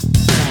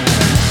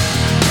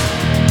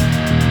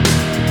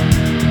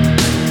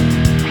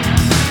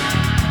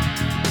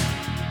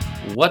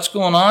What's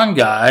going on,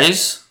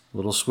 guys?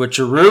 Little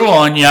switcheroo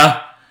on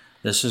ya.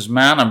 This is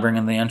Matt. I'm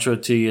bringing the intro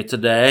to you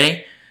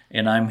today,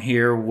 and I'm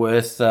here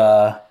with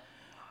my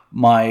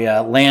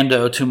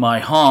Lando to my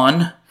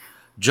Han,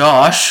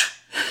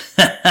 Josh.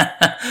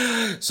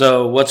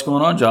 So, what's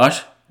going on,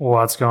 Josh?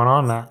 What's going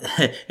on,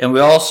 Matt? And we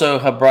also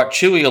have brought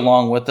Chewy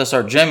along with us,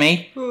 our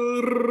Jimmy.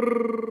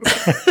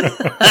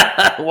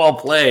 Well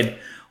played.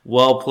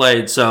 Well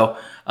played. So,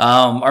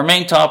 our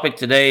main topic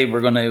today,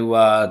 we're going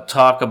to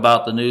talk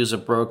about the news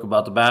that broke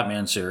about the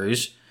Batman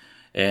series.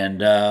 And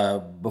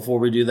before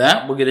we do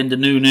that, we'll get into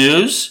new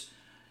news.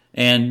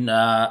 And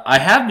I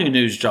have new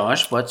news,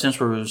 Josh, but since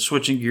we're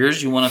switching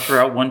gears, you want to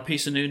throw out one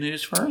piece of new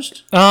news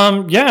first?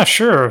 Yeah,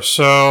 sure.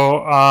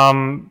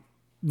 So,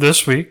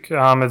 this week,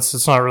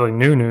 it's not really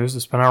new news.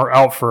 It's been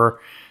out for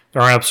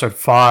around episode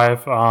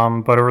 5.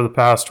 But over the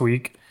past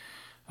week,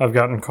 I've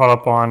gotten caught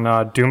up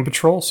on Doom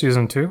Patrol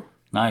Season 2.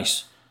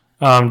 Nice.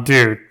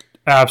 Dude,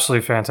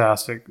 absolutely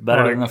fantastic.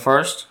 Better than the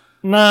first?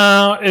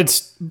 No,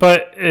 it's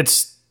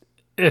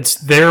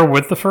there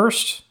with the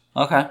first.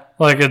 Okay.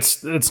 Like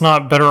it's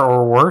not better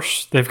or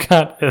worse. They've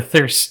got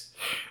there's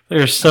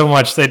so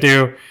much they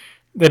do.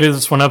 They do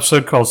this one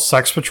episode called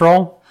Sex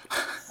Patrol.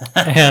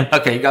 And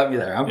okay, you got me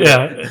there.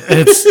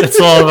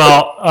 It's all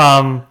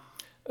about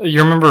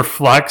you remember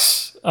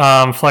Flex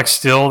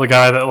Steel, the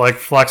guy that like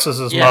flexes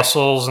his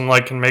muscles and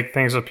like can make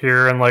things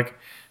appear and like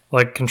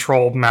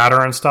control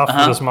matter and stuff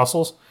with his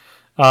muscles.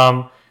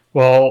 Rita,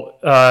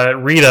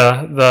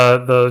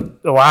 the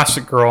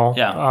Elastic Girl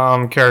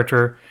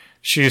character,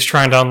 she's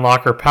trying to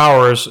unlock her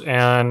powers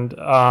and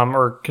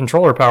or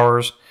control her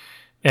powers,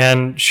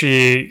 and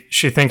she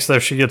thinks that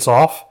if she gets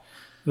off,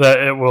 that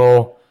it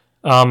will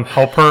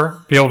help her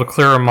be able to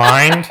clear her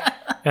mind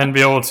and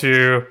be able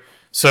to.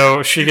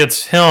 So she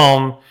gets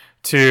him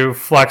to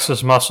flex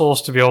his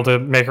muscles to be able to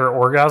make her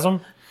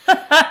orgasm,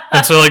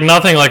 and so like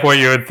nothing like what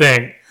you would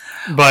think.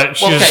 But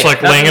she's just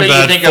like laying in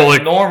bed fully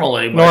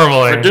normally.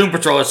 For Doom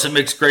Patrol, it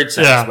makes great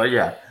sense. Yeah. But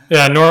yeah.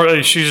 Yeah,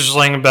 normally she's just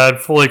laying in bed,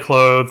 fully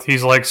clothed.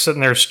 He's like sitting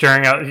there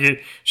staring out.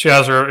 She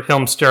has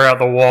him stare at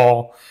the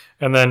wall,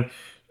 and then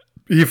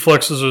he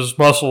flexes his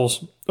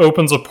muscles,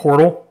 opens a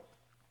portal.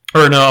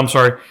 Or no, I'm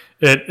sorry.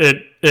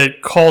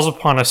 It calls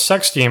upon a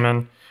sex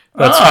demon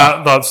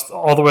that's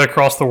all the way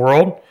across the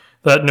world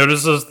that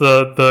notices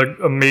the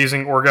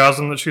amazing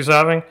orgasm that she's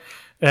having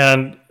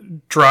and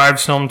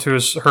drives him to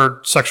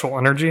her sexual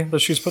energy that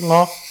she's putting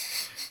off.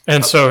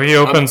 And so he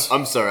opens...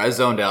 I'm sorry, I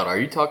zoned out. Are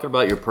you talking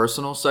about your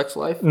personal sex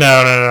life?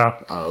 No.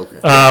 Oh, okay.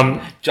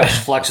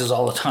 Josh flexes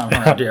all the time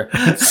around here.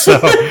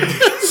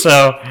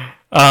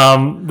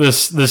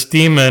 This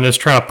demon is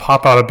trying to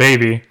pop out a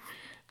baby,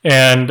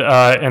 and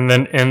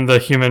then end the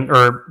human,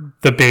 or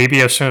the baby,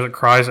 as soon as it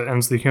cries, it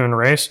ends the human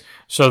race.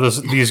 So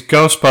these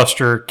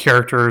Ghostbuster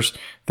characters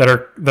that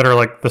are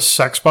like the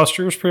sex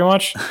busters, pretty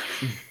much,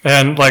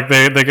 and like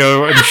they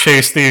go and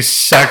chase these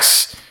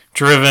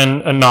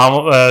sex-driven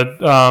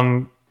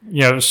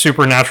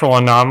supernatural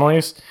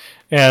anomalies.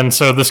 And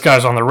so this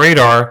guy's on the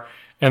radar,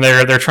 and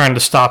they're trying to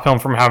stop him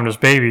from having his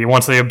baby.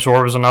 Once they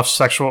absorb enough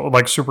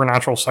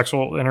supernatural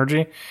sexual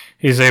energy,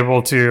 he's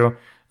able to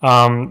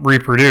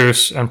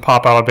reproduce and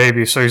pop out a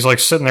baby. So he's like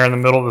sitting there in the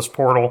middle of this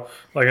portal,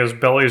 like his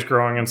belly's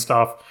growing and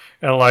stuff,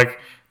 and like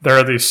there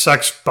are these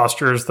sex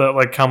busters that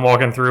like come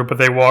walking through, but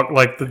they walk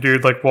like the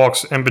dude like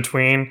walks in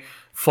between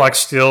Flex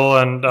Steel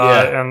and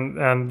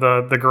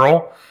the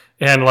girl.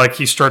 And, like,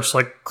 he starts,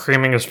 like,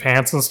 creaming his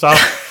pants and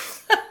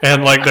stuff.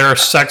 And, like, there are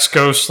sex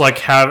ghosts, like,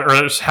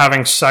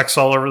 having sex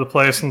all over the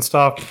place and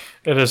stuff.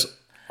 It is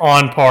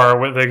on par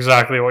with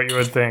exactly what you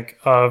would think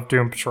of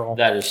Doom Patrol.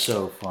 That is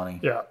so funny.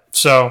 Yeah.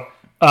 So,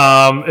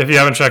 if you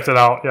haven't checked it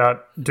out yet,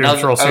 Doom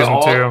Patrol Season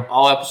 2.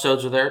 All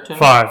episodes are there, too?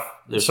 5.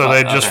 There's so 5.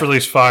 They just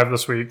released 5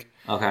 this week.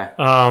 Okay.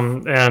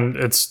 And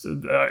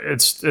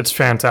it's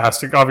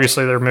fantastic.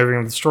 Obviously, they're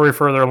moving the story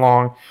further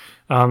along.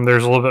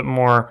 There's a little bit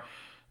more...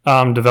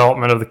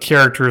 development of the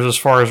characters as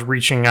far as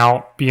reaching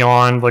out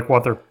beyond like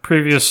what their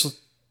previous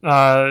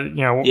instead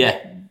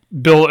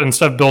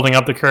of building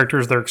up the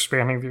characters, they're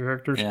expanding the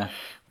characters. Yeah.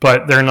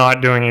 But they're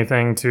not doing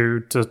anything to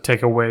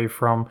take away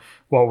from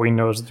what we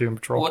know as the Doom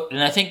Patrol. Well,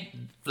 and I think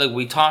like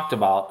we talked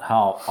about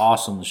how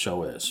awesome the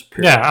show is.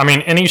 Period. Yeah, I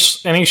mean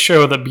any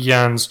show that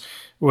begins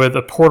with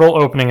a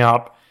portal opening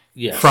up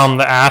from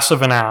the ass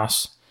of an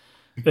ass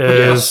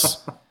is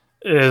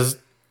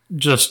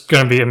just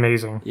going to be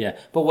amazing. Yeah,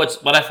 but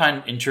what I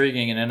find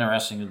intriguing and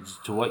interesting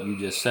to what you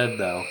just said,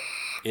 though,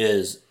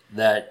 is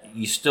that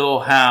you still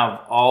have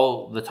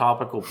all the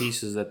topical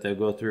pieces that they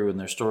go through in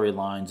their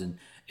storylines,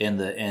 and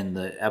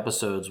the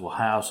episodes will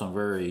have some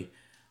very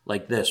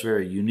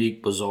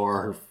unique,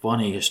 bizarre,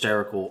 funny,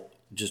 hysterical,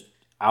 just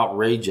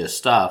outrageous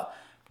stuff.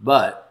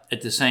 But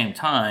at the same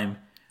time,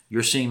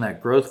 you're seeing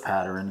that growth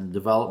pattern and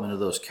development of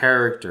those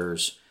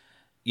characters,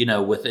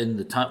 within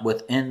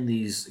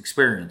these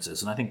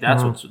experiences, and I think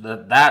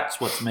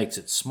that's what makes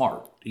it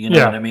smart. You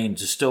know what I mean?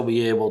 To still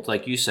be able to,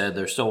 like you said,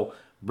 they're still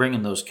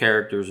bringing those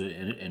characters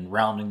and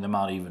rounding them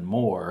out even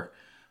more,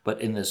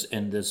 but in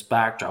this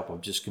backdrop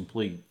of just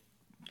complete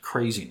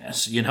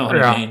craziness. You know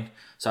what I mean?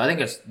 So I think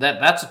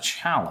that's a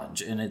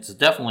challenge, and it's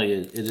definitely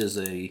it is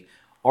a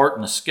art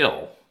and a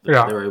skill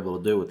that they're able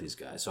to do with these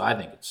guys. So I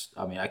think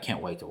I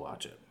can't wait to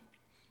watch it.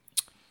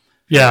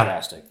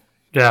 Fantastic.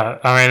 Yeah,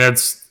 I mean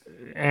it's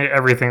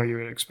everything that you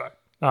would expect.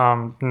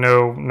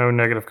 No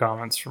negative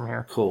comments from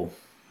here. Cool,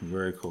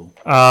 very cool.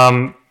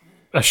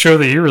 A show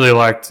that you really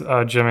liked,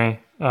 Jimmy,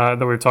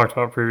 that we've talked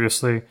about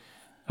previously.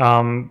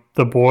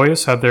 The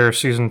Boys had their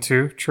season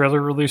 2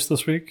 trailer released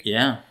this week.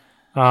 Yeah.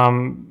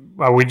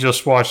 We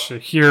just watched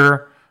it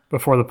here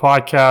before the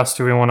podcast.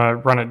 Do we want to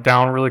run it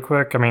down really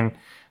quick? I mean,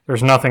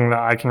 there's nothing that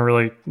I can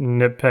really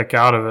nitpick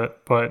out of it,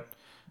 but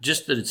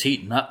just that it's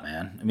heating up,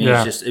 man. I mean,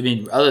 it's just. I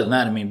mean, other than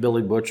that, I mean,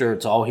 Billy Butcher,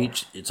 it's all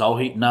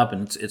heating up,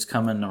 and it's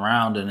coming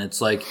around, and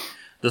it's like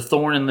the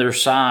thorn in their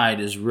side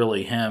is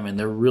really him, and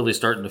they're really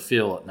starting to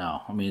feel it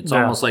now. I mean, it's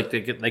almost like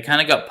they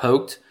kind of got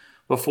poked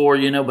before,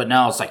 but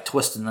now it's like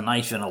twisting the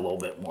knife in a little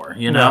bit more,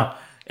 know,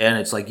 and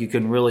it's like you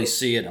can really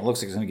see it. And it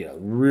looks like it's going to get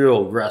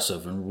real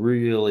aggressive and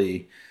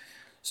really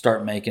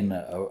start making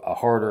a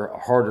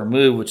harder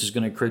move, which is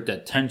going to create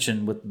that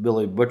tension with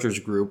Billy Butcher's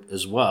group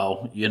as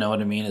well. You know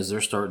what I mean? As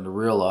they're starting to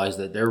realize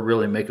that they're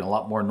really making a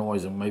lot more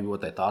noise than maybe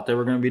what they thought they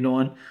were going to be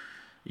doing,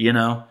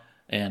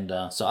 And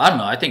so I don't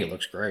know. I think it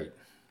looks great.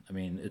 I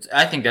mean,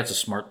 I think that's a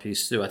smart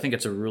piece too. I think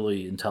it's a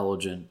really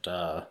intelligent,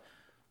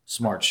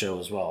 smart show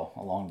as well,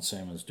 along the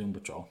same as Doom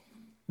Patrol.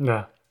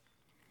 Yeah.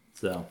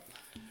 So,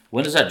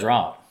 when does that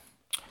drop?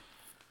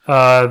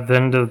 The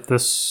end of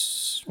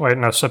this. Wait,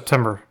 no,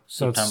 September.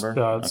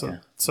 September. It's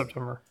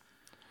September.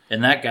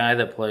 And that guy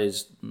that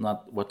plays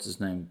what's his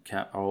name?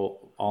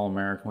 All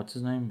American. What's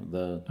his name?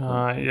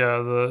 I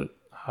can't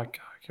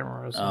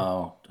remember his name.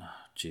 Oh,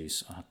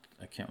 jeez,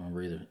 I can't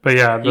remember either. But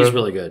yeah, he's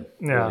really good.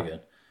 Yeah, really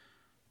good.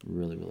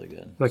 Really, really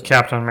good. The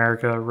Captain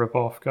America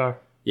ripoff guy.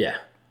 Yeah,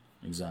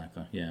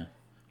 exactly. Yeah.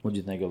 What do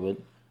you think of it?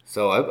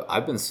 So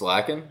I've been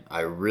slacking.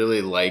 I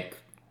really like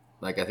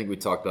I think we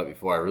talked about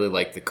before. I really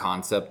like the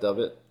concept of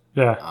it.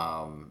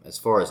 Yeah. As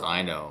far as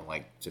I know,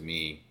 to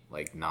me,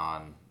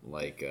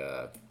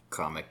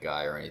 comic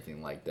guy or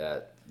anything like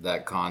that.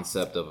 That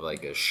concept of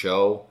a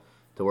show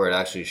to where it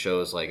actually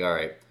shows all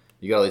right,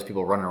 you got all these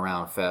people running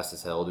around fast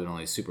as hell doing all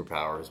these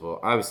superpowers. Well,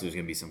 obviously there's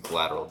going to be some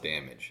collateral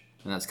damage,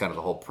 and that's kind of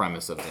the whole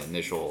premise of the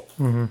initial,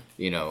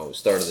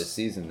 start of the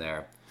season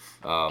there.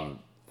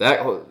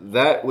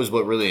 That was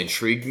what really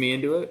intrigued me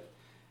into it.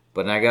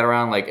 But then I got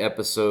around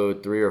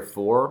episode 3 or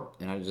 4,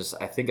 and I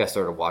think I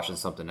started watching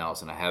something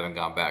else, and I haven't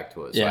gone back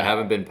to it. So I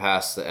haven't been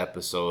past the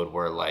episode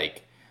where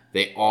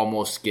they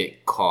almost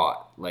get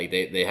caught.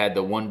 They had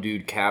the one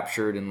dude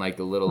captured in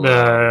the little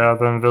the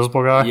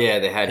invisible guy. Yeah,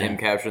 they had him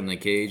captured in the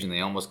cage, and they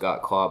almost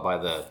got caught by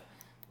the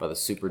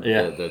super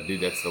the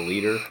dude that's the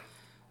leader.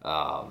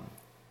 And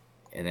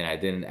then I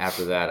didn't.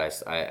 After that,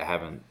 I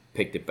haven't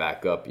picked it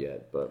back up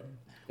yet. But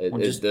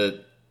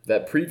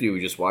that preview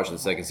we just watched of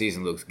the second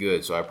season looks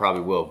good, so I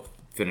probably will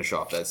finish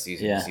off that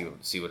season and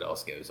see what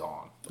else goes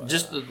on. But,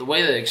 just the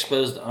way they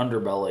expose the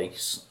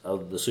underbellies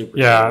of the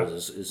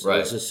superheroes is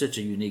just such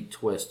a unique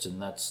twist,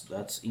 and that's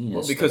Enos.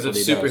 Well, because if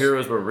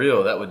superheroes were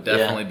real, that would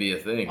definitely be a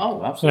thing.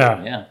 Oh,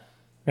 absolutely, yeah.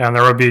 And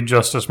there would be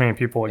just as many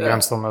people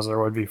against them as there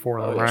would be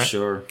for them, right?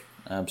 Sure,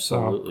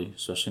 absolutely,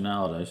 especially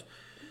nowadays.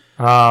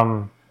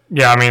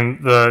 Yeah, I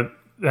mean the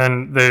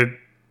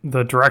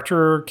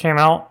director came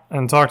out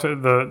and talked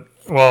to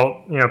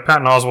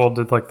Patton Oswalt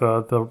did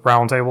the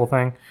roundtable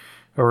thing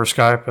over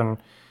Skype, and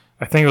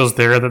I think it was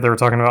there that they were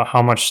talking about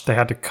how much they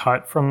had to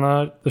cut from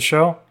the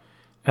show,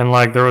 and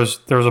there was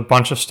a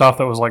bunch of stuff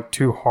that was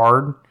too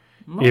hard,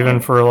 even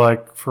for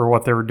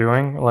what they were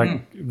doing.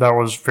 That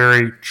was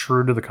very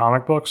true to the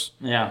comic books.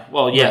 Yeah,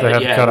 well, they're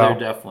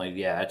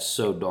definitely it's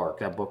so dark.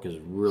 That book is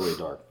really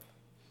dark.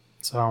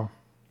 So.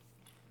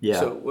 Yeah.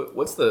 So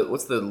what's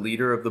the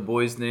leader of the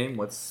boys' name?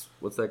 What's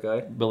that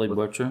guy? Billy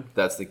Butcher.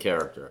 That's the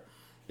character.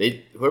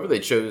 Whoever they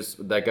chose,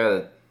 that guy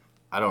that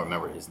I don't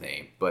remember his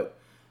name, but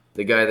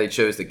the guy they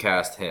chose to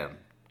cast him.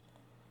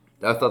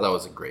 I thought that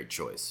was a great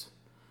choice.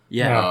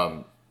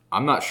 Yeah.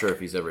 I'm not sure if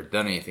he's ever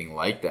done anything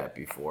like that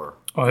before.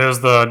 Oh, he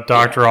was the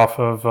doctor off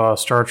of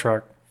Star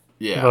Trek.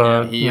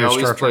 Yeah, he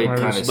always Star played Trek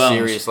kind of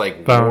serious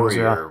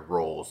warrior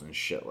roles and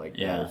shit like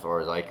that, as far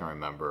as I can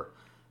remember.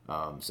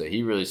 So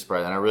he really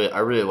surprised, and I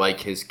really like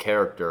his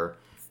character.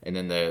 And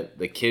then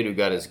the kid who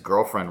got his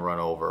girlfriend run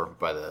over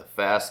by the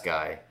fast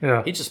guy,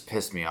 he just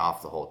pissed me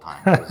off the whole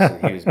time.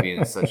 He was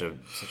being such a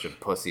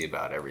pussy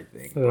about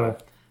everything.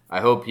 But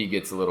I hope he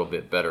gets a little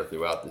bit better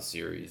throughout the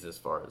series as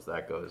far as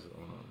that goes,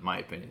 in my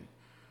opinion.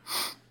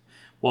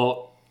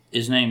 Well,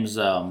 his name's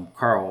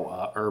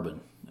Carl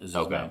Urban is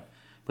his name.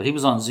 But he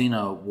was on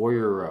Xena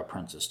Warrior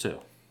Princess too.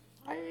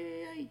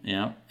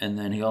 Yeah, and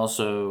then he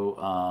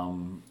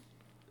also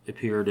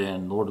appeared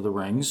in Lord of the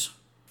Rings.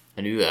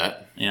 I knew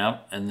that. Yeah,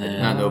 and then I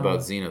did not know about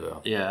Xena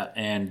though. Yeah,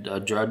 and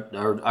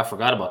I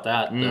forgot about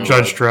that.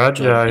 Judge Dredd.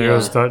 He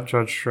was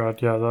Judge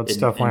Dredd. Yeah, that's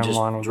definitely in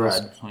line with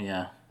Dredd. This.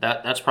 Yeah,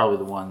 that's probably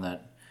the one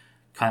that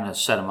kind of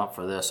set him up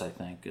for this. I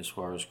think, as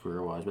far as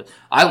career wise, but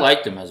I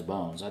liked him as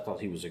Bones. I thought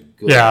he was a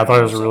good. Yeah, I thought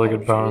he was a really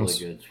good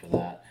Bones. Really good for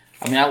that.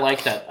 I mean, I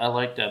like that.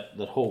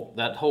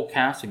 That whole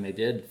casting they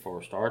did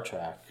for Star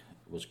Trek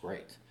was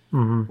great.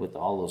 Mm-hmm. With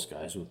all those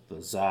guys,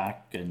 with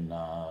Zach and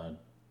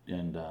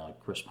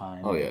Chris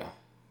Pine. Oh yeah,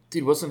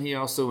 dude, wasn't he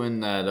also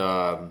in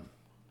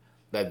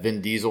that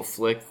Vin Diesel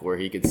flick where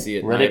he could see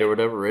at Riddick. night or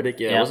whatever? Riddick,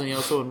 yeah. Wasn't he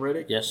also in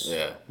Riddick? Yes.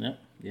 Yeah,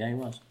 he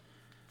was.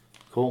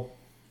 Cool.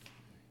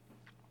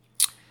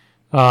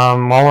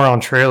 While we're on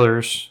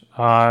trailers,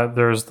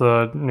 there's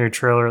the new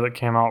trailer that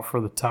came out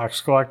for the Tax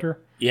Collector.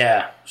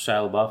 Yeah,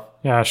 Shia LaBeouf.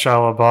 Yeah,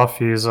 Shia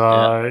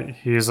LaBeouf.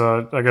 He's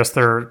I guess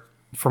they're,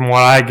 from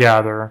what I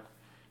gather,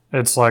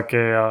 it's like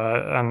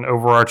an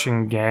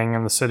overarching gang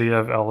in the city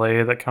of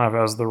LA that kind of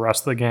has the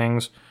rest of the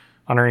gangs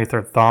underneath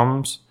their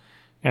thumbs,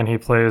 and he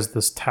plays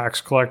this tax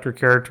collector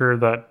character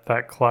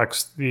that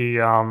collects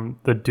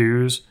the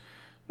dues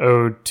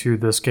owed to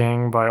this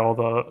gang by all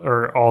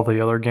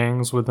the other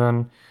gangs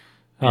within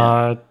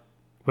LA.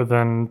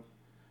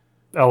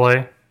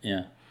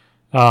 Yeah.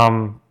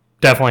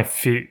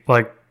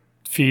 Definitely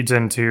feeds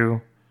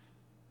into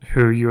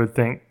who you would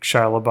think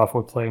Shia LaBeouf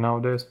would play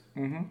nowadays.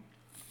 Mm-hmm.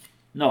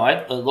 No,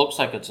 it looks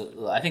like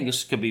I think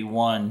this could be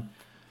one,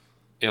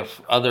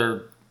 if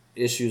other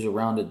issues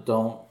around it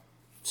don't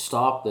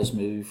stop this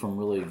movie from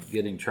really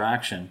getting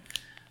traction.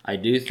 I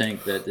do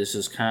think that this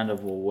is kind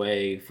of a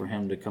way for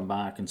him to come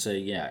back and say,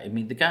 yeah, I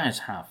mean, the guy is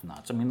half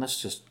nuts. I mean,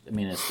 it's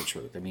the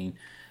truth. I mean,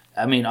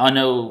 I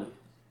know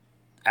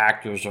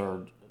actors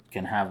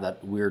can have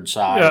that weird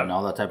side and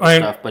all that type of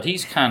stuff, but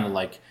he's kind of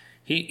like,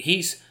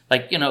 he's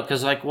like,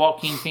 because like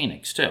Joaquin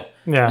Phoenix too.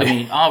 Yeah. I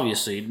mean,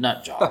 obviously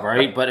nut job,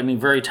 right? But I mean,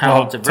 very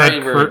talented,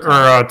 very talented.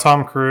 Or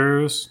Tom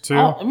Cruise too.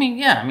 Oh, I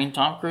mean,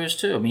 Tom Cruise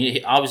too. I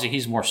mean, obviously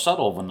he's more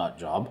subtle of a nut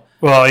job.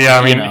 Well, yeah,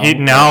 I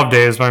mean,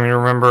 nowadays, I mean,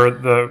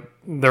 remember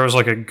there was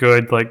like a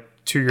good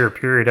 2-year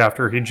period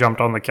after he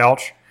jumped on the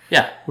couch.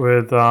 Yeah.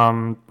 With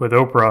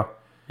Oprah.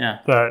 Yeah.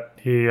 That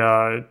he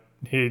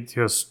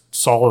was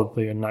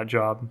solidly a nut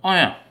job. Oh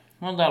yeah,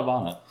 no doubt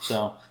about it.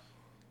 So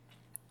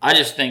I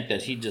just think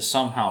that he just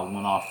somehow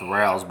went off the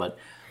rails, but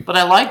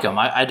I like him.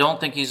 I don't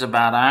think he's a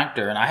bad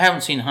actor, and I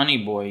haven't seen Honey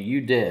Boy.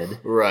 You did,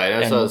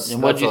 right?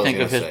 And what do you think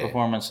of his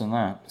performance in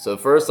that? So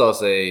first, I'll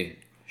say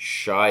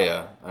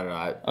Shia. I don't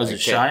know. Is it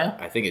Shia?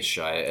 I think it's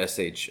Shia.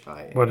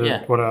 SHIA. What did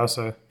I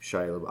say?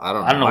 Shia. I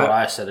don't know. I don't know what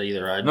I said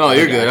either. No,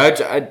 you're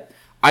good.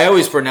 I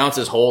always pronounce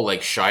his whole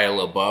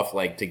Shia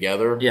LaBeouf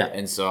together. Yeah.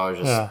 And so I was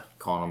just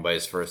calling him by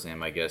his first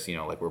name. I guess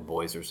like we're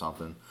boys or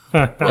something.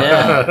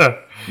 Yeah.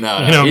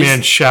 No, me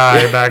and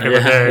Shy back in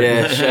the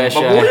day. Yeah,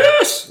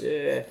 Shy.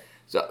 Yeah.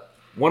 So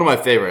one of my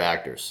favorite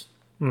actors.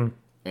 I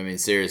mean,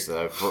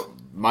 seriously,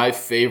 my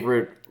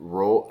favorite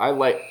role. I've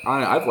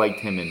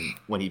liked him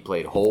when he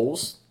played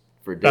Holes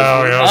for Disney.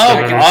 Oh, yeah,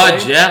 oh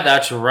God, yeah,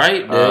 that's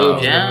right,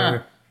 dude.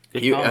 Yeah.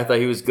 I thought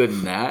he was good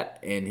in that,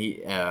 and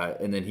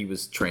then he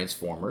was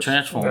Transformers.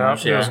 Yeah,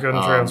 he was good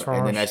in Transformers.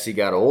 And then as he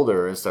got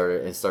older and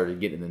started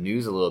getting in the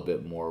news a little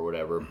bit more or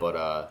whatever,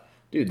 but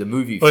dude, the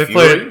movie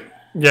Fury.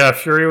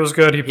 Fury was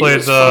good. He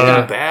played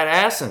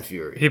badass in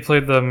Fury. He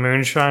played the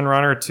Moonshine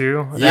Runner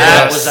too.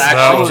 That was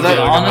actually, to be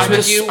honest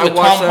with you, with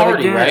Tom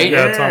Hardy, right?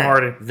 Yeah, Tom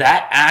Hardy.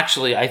 That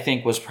actually, I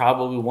think, was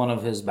probably one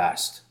of his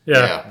best.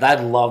 Yeah.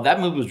 That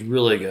movie was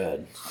really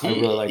good. I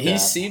really like that. He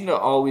seemed to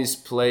always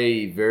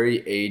play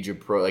very age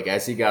appropriate.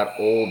 As he got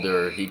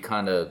older, he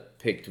kind of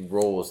picked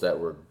roles that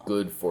were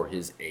good for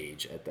his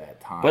age at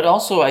that time. But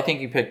also, I think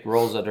he picked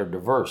roles that are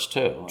diverse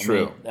too.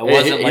 True. I mean, it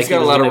wasn't he's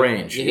got a lot of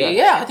range.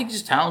 Yeah, I think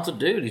he's a talented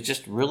dude. He's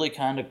just really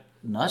kind of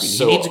nutty.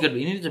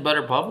 He needs a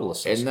better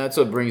publicist. And that's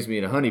what brings me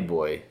to Honey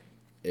Boy.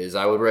 Is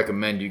I would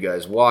recommend you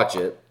guys watch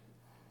it.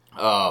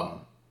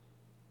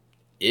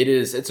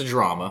 It's a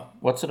drama.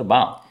 What's it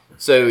about?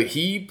 So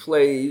he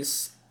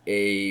plays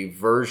a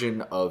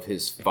version of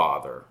his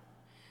father.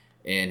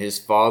 And his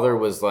father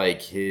was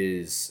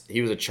he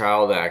was a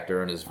child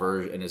actor, and his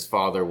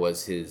father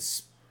was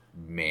his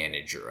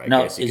manager. I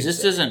guess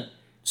isn't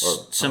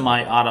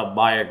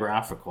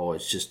semi-autobiographical.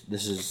 It's just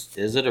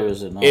is it or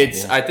is it not?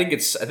 I think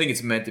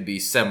it's meant to be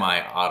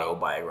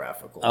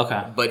semi-autobiographical.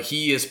 Okay. But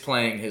he is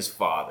playing his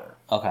father.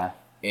 Okay.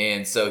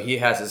 And so he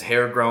has his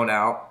hair grown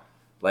out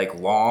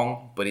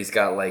long, but he's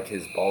got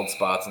his bald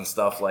spots and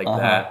stuff like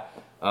that.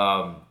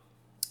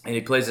 And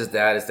he plays his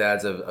dad. His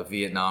dad's a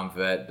Vietnam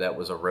vet that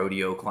was a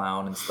rodeo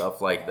clown and stuff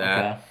like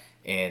that.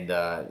 Okay.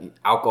 And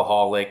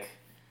alcoholic.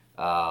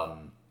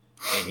 And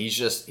he's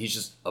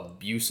just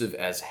abusive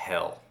as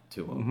hell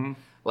to him. Mm-hmm.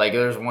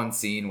 There's one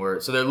scene where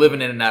they're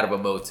living in and out of a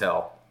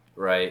motel,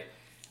 right?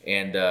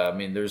 And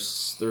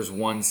there's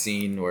one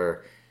scene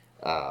where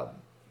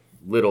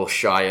little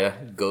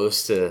Shia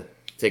goes to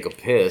take a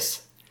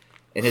piss,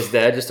 and his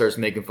dad just starts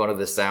making fun of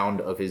the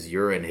sound of his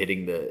urine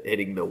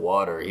hitting the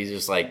water. He's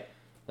just like,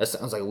 that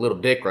sounds like a little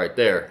dick right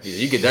there.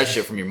 You get that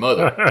shit from your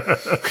mother.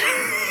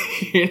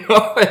 He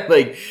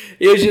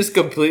was just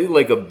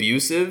completely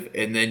abusive,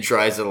 and then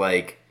tries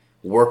to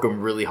work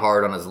him really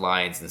hard on his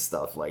lines and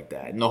stuff like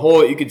that. And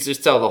you could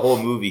just tell the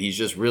whole movie he's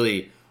just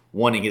really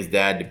wanting his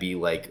dad to be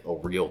a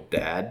real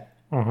dad.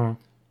 Mm-hmm.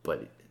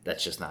 But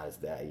that's just not his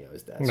dad.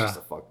 His dad's just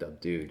a fucked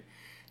up dude.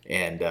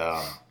 And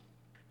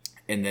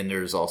And then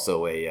there's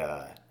also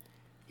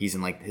he's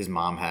in like his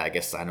mom had, I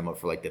guess, signed him up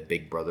for like the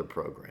Big Brother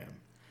program.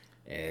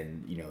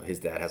 And, you know, his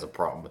dad has a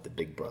problem with the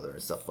Big Brother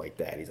and stuff like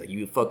that. He's like,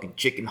 you fucking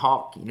chicken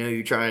hawk, you know,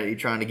 you're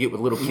trying to get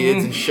with little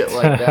kids and shit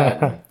like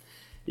that.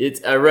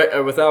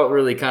 And without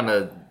really kind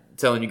of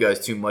telling you guys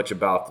too much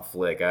about the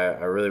flick, I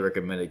really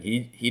recommend it.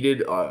 He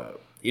did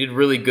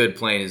really good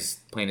playing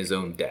his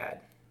own dad.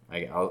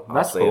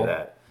 I'll say cool.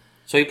 that.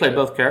 So he played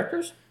both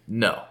characters?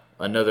 No,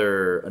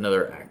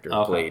 another actor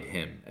played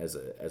him as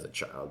a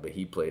child, but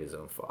he played his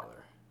own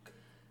father.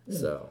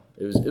 So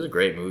it was a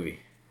great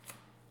movie.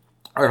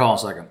 All right, hold on a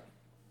second.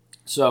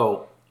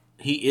 So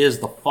he is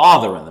the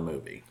father in the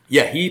movie.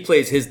 Yeah, he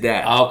plays his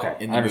dad. Oh, okay,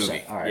 in the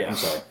movie. All right, yeah. I'm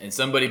sorry. And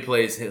somebody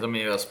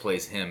else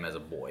plays him as a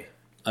boy.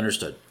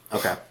 Understood.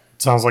 Okay.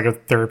 Sounds like a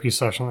therapy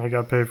session they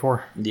got paid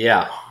for.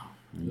 Yeah.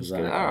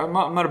 Exactly. I'm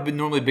not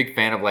normally a big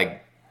fan of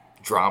like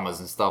dramas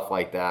and stuff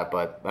like that,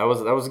 but that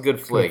was a good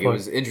flick. It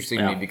was interesting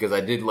to me because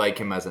I did like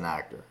him as an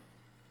actor.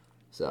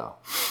 So,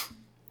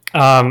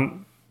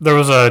 there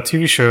was a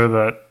TV show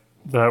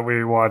that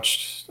we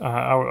watched.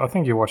 I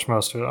think you watched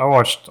most of it. I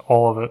watched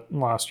all of it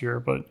last year,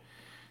 but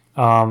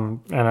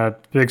and a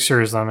big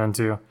series that I'm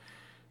into,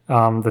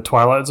 The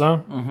Twilight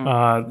Zone.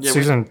 Mm-hmm.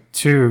 Season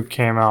 2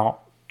 came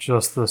out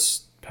just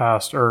this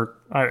past, or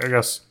I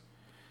guess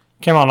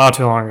came out not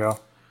too long ago.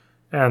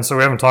 And so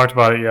we haven't talked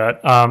about it yet.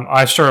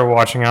 I started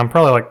watching it. I'm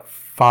probably like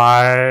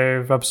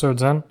 5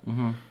 episodes in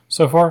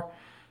so far.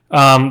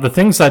 The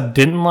things I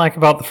didn't like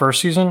about the first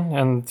season,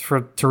 and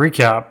to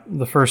recap,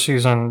 the first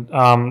season,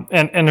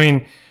 and I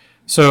mean,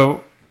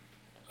 so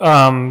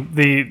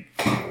the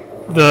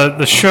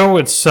show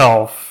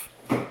itself,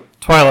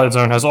 Twilight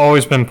Zone, has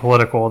always been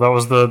political. That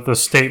was the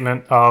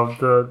statement of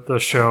the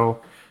show,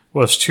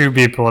 was to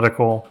be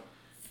political,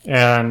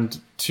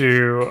 and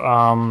to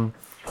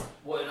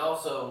Well, it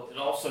also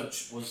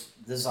was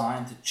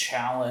designed to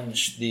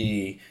challenge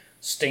the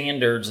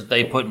standards that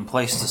they put in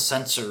place to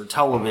censor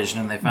television,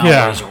 and they found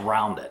ways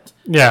around it.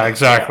 Yeah,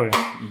 exactly.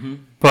 Yeah. Mm-hmm.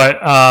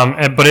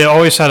 But it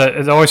always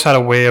had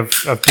a way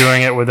of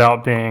doing it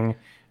without being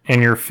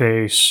in your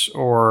face,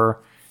 or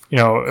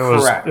it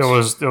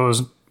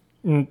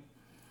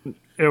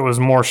was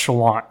more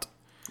chalant,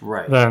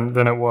 right?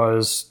 Than it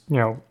was,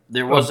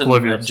 there wasn't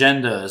an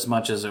agenda as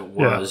much as it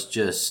was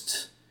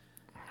just.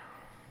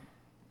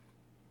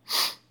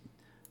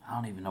 I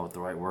don't even know what the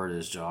right word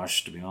is,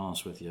 Josh, to be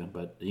honest with you.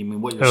 But I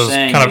mean, what you're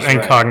saying is kind of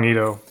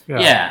incognito.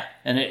 Right. Yeah,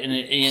 and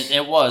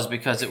it was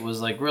because it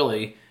was like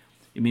really,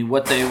 I mean,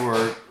 what they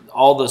were,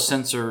 all the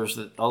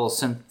censorship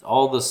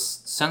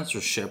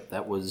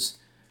that was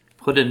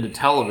put into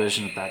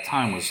television at that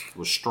time was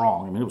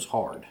strong. I mean, it was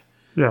hard.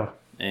 Yeah.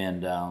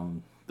 And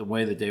the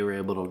way that they were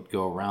able to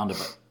go around it,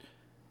 but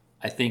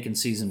I think in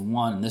season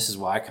 1, and this is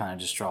why I kind of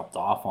just dropped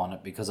off on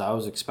it, because I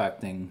was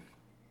expecting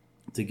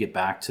to get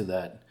back to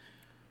that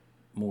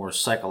more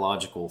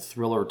psychological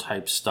thriller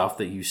type stuff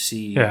that you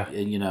see,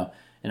 and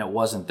it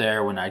wasn't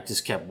there when I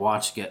just kept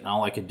watching it, and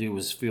all I could do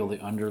was feel the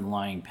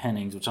underlying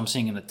pinnings, which I'm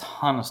seeing in a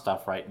ton of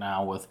stuff right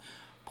now with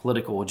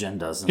political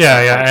agendas. And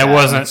it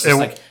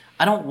wasn't.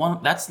 I don't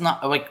want. That's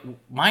not like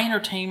my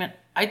entertainment.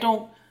 I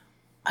don't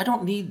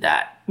need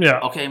that. Yeah.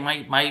 Okay.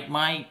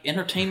 My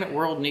entertainment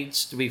world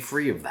needs to be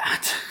free of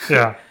that.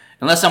 Yeah.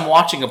 Unless I'm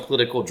watching a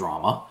political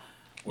drama,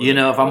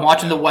 if I'm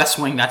watching The West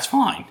Wing, that's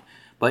fine.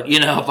 But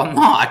if I'm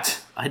not,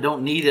 I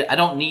don't need it. I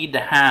don't need to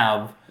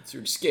have. It's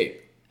your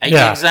escape.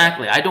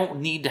 Exactly. I don't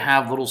need to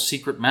have little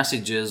secret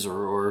messages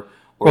or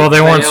well,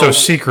 they weren't so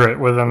secret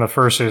within the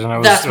first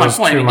season. That's my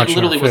point. Too much it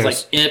literally was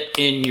face. like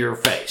in your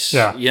face.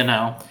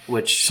 Yeah.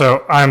 Which.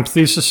 So I'm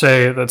pleased to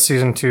say that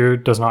season 2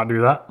 does not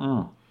do that.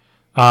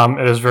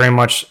 It is very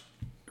much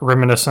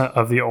reminiscent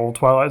of the old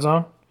Twilight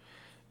Zone,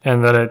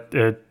 and that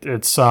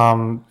it's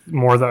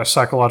more the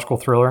psychological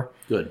thriller.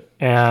 Good.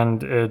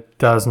 And it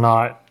does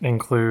not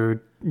include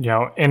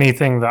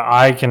anything that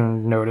I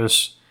can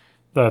notice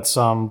that's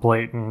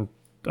blatant,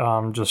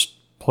 just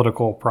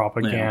political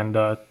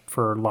propaganda,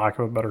 for lack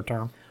of a better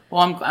term.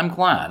 Well, I'm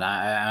glad.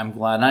 I'm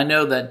glad. And I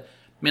know that.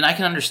 I mean, I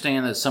can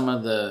understand that some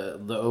of the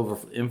over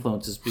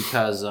influences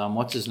because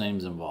what's his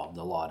name's involved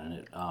a lot in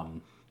it. The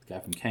guy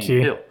from Kane,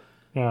 Peele.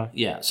 Yeah.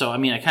 Yeah. So I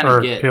mean, I kind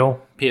of get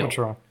Peele. What's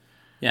wrong?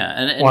 Yeah,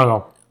 and one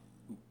of them.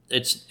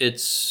 It's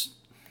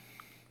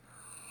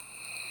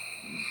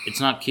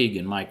not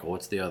Keegan Michael.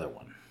 It's the other one.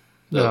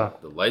 The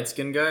light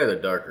skinned guy or the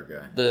darker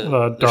guy?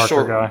 The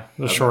darker guy.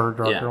 The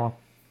shorter, darker one.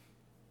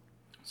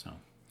 So,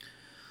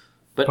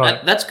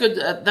 but that's good.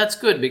 That's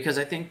good because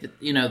I think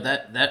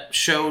that that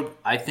showed.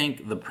 I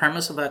think the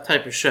premise of that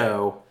type of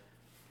show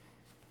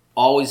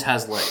always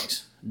has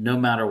legs, no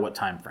matter what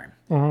time frame.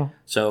 Mm-hmm.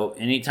 So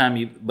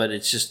anytime but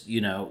it's just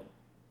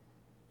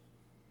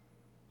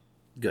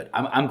good.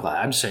 I'm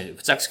glad. I'm just saying, if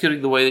it's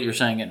executing the way that you're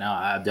saying it now,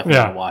 I definitely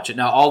want to watch it.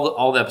 Now,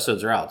 all the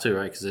episodes are out too,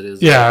 right? Because it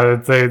is. Yeah,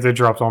 they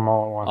dropped them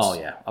all at once. Oh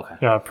yeah, okay.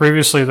 Yeah,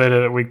 previously they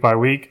did it week by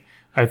week.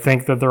 I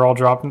think that they're all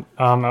dropped.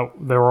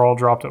 They were all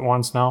dropped at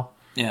once now.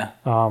 Yeah.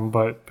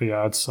 But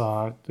yeah, it's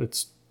a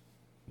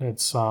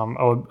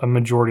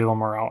majority of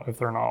them are out if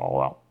they're not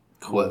all out.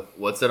 Cool.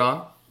 What's it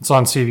on? It's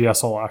on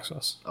CBS All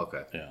Access.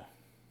 Okay. Yeah.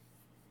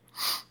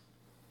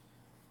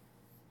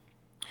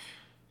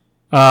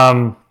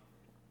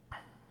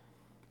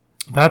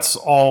 That's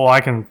all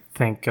I can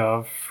think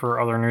of for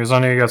other news. I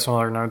know you got some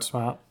other notes,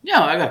 Matt.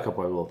 Yeah, I got a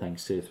couple of little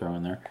things to throw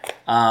in there.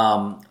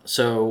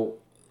 So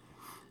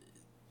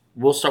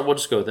we'll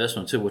just go with this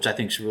one too, which I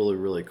think is really,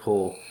 really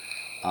cool.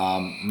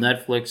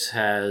 Netflix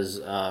has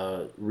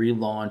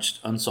relaunched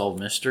Unsolved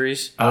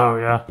Mysteries. Oh,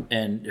 yeah.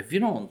 And if you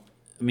don't,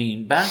 I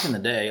mean, back in the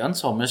day,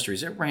 Unsolved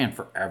Mysteries, it ran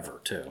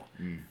forever too.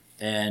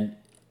 And,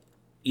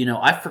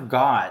 I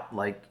forgot,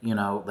 like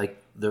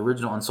the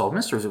original Unsolved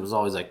Mysteries, it was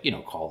always like,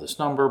 call this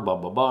number, blah,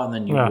 blah, blah. And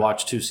then you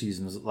watch 2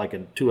 seasons, like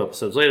in 2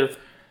 episodes later.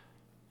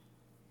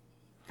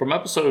 From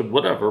episode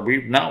whatever,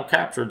 we've now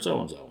captured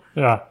so-and-so.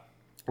 Yeah.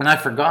 And I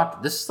forgot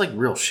that this is like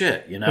real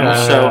shit,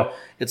 So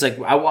it's like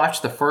I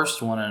watched the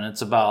first one, and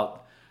it's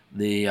about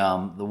the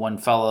one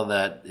fella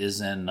that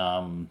is in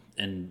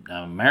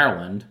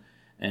Maryland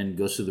and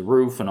goes through the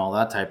roof and all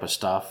that type of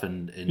stuff.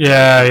 And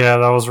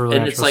that was really.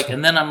 And it's like,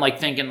 and then I'm like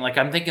thinking,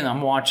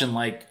 I'm watching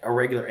like a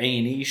regular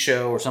A&E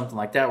show or something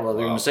like that, where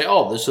they're going to say,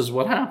 "Oh, this is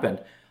what happened."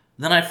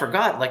 Then I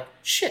forgot, like,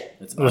 shit,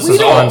 it's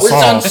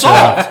unsolved.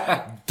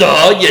 Yeah.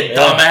 Duh, you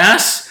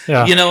dumbass.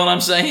 Yeah. You know what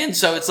I'm saying?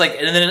 So it's like,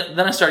 and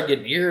then I started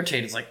getting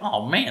irritated. It's like,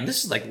 oh man,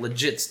 this is like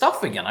legit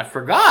stuff again. I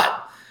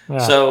forgot. Yeah.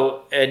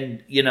 So,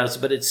 and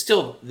but it's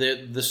still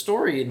the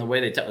story and the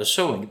way they tell is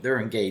so they're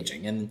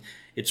engaging, and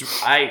it's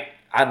I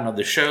don't know,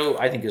 the show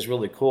I think is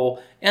really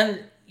cool,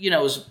 and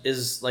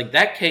is like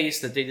that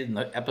case that they did in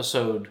the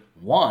episode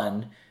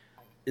 1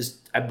 is,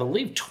 I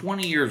believe,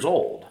 20 years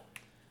old.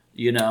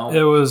 It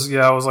was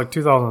like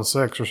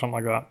 2006 or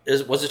something like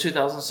that. Was it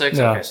 2006?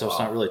 Yeah. Okay, so it's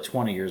not really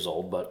 20 years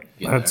old, but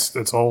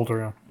it's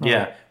older.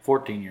 Yeah,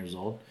 14 years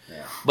old.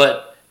 Yeah.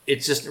 But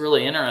it's just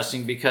really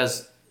interesting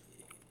because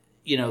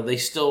they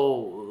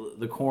still,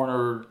 the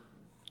coroner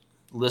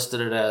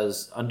listed it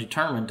as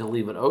undetermined to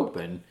leave it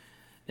open,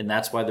 and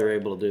that's why they're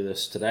able to do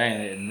this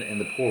today.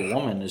 And the poor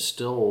woman is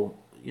still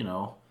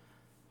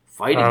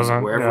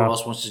fighting where everyone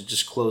else wants to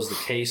just close the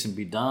case and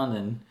be done,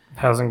 and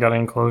hasn't got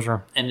any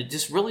closure. And it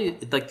just really,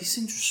 like, these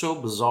things are so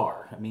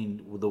bizarre. I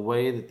mean, the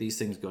way that these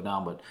things go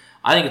down. But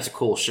I think it's a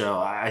cool show.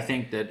 I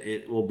think that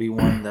it will be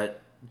one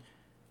that,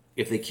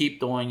 if they keep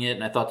doing it,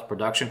 and I thought the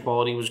production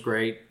quality was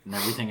great, and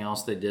everything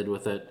else they did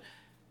with it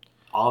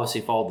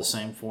obviously followed the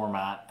same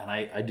format, and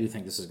I do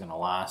think this is going to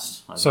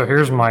last. So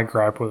here's my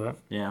gripe with it.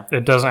 Yeah.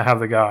 It doesn't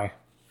have the guy.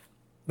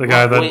 The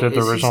guy that did the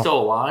original. Is he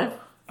still alive?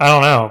 I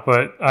don't know,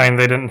 but I mean,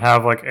 they didn't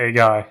have like a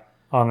guy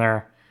on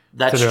there.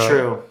 That's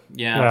true.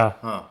 Yeah. Yeah.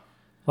 Huh.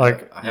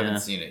 Like, I haven't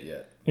seen it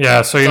yet.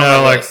 Yeah, so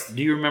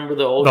do you remember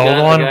the old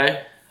one?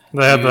 Guy?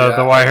 They had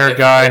the white-haired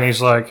guy, and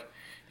he's like,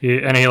 he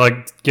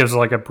gives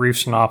like a brief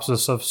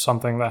synopsis of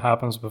something that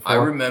happens before. I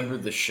remember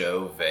the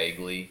show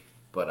vaguely,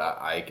 but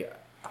I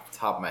off the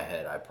top of my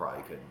head, I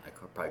probably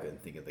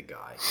couldn't think of the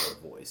guy or the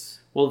voice.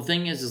 Well, the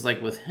thing is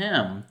like with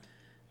him,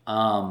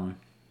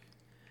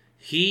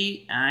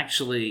 he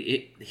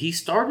actually he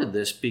stared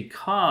this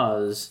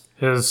because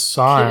his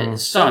son,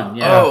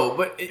 yeah. Oh,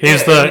 but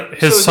his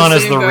son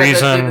is the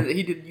reason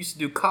he used to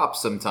do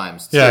Cops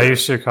sometimes too. Yeah, he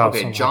used to do Cops.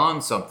 Okay,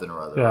 John something or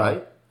other,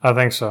 right? I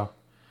think so.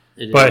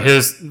 But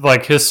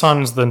his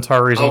son's the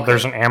entire reason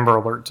there's an Amber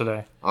Alert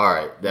today. All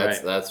right,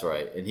 that's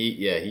right. And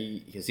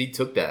he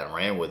took that and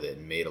ran with it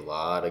and made a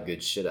lot of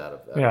good shit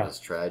out of his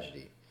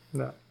tragedy.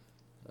 Yeah.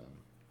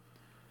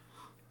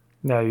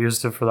 He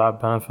used it for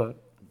that benefit.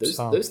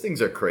 Those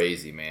things are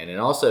crazy, man. And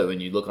also, when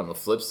you look on the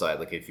flip side,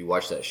 like if you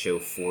watch that show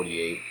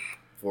 48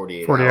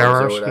 40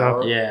 hours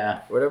or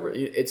whatever,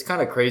 it's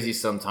kind of crazy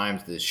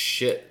sometimes the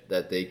shit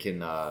that they can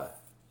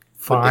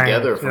put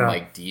together from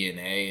like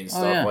DNA and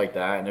stuff like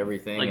that and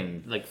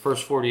everything. Like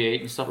first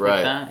 48 and stuff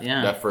like that.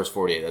 Yeah. That first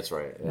 48, that's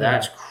right. Yeah.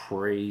 That's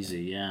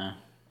crazy, yeah.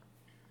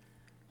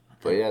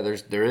 But yeah,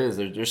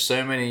 there's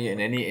so many in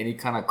any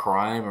kind of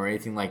crime or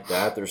anything like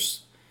that,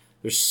 there's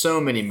so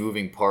many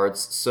moving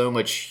parts, so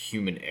much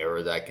human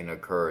error that can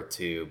occur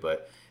too,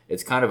 but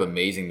it's kind of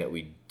amazing that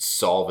we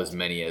solve as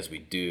many as we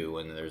do,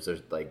 and there's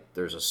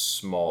a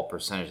small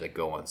percentage that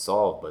go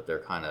unsolved, but they're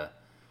kind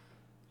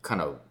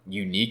of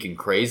unique and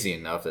crazy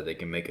enough that they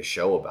can make a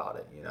show about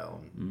it,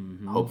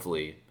 Mm-hmm.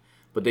 Hopefully.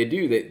 But they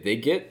do, they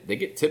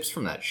get tips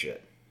from that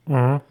shit.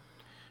 Mm-hmm.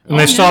 And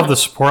they still have the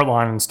support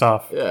line and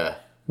stuff. Yeah.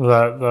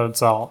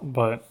 That's out,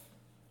 but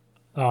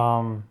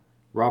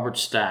Robert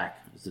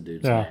Stack is the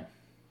dude's name.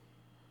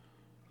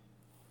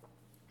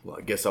 Well,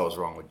 I guess I was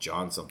wrong with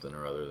John something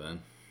or other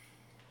then.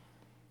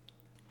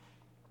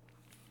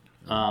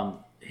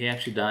 He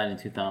actually died in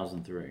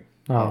 2003.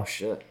 Oh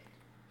shit!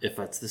 If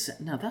that's the same,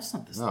 no, that's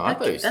not the same. No, I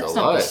thought he was still That's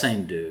alive. not the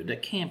same dude.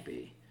 That can't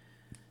be.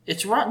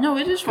 No,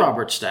 it is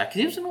Robert Stack.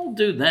 He was an old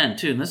dude then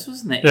too, and this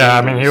was in the 80s.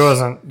 I mean, he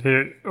wasn't.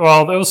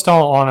 Well, it was still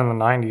on in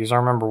the 90s. I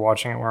remember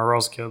watching it when I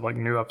was a kid, like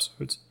new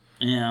episodes.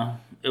 Yeah,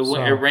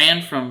 it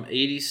ran from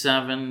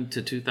 87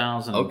 to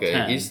 2010.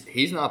 Okay,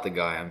 he's not the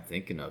guy I'm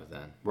thinking of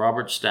then.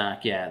 Robert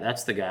Stack, yeah,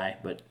 that's the guy,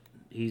 but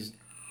he's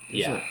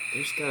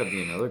there's got to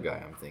be another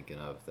guy I'm thinking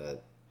of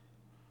that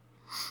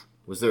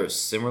Was there a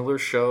similar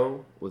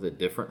show with a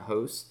different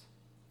host?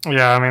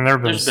 Yeah, I mean there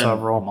have been There's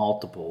several,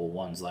 multiple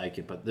ones like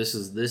it, but this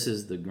is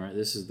the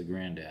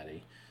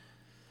granddaddy.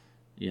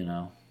 You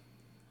know,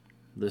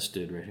 this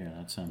dude right here.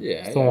 That's him.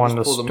 Yeah, the one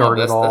that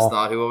started all. That's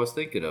not who I was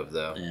thinking of,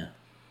 though. Yeah.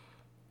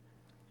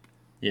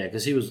 Yeah,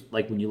 because he was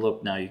like when you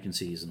look now, you can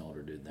see he's an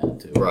older dude then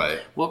too. Right.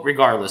 Well,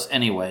 regardless,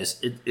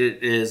 anyways,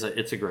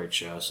 it's a great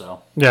show.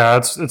 So Yeah,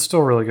 it's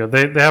still really good.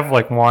 They have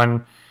like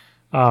one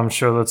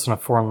show that's in a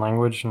foreign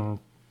language and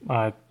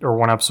or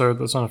one episode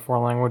that's in a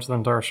foreign language. The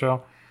entire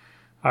show.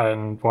 I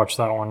didn't watch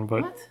that one,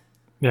 but what?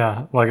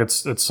 Yeah, like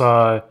it's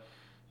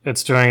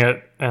doing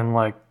it in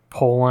like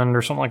Poland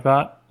or something like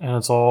that, and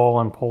it's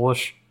all in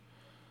Polish.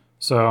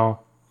 So,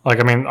 like,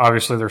 I mean,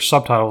 obviously there's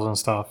subtitles and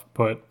stuff,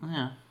 but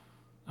yeah.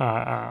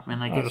 I mean,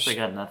 I guess they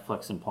got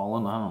Netflix in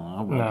Poland. I don't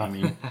know, but no. I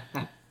mean,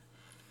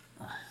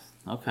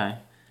 okay.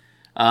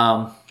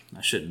 I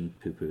shouldn't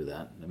poo-poo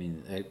that. I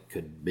mean, it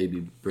could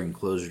maybe bring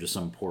closure to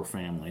some poor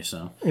family.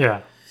 So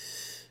yeah.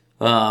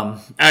 All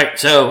right.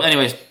 So,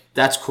 anyways,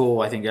 that's cool.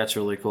 I think that's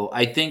really cool.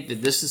 I think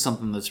that this is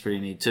something that's pretty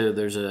neat too.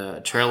 There's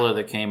a trailer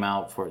that came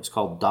out for it's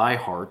called Die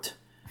Hard,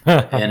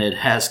 and it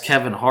has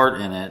Kevin Hart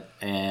in it,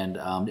 and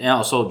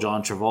also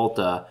John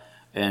Travolta.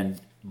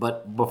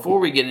 But before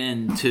we get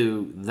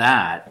into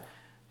that,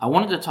 I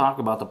wanted to talk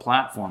about the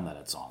platform that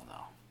it's on,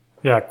 though.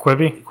 Yeah,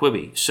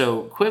 Quibi.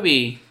 So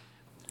Quibi,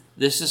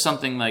 this is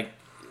something like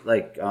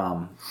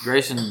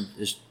Grayson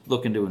is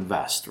looking to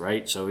invest,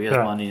 right? So he has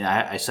money.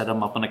 I set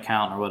him up an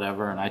account or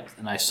whatever, and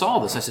I saw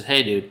this. I said,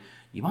 hey, dude,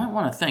 you might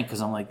want to think, because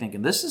I'm like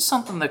thinking this is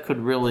something that could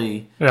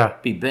really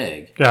be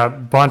big. Yeah, a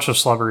bunch of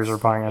celebrities are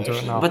buying into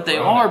it now. But they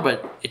are,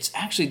 but it's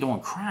actually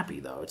doing crappy,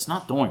 though. It's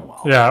not doing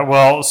well. Yeah,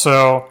 well,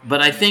 so... But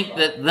I think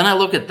that then I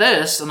look at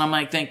this, and I'm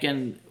like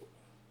thinking,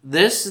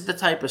 this is the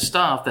type of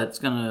stuff that's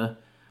going to,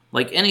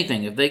 like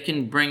anything, if they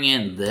can bring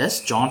in this,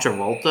 John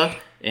Travolta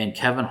and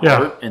Kevin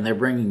Hart, and they're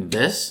bringing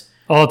this...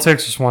 All it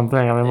takes is one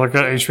thing. I mean, look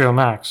at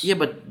HBOMax. Yeah,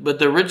 but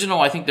the original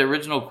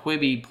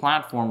Quibi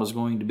platform was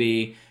going to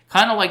be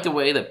kind of like the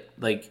way that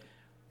like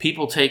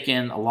people take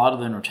in a lot of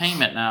the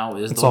entertainment now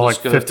is it's all like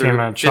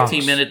 15-minute chunks.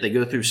 15-minute, they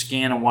go through,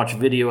 scan, and watch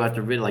video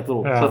after video, like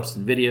little clips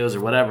and videos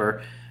or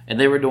whatever. And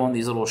they were doing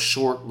these little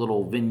short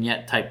little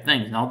vignette type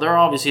things. Now they're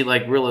obviously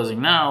like realizing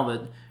now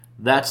that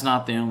that's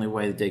not the only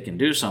way that they can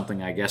do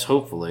something, I guess,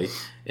 hopefully.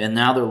 And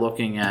now they're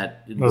looking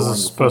at this doing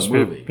is supposed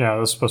to be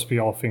this is supposed to be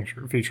all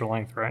feature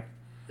length, right?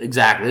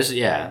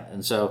 Exactly.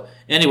 And so,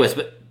 anyways,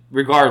 but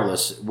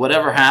regardless,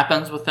 whatever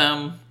happens with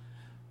them,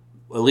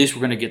 at least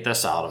we're going to get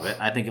this out of it.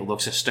 I think it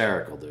looks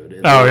hysterical, dude.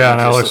 It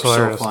looks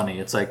hilarious. So funny.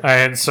 It's like,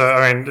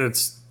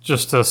 it's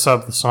just to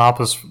sub the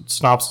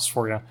synopsis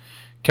for you.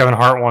 Kevin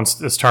Hart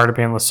is tired of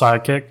being the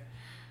sidekick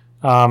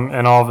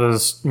in all of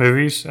his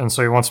movies, and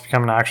so he wants to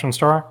become an action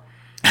star.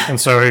 And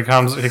so he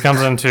comes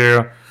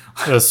into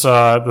this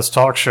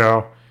talk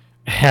show,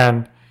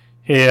 and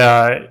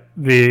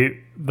the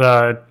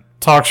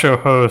talk show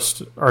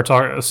hosts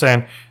are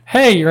saying,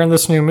 "Hey, you're in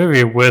this new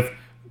movie with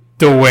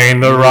Dwayne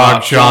The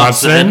Rock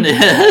Johnson." And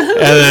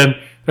then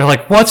they're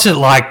like, "What's it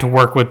like to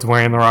work with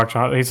Dwayne The Rock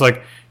Johnson?" He's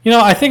like,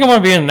 I think I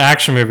want to be in an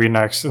action movie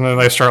next. And then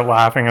they start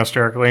laughing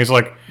hysterically. He's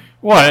like,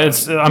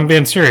 "What? I'm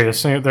being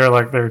serious." And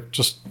they're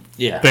just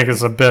think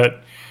it's a bit.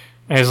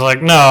 And he's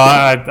like, "No,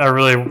 I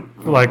really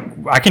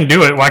I can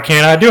do it. Why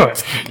can't I do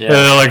it?"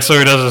 Yeah. So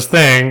he does his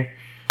thing,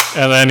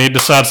 and then he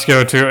decides to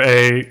go to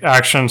a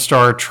action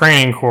star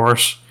training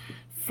course.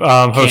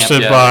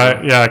 Hosted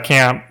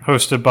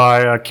by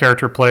a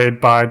character played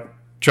by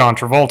John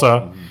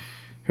Travolta,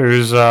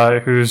 who's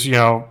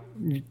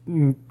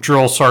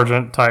drill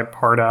sergeant type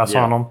hard ass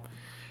on him,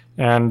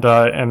 and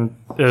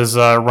is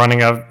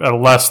running a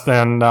less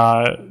than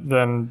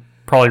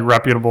probably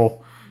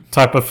reputable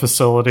type of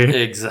facility.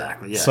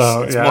 Exactly. Yes.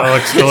 So it's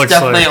it looks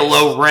definitely like a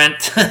low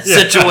rent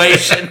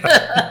situation.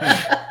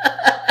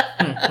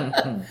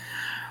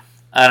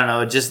 I don't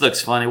know. It just looks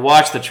funny.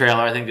 Watch the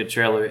trailer. I think the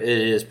trailer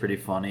is pretty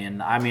funny,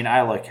 and I mean,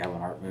 I like Kevin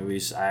Hart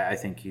movies. I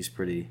think he's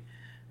pretty.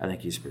 I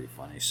think he's pretty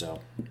funny. So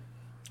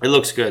it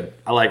looks good.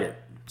 I like it.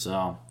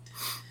 So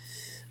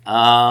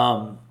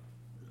I'll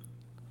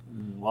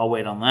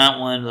wait on that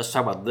one. Let's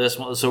talk about this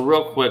one. So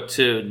real quick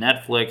too,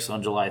 Netflix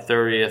on July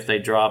 30th they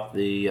dropped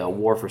the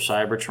War for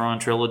Cybertron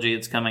trilogy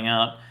that's coming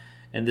out,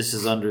 and this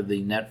is under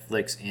the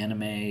Netflix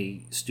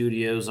Anime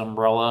Studios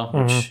umbrella,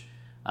 which.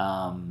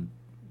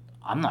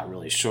 I'm not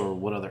really sure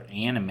what other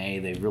anime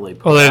they really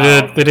put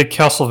out. They did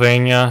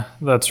Castlevania.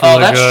 That's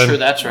really good. True.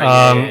 That's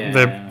right.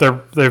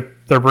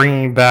 They're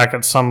bringing back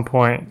at some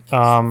point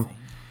The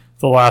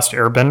Last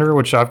Airbender,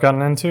 which I've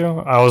gotten into.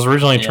 I was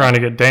originally trying to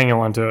get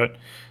Daniel into it,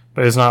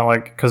 but he's not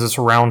because it's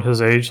around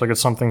his age, it's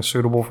something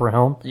suitable for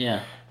him.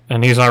 Yeah.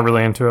 And he's not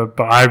really into it,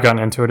 but I've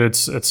gotten into it.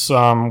 It's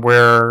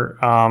where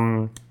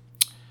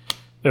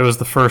it was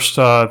the first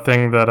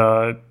thing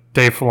that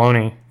Dave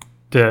Filoni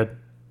did.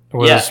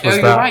 Was you're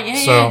that. right.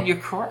 Yeah, you're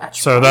correct.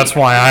 So that's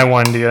why I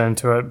wanted to get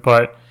into it.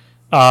 But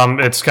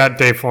it's got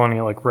Dave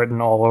Filoni written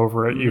all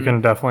over it. Mm-hmm. You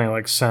can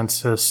definitely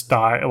sense his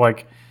style,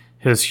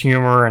 his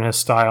humor and his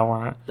style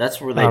in it. That's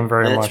where they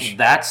very much.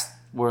 That's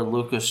where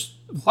Lucas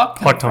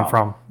plucked him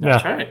from.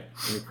 That's right.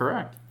 You're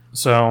correct.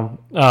 So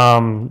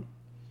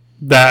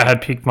that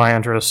had piqued my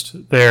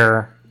interest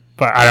there,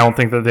 but I don't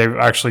think that they've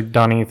actually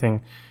done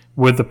anything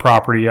with the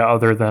property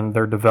other than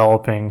they're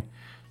developing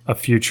a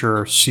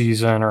future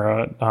season or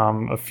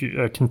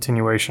a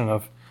continuation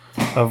of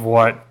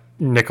what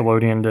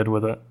Nickelodeon did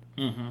with it.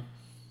 Mm-hmm.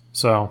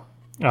 So,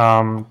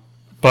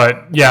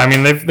 but yeah, I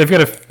mean they've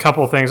got a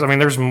couple of things. I mean,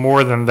 there's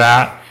more than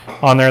that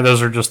on there.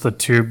 Those are just the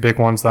two big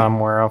ones that I'm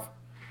aware of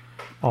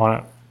on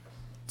it.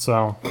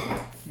 So,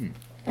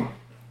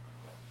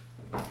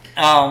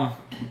 I'm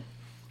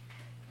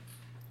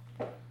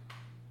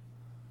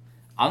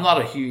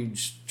not a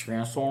huge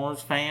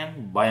Transformers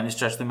fan by any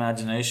stretch of the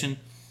imagination,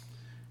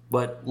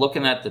 but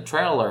looking at the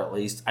trailer at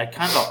least,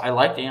 I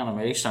like the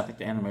animation. I think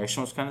the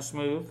animation was kind of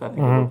smooth. I think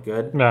it looked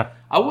good. Yeah,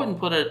 I wouldn't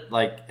put it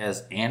like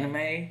as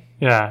anime.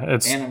 Yeah,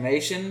 it's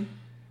animation,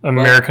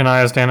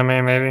 Americanized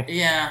anime, maybe.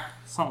 Yeah,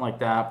 something like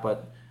that.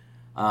 But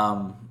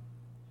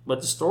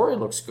the story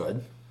looks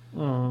good.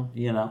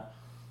 You know,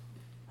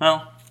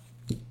 well,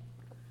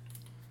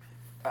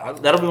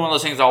 that'll be one of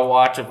those things I'll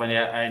watch if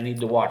I need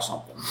to watch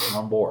something.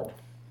 I'm bored.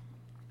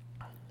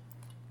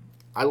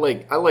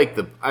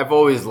 I've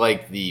always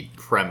liked the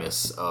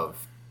premise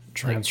of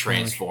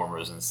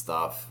Transformers and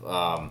stuff.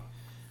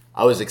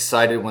 I was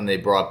excited when they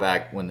brought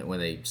back when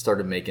they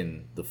started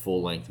making the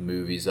full length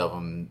movies of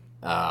them.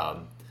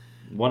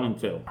 1 and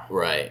 2,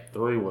 right?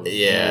 3 was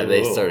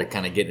they started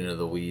kind of getting into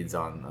the weeds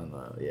on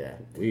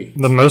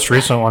the most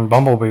recent one.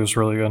 Bumblebee was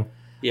really good.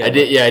 Yeah, I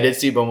did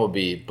see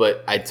Bumblebee,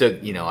 but I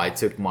took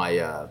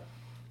my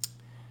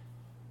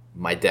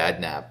my dad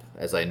nap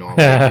as I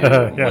normally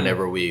do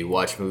whenever we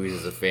watch movies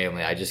as a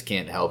family. I just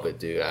can't help it,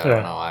 dude. I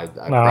don't know. I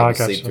probably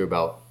sleep through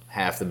about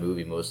half the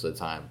movie most of the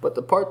time. But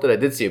the part that I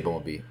did see of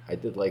Bumblebee, I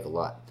did like a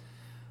lot.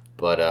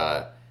 But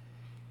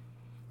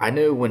I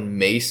know when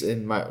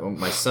Mason,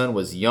 my son,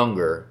 was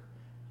younger,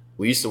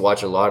 we used to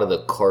watch a lot of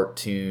the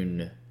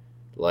cartoon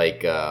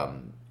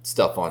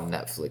stuff on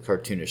Netflix,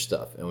 cartoonish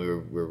stuff, and we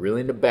were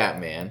really into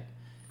Batman,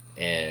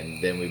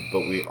 and then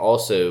we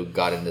also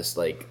got in this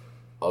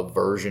a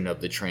version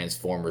of the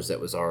Transformers that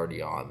was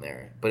already on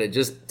there. But it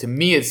just, to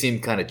me, it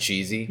seemed kind of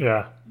cheesy.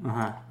 Yeah.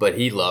 But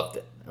he loved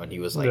it when he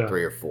was 3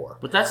 or 4.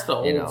 But that's the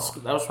old.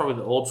 That was probably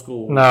the old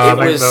school. No, I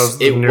think that was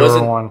the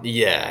newer one.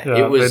 Yeah,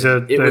 it was.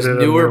 It was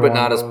newer, but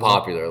not as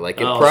popular. It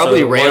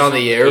probably ran on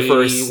the air for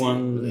the 80s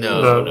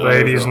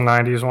and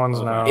 90s ones.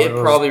 No, it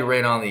probably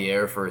ran on the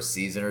air for a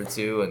season or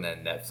two, and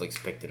then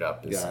Netflix picked it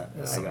up as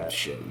some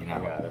shit. I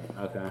got it.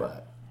 Okay.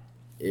 But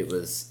it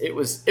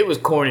was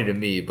corny to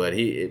me, but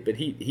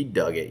he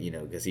dug it,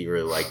 because he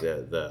really liked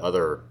the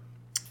other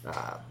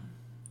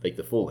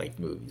the full length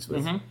movies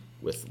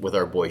with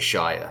our boy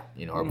Shia,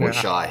 our boy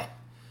Shy.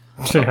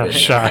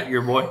 Shy.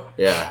 Your boy?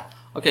 Yeah.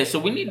 Okay, so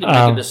we need to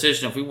make a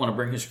decision if we want to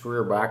bring his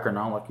career back or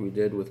not, like we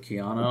did with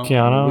Keanu. We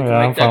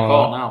can make that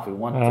call now if we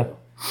want to.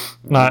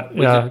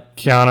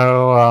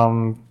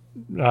 Keanu,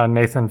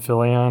 Nathan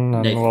Fillion,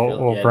 and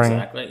we'll bring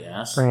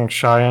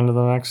Shia into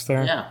the mix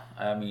there. Yeah,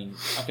 I mean,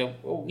 okay,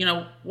 well,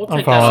 we'll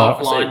take that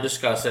offline,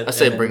 discuss it. I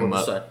say bring him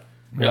up.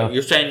 Yeah.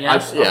 You're saying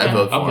yes? I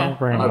vote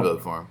for him. I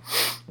vote for him.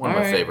 One of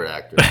my favorite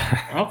actors.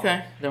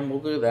 Okay, then we'll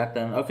do that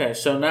then. Okay,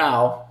 so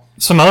now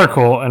some other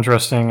cool,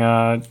 interesting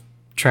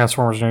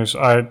Transformers news.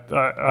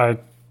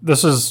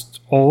 This is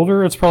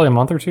older. It's probably a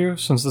month or two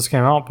since this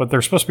came out, but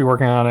they're supposed to be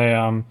working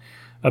on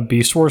a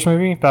Beast Wars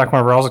movie. Back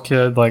whenever I was a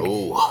kid,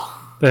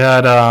 they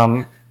had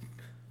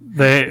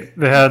they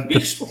had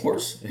Beast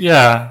Wars.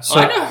 Yeah,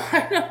 so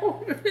I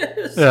know.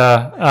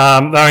 Yeah,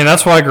 I mean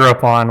that's what I grew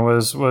up on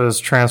was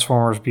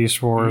Transformers,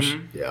 Beast Wars.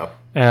 Mm-hmm. Yeah,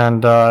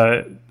 and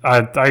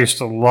I used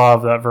to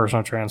love that version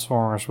of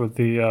Transformers with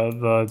the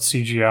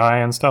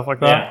CGI and stuff like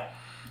that. Yeah.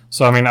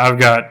 So I mean I've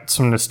got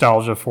some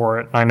nostalgia for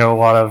it. I know a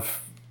lot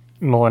of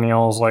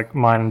millennials like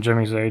mine and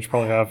Jimmy's age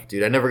probably have.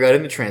 Dude, I never got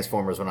into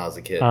Transformers when I was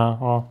a kid.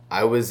 Well,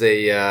 I was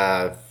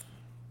a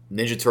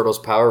Ninja Turtles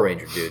Power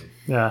Ranger dude.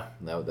 Yeah,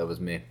 that was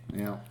me.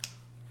 Yeah,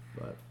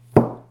 but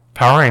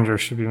Power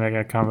Rangers should be making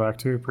a comeback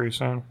too pretty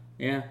soon.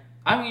 Yeah,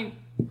 I mean,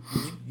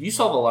 you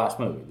saw the last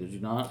movie, did you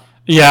not?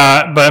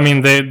 Yeah, but I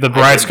mean, the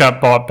rights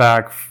got bought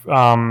back to.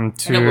 I know,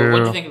 but what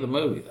did you think of the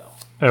movie though?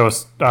 It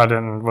was.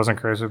 wasn't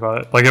crazy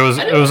about it. It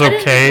was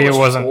okay. It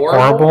wasn't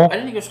horrible. I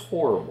didn't think it was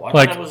horrible. I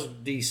thought it was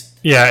decent.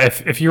 Yeah,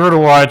 if you were to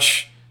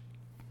watch,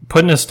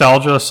 put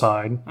nostalgia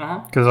aside,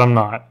 because I'm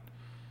not.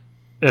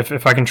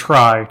 If I can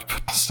try to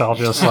put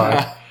nostalgia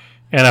aside,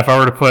 and if I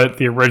were to put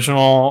the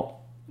original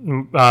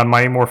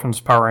Mighty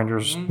Morphin's Power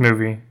Rangers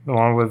movie, the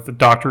one with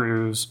Dr.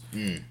 Ooze,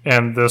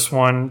 and this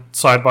one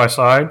side by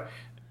side,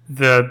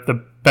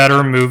 the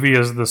better movie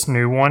is this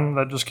new one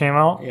that just came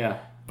out. Yeah.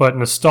 But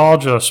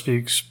nostalgia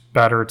speaks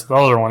better to the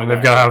other one, and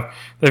they've got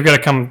to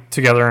come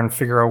together and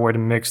figure out a way to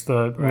mix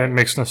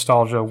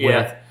nostalgia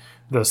with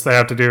this. They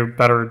have to do a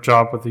better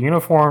job with the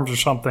uniforms or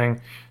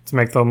something to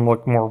make them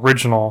look more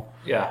original.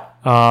 Yeah.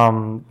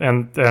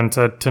 And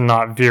to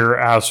not veer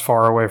as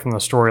far away from the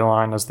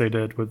storyline as they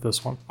did with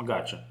this one. I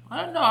gotcha.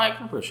 No, I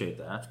can appreciate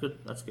that.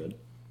 That's good.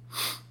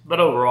 But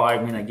overall,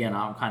 I mean, again,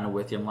 I'm kind of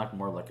with you. I'm like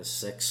more like a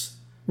 6,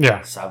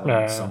 Yeah.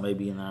 7, so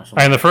maybe in there.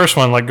 And the first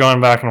one, like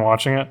going back and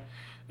watching it,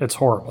 it's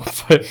horrible.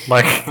 But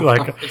like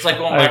it's like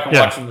going back and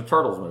watching the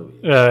Turtles movie.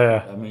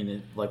 Yeah. I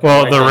mean,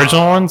 the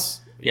original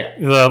ones. Yeah.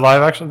 The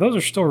live action, those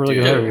are still really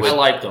good movies. I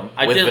liked them.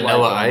 I With did Vanilla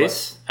like them,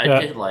 Ice?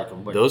 I did like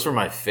them. But those were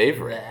my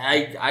favorite.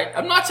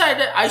 I'm not saying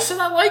that. I said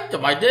I liked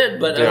them. I did.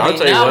 But Dude, I mean, I'll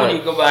tell you now what. when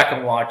you go back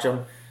and watch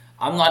them,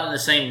 I'm not in the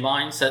same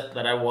mindset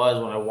that I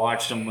was when I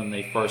watched them when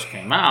they first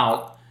came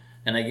out.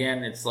 And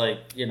again, it's like,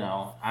 I don't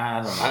know.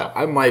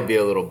 I might be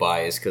a little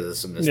biased because of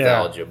some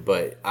nostalgia,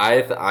 but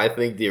I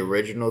think the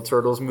original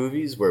Turtles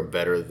movies were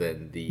better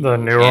than the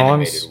newer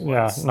animated ones.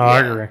 ones. Yeah, no, I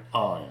agree.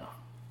 Oh, yeah.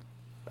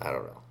 I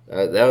don't know.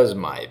 That was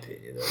my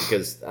opinion, though,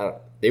 because I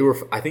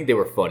think they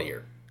were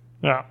funnier.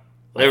 Yeah.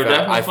 They were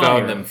definitely I funnier.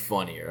 found them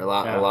funnier, a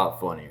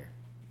lot funnier.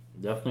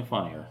 Definitely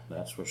funnier,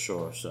 that's for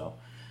sure. So,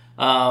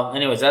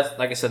 anyways, that's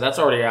like I said, that's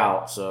already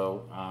out.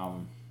 So,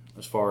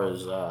 as far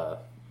as the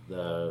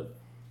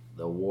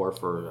war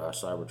for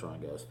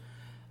Cybertron goes,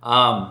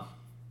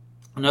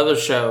 another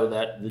show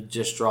that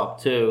just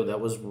dropped too that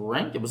was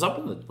ranked. It was up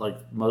in the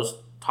most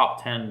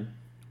top 10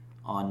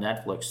 on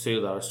Netflix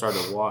too. That I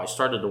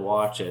started to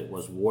watch it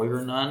was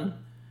Warrior Nun,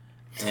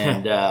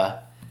 and of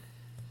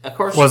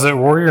course, was it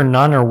Warrior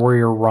Nun or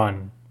Warrior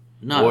Run?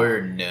 None.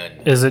 Warrior Nun.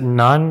 Is it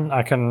Nun?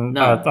 I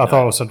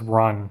thought it said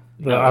Run.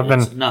 No, I've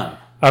been None.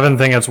 I've been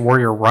thinking it's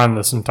Warrior Run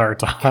this entire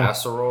time.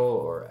 Casserole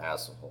or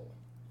asshole?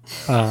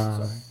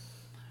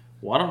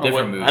 Well,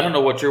 I don't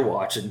know what you're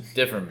watching.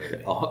 Different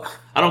movie. Oh,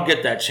 I don't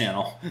get that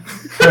channel.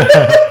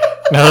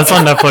 No, that's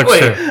on Netflix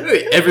too.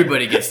 Wait,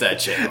 everybody gets that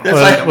channel.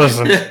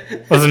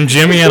 Listen,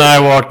 Jimmy and I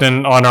walked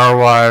in on our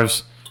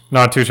wives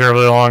not too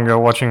terribly long ago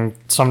watching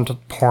some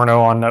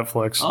porno on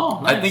Netflix.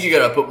 Oh, nice. I think you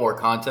gotta put more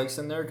context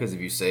in there because if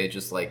you say it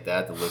just like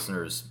that, the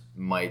listeners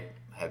might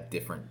have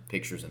different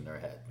pictures in their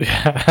head.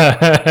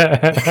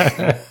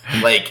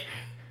 Like,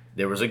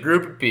 there was a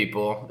group of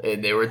people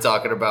and they were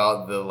talking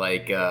about the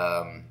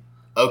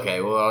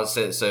okay, well, I'll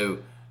say so.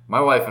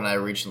 My wife and I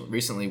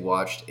recently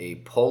watched a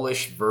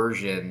Polish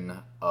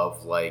version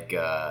of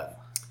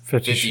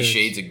 50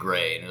 Shades of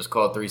Grey, and it was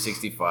called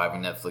 365,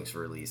 and Netflix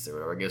released it. Or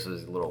whatever. I guess it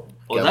was a little.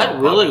 Well,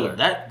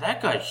 that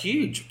got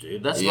huge,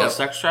 dude. That's about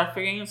sex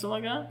trafficking and stuff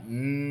like that.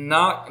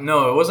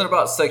 No, it wasn't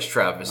about sex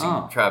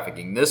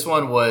trafficking. This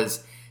one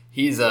was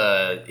he's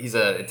a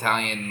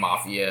Italian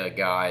mafia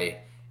guy,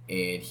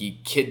 and he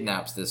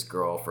kidnaps this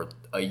girl for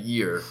a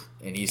year,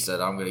 and he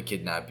said, "I'm going to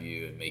kidnap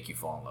you and make you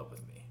fall in love with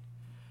me."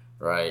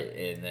 Right,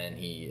 and then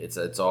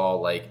it's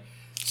all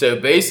so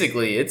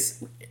basically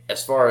it's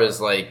as far as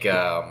it was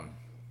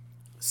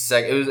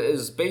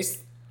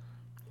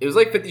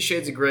like 50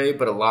 Shades of Grey,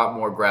 but a lot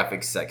more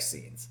graphic sex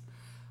scenes.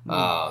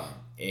 And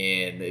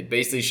it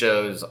basically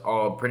shows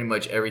pretty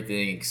much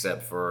everything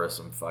except for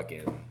some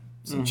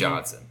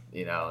Johnson.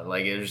 It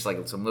was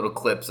just some little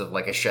clips of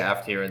a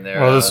shaft here and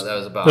there. Well, that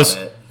was about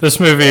it. This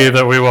movie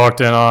that we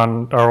walked in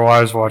on, our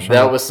wives watching,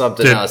 that was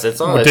something else.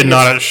 Did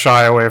not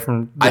shy away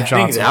from the Johnson.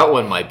 I think that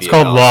one might be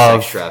called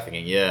Love. Sex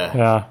trafficking. Yeah.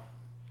 Yeah.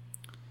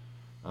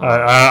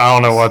 I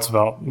don't know what it's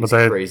about, but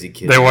they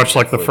watched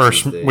the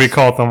first. We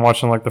caught them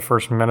watching the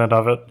first minute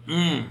of it,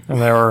 and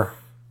they were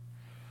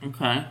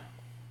okay.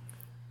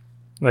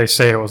 They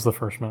say it was the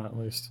first minute at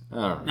least.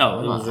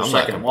 No, it was their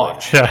second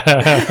watch. I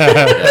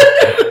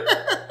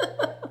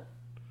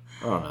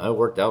don't know. It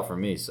worked out for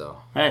me, so.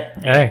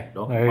 Hey,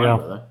 don't there you complain, go.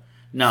 Brother.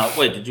 Now,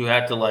 wait, did you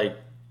have to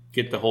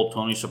get the whole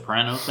Tony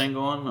Soprano thing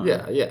going? Or?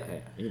 Yeah.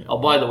 Oh,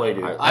 by the way,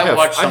 dude, I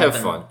watched something. I have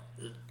fun.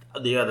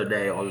 The other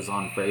day, I was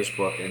on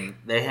Facebook, and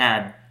they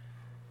had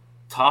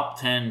top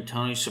 10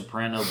 Tony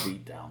Soprano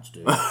beatdowns,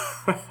 dude.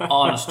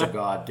 Honest to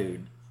God,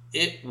 dude.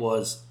 It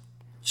was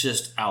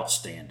just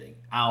outstanding.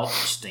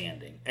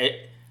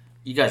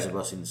 You guys have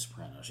both seen The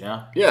Sopranos,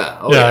 yeah? Yeah.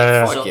 Oh,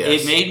 yeah. So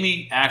it made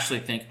me actually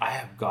think, I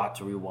have got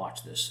to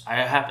rewatch this. I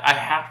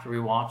have to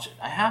rewatch it.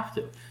 I have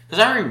to. Because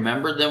I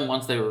remembered them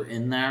once they were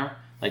in there,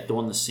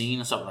 doing the scene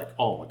and stuff,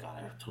 oh my God,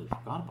 I totally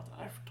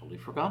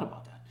forgot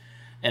about that.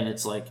 And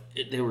it's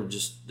they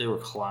were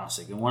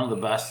classic. And one of the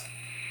best,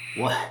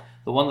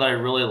 the one that I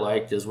really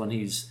liked is when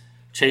he's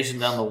chasing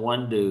down the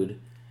one dude,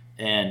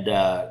 and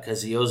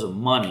because he owes him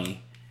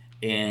money,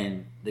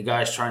 and the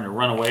guy's trying to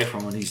run away from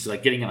him, and he's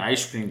getting an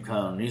ice cream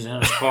cone. He's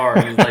in his car,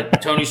 and he's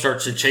Tony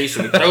starts to chase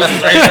him. He throws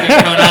his ice cream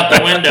cone out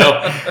the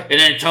window, and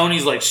then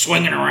Tony's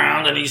swinging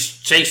around, and he's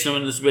chasing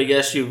him in this big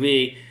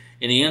SUV,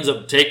 and he ends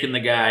up taking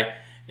the guy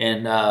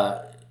and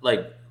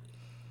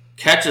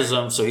catches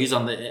him, so he's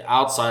on the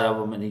outside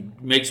of him, and he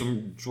makes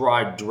him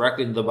drive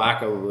directly into the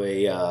back of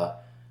a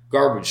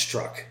garbage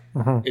truck.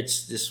 Mm-hmm.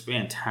 It's just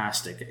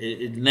fantastic.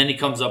 And then he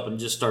comes up and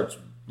just starts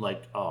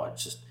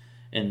it's just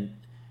and.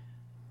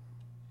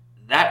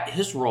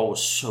 His role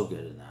was so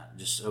good in that,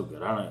 just so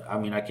good.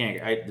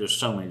 There's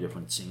so many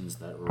different scenes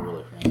that were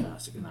really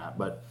fantastic in that.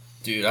 But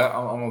dude, I'm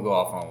gonna go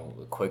off on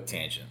a quick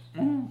tangent.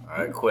 All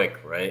right,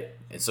 quick, right?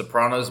 And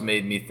Sopranos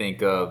made me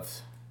think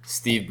of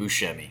Steve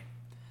Buscemi.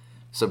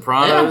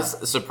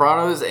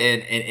 Sopranos,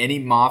 and any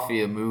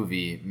mafia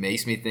movie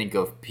makes me think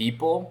of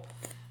people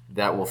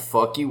that will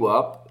fuck you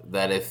up.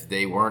 That if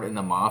they weren't in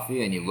the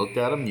mafia and you looked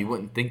at them, you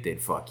wouldn't think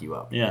they'd fuck you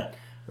up. Yeah.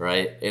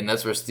 Right, and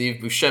that's where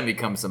Steve Buscemi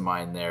comes to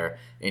mind there,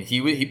 and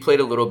he played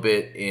a little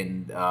bit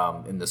in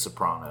The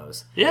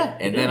Sopranos. Yeah,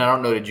 and then I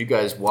don't know, did you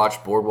guys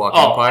watch Boardwalk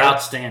Empire?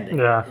 Outstanding!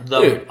 Yeah,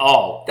 dude,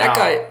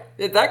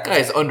 that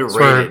guy's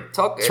underrated.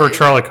 That's where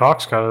Charlie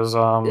Cox got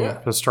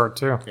his start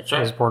too. That's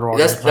right. His Boardwalk.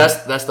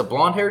 That's the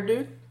blonde haired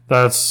dude.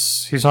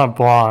 He's not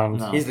blonde.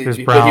 No. He's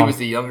brown. But he was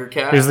the younger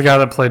cat. He's the guy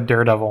that played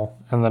Daredevil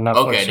in the Netflix.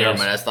 Okay, never series.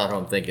 mind. That's not who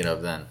I'm thinking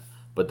of then.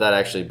 But that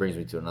actually brings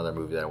me to another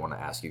movie that I want to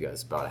ask you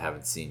guys about. I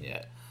haven't seen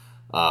yet.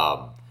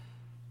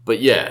 But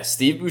yeah,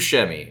 Steve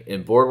Buscemi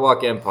in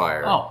Boardwalk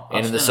Empire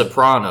and in The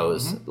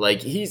Sopranos,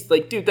 like he's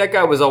like, dude, that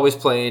guy was always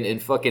playing in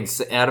fucking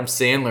Adam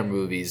Sandler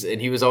movies,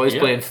 and he was always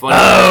playing funny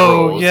ass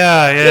roles.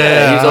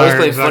 Yeah. He was always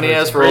playing funny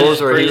ass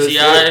roles where crazy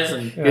eyes,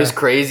 and he was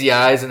crazy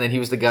eyes, and then he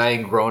was the guy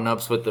in Grown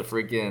Ups with the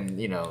freaking,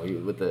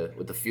 with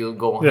the field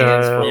goal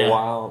hands for a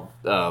while.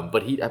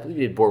 But I believe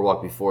he did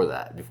Boardwalk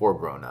before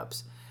Grown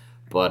Ups.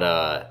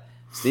 But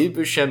Steve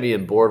Buscemi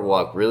in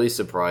Boardwalk really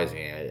surprised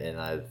me, and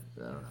I don't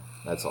know.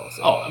 That's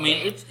all. I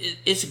mean,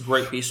 it's a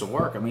great piece of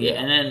work. I mean,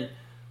 and then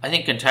I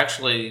think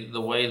contextually the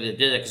way they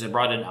did it, because they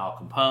brought in Al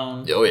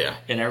Capone,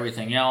 and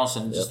everything else,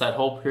 and just that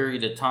whole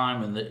period of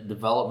time and the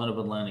development of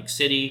Atlantic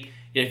City.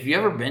 If you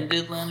ever been to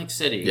Atlantic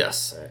City,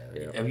 yes,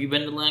 have you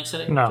been to Atlantic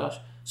City? No. Josh?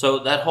 So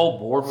that whole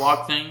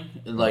boardwalk thing,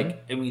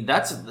 like, I mean,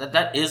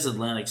 that is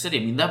Atlantic City. I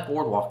mean, that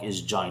boardwalk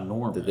is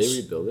ginormous. Did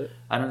they rebuild it?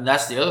 I mean,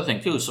 that's the other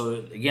thing too. So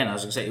again, I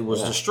was gonna say it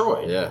was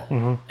destroyed. Yeah.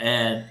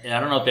 And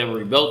I don't know if they ever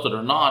rebuilt it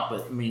or not,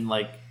 but I mean,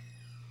 like,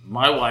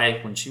 my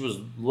wife, when she was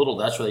little,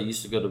 that's where they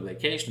used to go to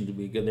vacation to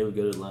be good. They would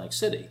go to Atlantic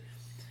City,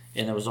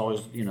 and there was always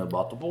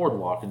about the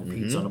boardwalk and the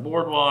pizza on the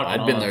boardwalk.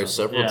 I'd been there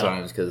several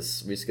times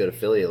because we used to go to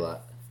Philly a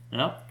lot.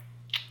 Yeah.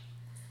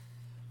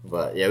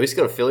 But yeah, we used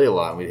to go to Philly a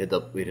lot. And we'd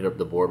hit up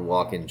the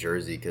boardwalk in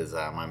Jersey because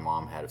my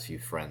mom had a few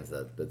friends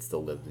that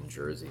still lived in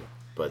Jersey.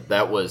 But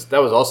that was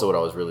also what I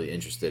was really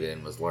interested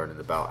in, was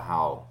learning about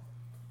how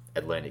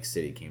Atlantic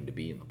City came to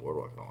be in the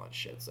boardwalk and all that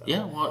shit. So.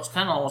 Yeah, well, it's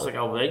kind of almost like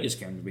how Vegas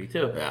came to be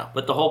too. Yeah.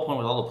 But the whole point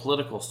with all the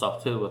political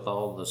stuff too, with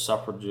all the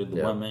suffrage, the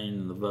women,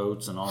 and the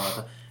votes, and all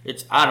that.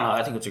 I don't know.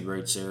 I think it's a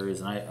great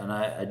series, and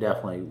I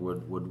definitely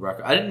would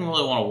recommend. I didn't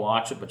really want to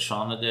watch it, but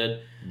Shauna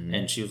did,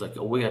 and she was like,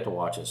 "Oh, we have to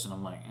watch this," and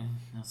I'm like,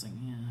 I was like,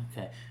 yeah,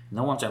 okay. And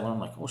then once I learned, I'm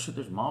like, oh shit,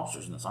 there's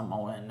mobsters in this. I'm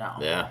all in now.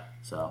 Yeah.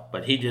 So,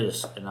 but he did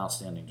an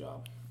outstanding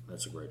job.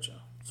 That's a great show.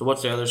 So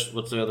what's the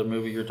other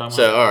movie you're talking about?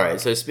 So all right.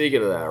 So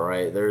speaking of that,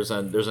 right? There's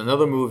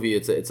another movie.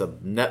 It's a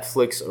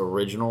Netflix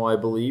original, I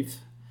believe.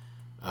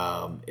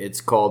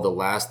 It's called The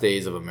Last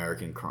Days of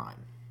American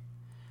Crime.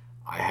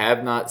 I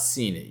have not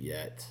seen it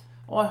yet.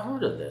 Oh, I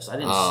heard of this. I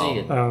didn't see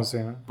it. I haven't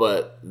seen it.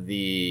 But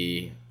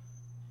the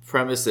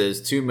premise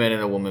is 2 men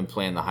and a woman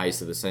plan the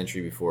heist of the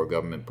century before a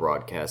government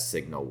broadcast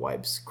signal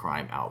wipes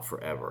crime out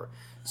forever.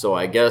 So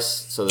I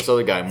guess this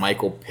other guy,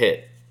 Michael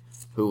Pitt,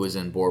 who was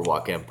in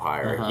Boardwalk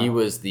Empire, he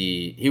was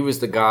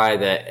the guy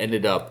that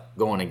ended up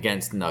going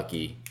against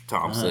Nucky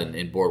Thompson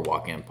in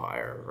Boardwalk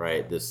Empire,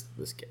 right? This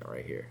guy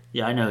right here.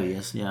 Yeah, I know he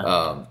is.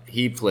 Yeah.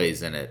 He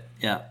plays in it.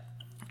 Yeah.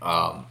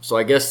 So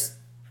I guess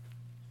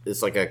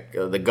it's like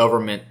the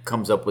government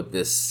comes up with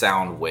this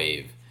sound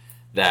wave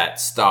that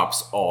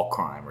stops all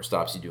crime or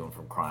stops you doing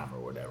from crime or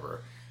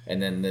whatever.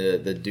 And then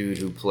the dude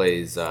who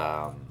plays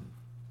the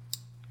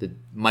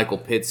Michael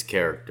Pitt's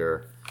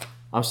character,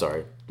 I'm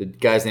sorry, the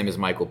guy's name is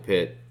Michael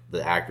Pitt.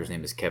 The actor's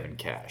name is Kevin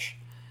Cash.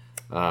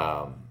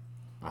 I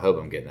hope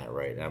I'm getting that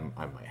right.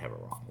 I might have it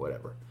wrong,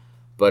 whatever.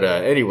 But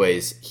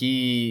anyways,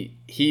 he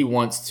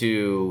wants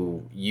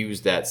to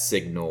use that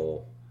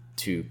signal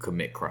to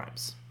commit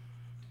crimes.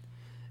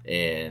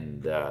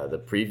 And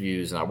the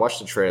previews, and I watched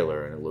the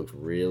trailer, and it looked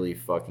really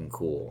fucking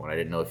cool. And I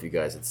didn't know if you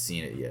guys had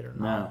seen it yet or not.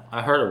 No,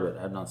 I heard of it.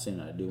 I have not seen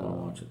it. I do want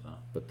to watch it though.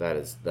 But that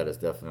is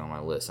definitely on my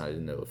list. I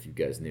didn't know if you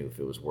guys knew if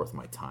it was worth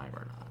my time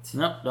or not.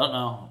 No, don't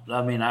know.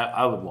 I mean,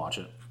 I would watch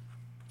it.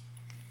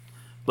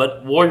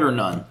 But Warrior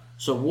Nun.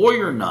 So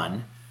Warrior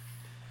Nun,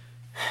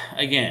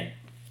 again,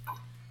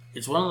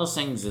 it's one of those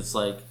things that's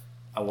like,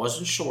 I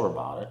wasn't sure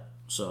about it.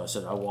 So I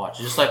said I watched.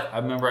 Just like, I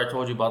remember I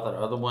told you about that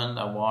other one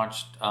I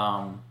watched,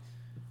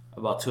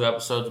 about 2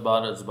 episodes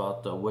about it. It's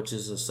about the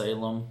witches of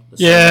Salem.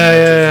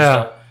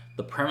 Yeah.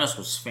 The premise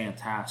was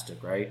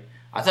fantastic, right?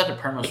 I thought the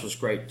premise was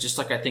great. Just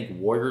like I think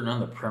Warrior Nun,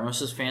 the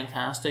premise is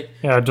fantastic.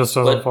 Yeah, it just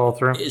doesn't fall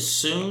through. As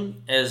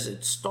soon as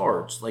it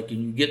starts, like,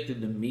 and you get through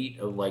the meat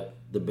of like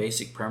the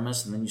basic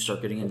premise, and then you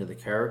start getting into the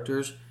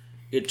characters,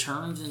 it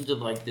turns into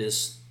like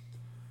this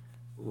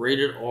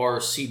rated R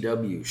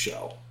CW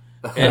show.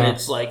 And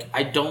it's like,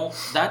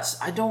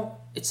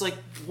 it's like,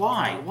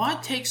 why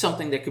take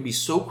something that could be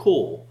so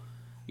cool,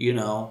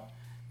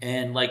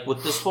 and like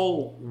with this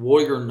whole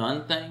Warrior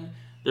Nun thing,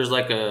 there's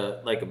like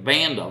a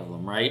band of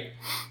them, right?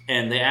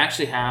 And they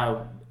actually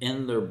have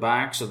in their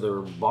backs of their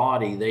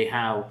body, they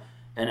have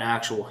an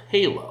actual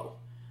halo.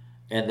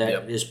 and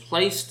that is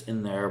placed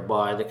in there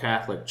by the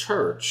Catholic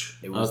Church.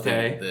 It was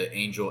the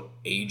angel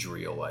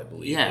Adriel, I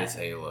believe. Yeah. His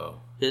halo.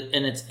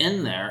 And it's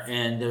in there,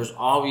 and there's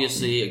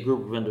obviously a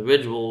group of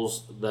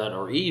individuals that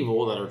are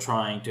evil that are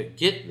trying to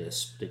get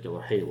this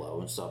particular halo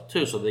and stuff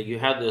too. So that you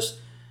have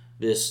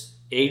this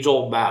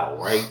age-old battle,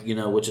 right?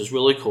 Which is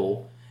really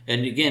cool.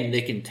 And again,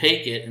 they can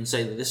take it and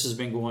say that this has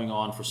been going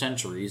on for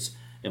centuries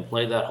and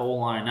play that whole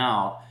line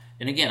out.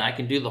 And again, I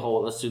can do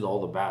let's do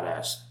all the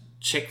badass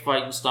chick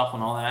fight and stuff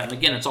and all that. And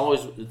again,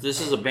 this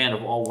is a band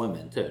of all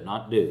women too,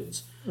 not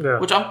dudes. Yeah.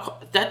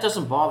 That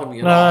doesn't bother me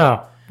at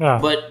all. Yeah.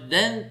 But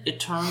then it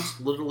turns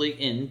literally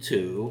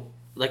into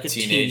like a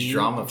teenage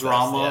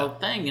drama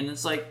thing, and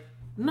it's like,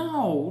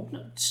 no,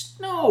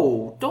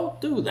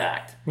 don't do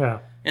that. Yeah.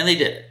 And they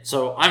did it,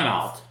 so I'm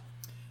out.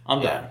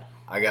 I'm done.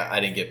 I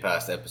didn't get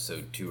past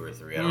episode 2 or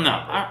 3.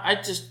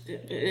 I just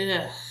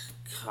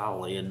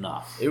golly,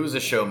 enough. It was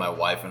a show my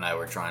wife and I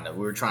were trying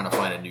to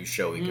find a new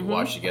show we could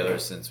watch together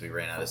since we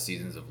ran out of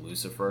seasons of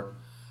Lucifer,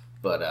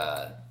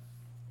 but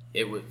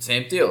it was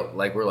same deal.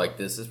 Like we're like,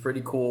 this is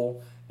pretty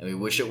cool. And we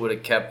wish it would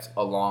have kept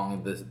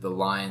along the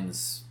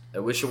lines. I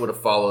wish it would have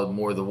followed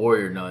more the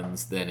warrior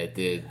nuns than it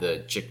did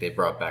the chick they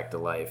brought back to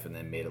life and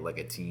then made it like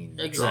a teen.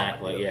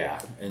 Exactly, drama. Yeah.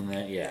 And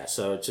then,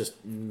 so it's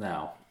just,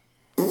 no.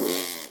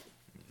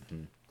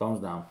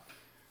 Thumbs down.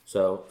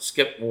 So,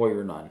 skip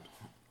warrior nun.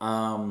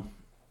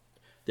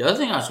 The other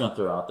thing I was going to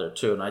throw out there,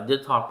 too, and I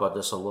did talk about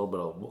this a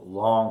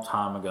long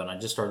time ago, and I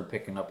just started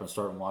picking up and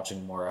started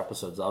watching more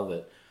episodes of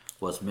it,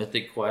 was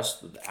Mythic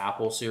Quest, the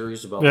Apple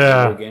series about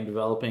video game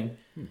developing.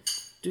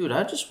 Dude,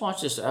 I just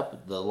watched this.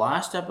 The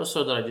last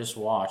episode that I just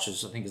watched I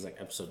think is like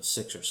episode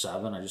 6 or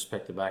 7. I just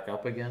picked it back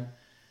up again.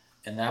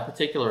 And that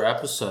particular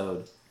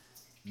episode,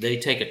 they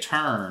take a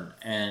turn,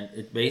 and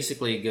it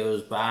basically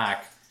goes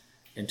back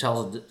and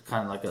tells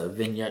kind of like a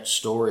vignette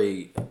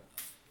story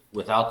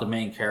without the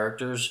main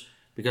characters,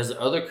 because the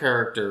other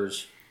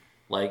characters,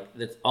 like,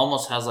 it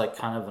almost has like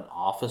kind of an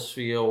office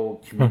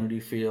feel, community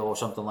feel, or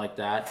something like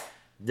that.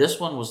 This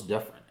one was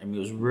different. I mean, it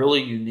was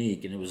really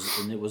unique, and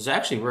it was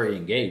actually very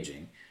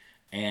engaging.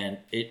 And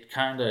it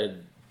kind of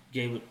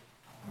gave it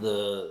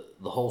the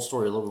whole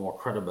story a little bit more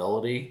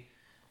credibility,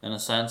 in a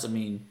sense. I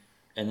mean,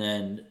 and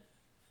then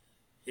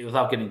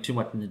without getting too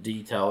much into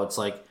detail, it's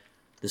like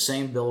the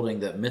same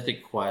building that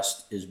Mythic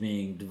Quest is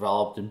being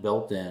developed and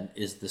built in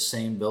is the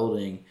same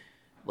building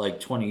like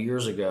 20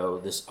 years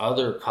ago. This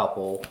other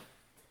couple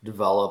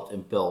developed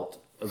and built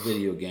a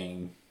video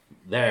game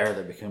there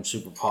that became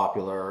super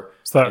popular.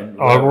 Is that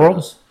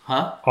Oddworld?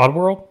 Huh?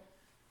 Oddworld?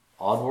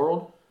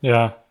 Oddworld?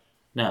 Yeah.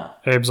 No.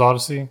 Abe's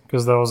Odyssey,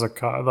 because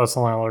that's the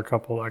only other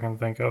couple I can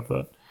think of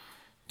that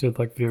did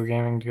like video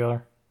gaming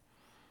together.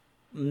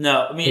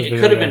 No, I mean, it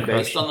could have been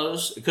based on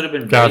those. It could have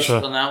been based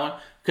on that one.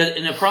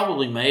 And it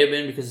probably may have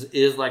been, because it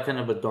is like kind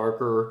of a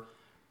darker,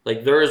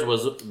 like theirs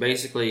was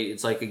basically,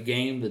 it's like a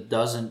game that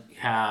doesn't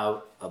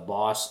have a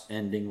boss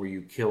ending where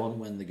you kill and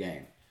win the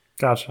game.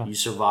 Gotcha. You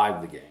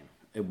survive the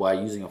game by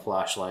using a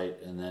flashlight,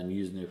 and then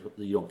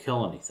you don't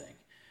kill anything.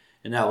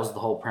 And that was the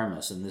whole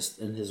premise. And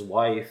his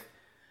wife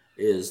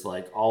is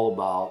like all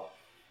about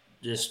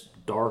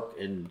just dark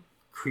and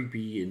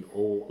creepy and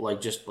old, like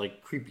just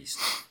like creepy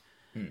stuff.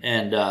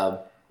 And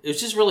it was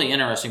just really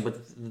interesting.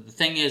 But the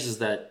thing is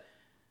that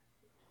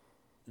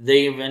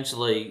they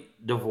eventually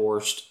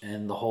divorced,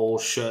 and the whole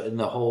show and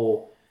the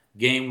whole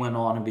game went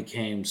on and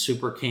became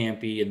super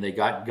campy, and they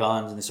got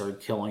guns and they started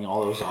killing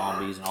all those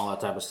zombies and all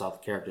that type of stuff,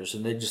 the characters,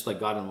 and they just like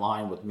got in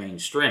line with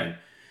mainstream.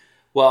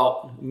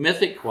 Well,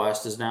 Mythic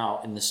Quest is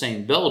now in the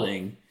same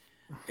building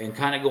and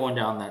kind of going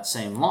down that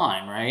same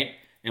line, right?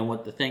 And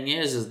what the thing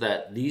is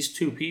that these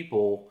two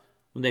people,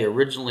 when they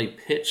originally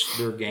pitched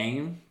their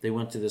game, they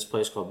went to this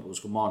place called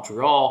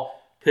Montreal,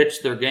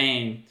 pitched their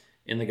game,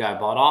 and the guy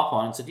bought off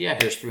on it and said, yeah,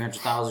 here's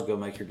 $300,000, go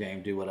make your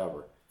game, do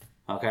whatever.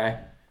 Okay?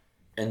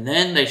 And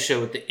then they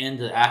show at the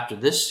end after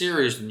this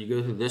series, when you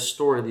go through this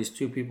story, these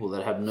two people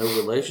that have no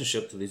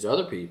relationship to these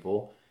other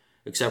people,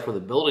 except for the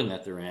building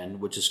that they're in,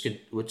 which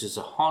is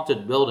a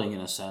haunted building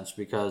in a sense,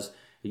 because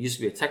it used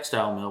to be a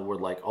textile mill where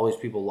like all these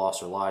people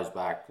lost their lives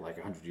back like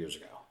 100 years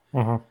ago.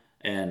 Uh-huh.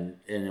 And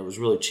it was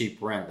really cheap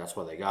rent. That's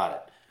why they got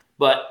it.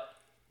 But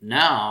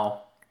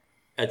now,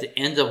 at the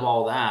end of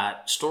all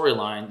that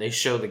storyline, they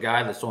show the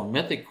guy that's on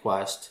Mythic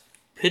Quest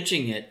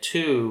pitching it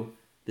to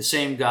the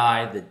same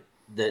guy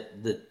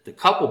that the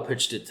couple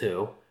pitched it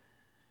to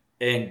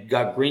and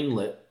got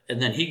greenlit. And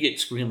then he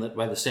gets greenlit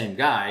by the same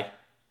guy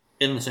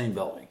in the same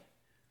building.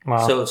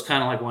 Wow. So it's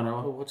kind of like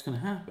wondering, what's going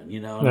to happen?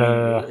 You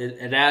know,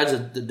 it adds a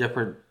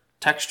different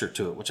texture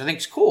to it, which I think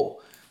is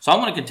cool. So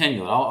I'm going to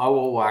continue it. I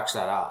will wax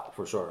that out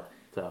for sure.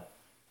 So,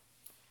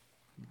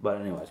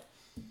 but anyways,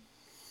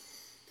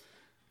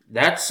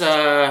 that's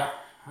about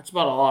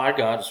all I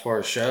got as far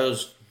as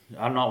shows.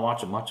 I'm not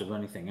watching much of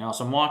anything else.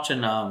 I'm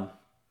watching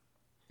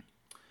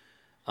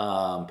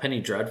Penny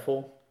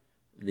Dreadful.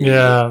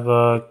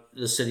 The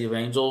City of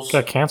Angels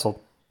got canceled,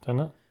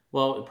 didn't it?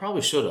 Well, it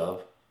probably should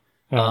have.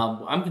 Yeah.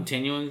 I'm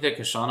continuing that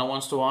because Shauna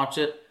wants to watch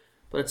it,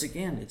 but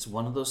it's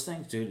one of those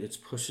things, dude. It's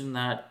pushing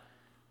that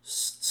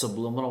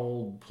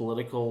subliminal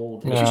political.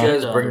 Did you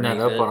guys bring that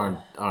up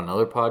on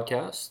another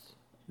podcast?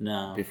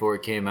 No. Before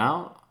it came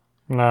out?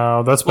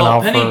 No, that's been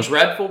out Penny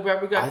Dreadful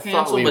probably got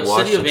canceled, but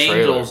City of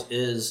Angels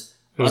is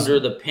under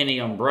the Penny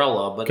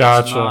umbrella, but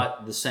it's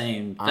not the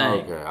same thing. Oh,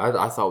 okay.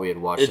 I thought we had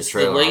watched the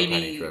trailer. It's the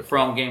lady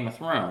from Game of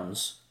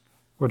Thrones.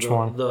 Which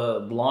one?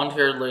 The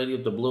blonde-haired lady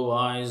with the blue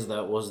eyes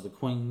that was the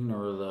queen,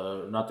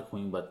 or not the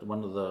queen, but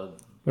one of the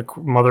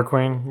Mother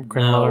Queen?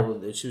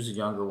 Mother? She was a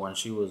younger one.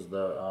 She was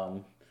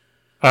the...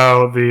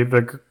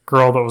 the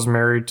girl that was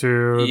married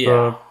to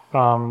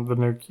the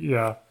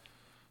new...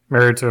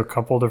 Married to a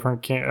couple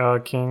different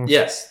kings.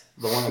 Yes,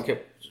 the one that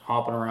kept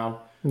hopping around.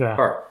 Yeah.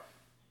 Her.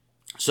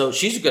 So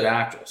she's a good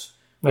actress.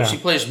 But she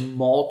plays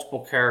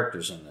multiple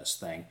characters in this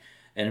thing.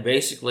 And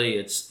basically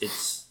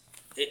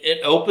it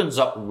opens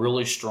up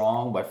really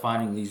strong by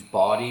finding these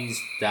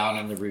bodies down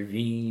in the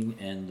ravine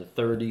in the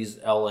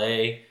 30s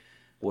LA,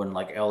 when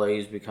like LA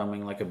is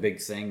becoming like a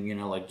big thing,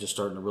 like just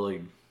starting to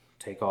really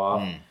take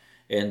off.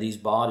 And these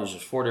bodies,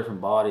 there's 4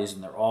 different bodies,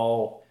 and they're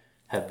all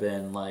have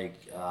been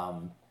like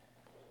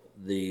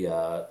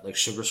the like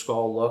sugar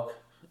skull look.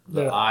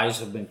 The eyes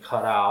have been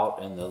cut out,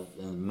 and the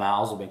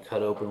mouths have been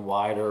cut open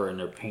wider, and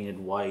they're painted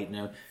white.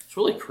 And it's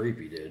really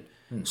creepy, dude.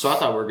 So I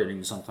thought we were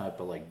getting some type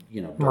of like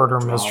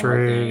murder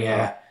mystery,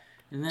 and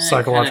then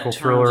psychological it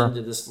turns thriller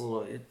into this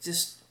little. It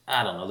just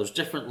I don't know. There's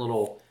different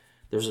little.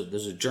 There's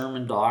a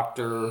German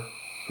doctor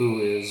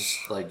who is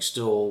like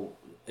still.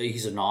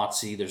 He's a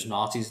Nazi. There's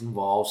Nazis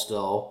involved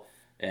still,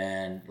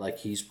 and like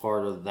he's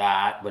part of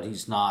that, but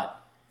he's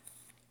not.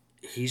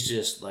 He's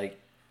just like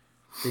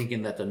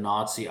thinking that the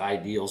Nazi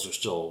ideals are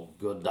still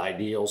good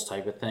ideals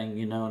type of thing,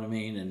 you know what I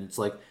mean? And it's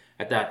like,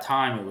 at that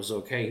time, it was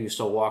okay. He was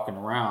still walking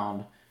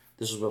around.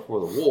 This was before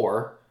the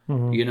war,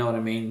 you know what I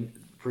mean?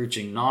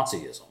 Preaching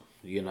Nazism,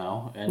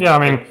 And,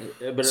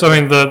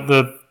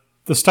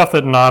 the stuff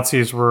that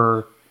Nazis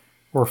were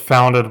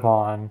founded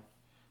upon,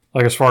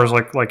 like as far as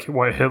like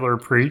what Hitler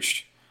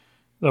preached,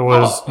 that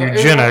was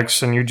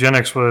eugenics, and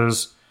eugenics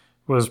was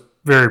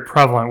very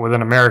prevalent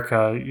within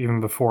America even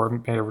before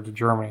it made over to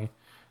Germany.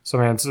 So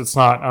I mean, it's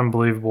not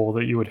unbelievable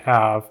that you would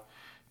have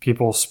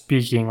people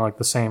speaking like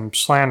the same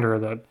slander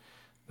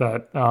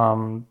that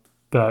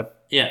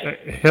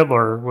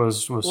Hitler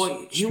was.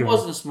 Well, he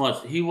wasn't as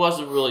much. He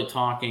wasn't really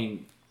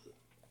talking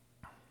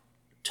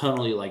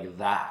tonally like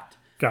that.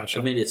 Gotcha.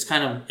 I mean, it's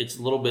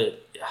a little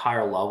bit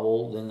higher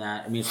level than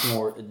that. I mean, it's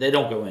more. They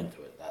don't go into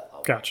it that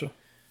level. Gotcha.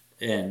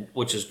 And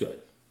which is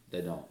good.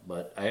 They don't.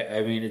 But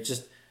I mean, it's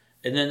just.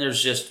 And then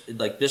there's just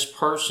like this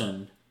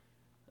person.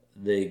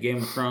 The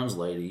Game of Thrones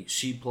lady,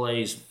 she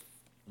plays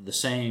the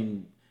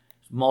same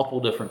multiple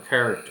different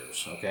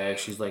characters. Okay,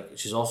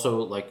 she's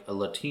also like a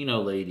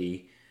Latino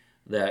lady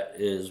that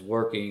is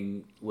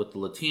working with the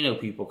Latino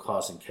people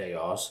causing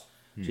chaos.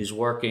 She's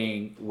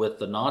working with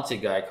the Nazi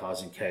guy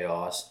causing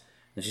chaos,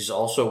 and she's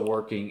also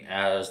working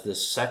as the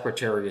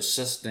secretary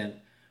assistant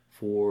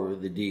for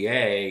the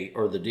DA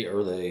or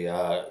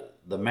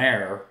the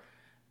mayor.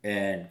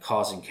 And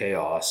causing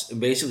chaos, and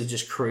basically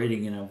just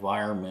creating an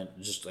environment,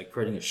 just like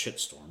creating a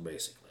shitstorm,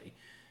 basically,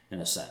 in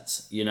a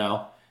sense,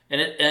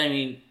 And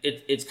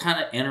it's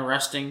kind of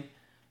interesting,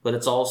 but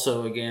it's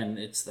also again,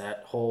 it's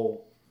that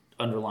whole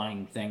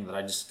underlying thing that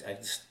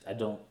I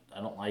don't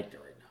like it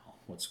right now.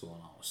 What's going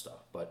on with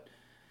stuff, but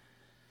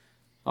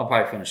I'll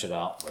probably finish it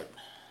out, but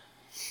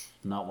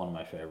not one of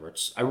my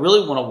favorites. I really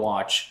want to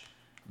watch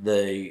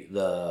the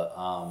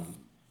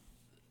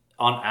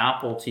on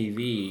Apple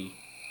TV.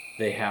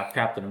 They have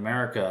Captain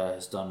America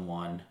has done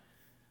one.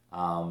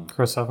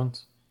 Chris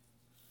Evans?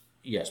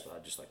 Yes, but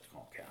I just like to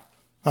call him Cap.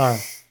 All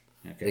right.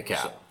 Okay, the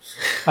Cap.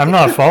 I'm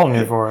not faulting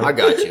you for it. I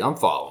got you. I'm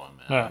following,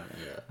 man.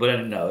 Yeah.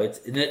 But no,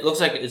 it looks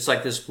like it's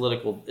like this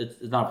political.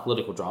 It's not a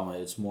political drama.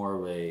 It's more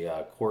of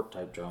a court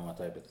type drama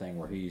type of thing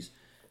where his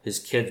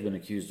kid's been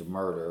accused of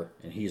murder,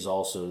 and he's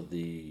also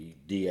the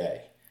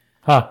DA.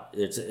 Huh.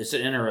 It's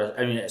an interesting.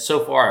 I mean,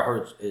 so far I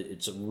heard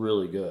it's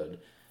really good.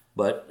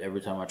 But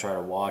every time I try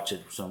to watch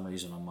it, for some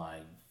reason on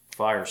my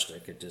Fire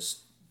Stick, it just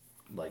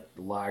like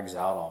lags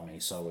out on me,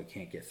 so I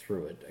can't get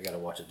through it. I got to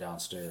watch it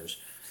downstairs.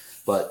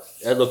 But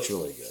it looks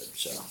really good.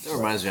 So that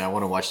reminds me, I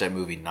want to watch that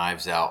movie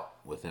Knives Out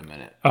with him in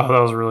it. Oh, that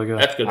was really good.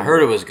 That's good. I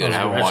heard it was good. I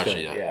haven't watched good.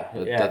 it yet.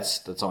 Yeah.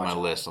 That's on my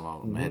list. I'm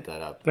gonna hit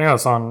that up. I think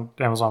that's on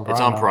Amazon Prime.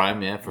 It's on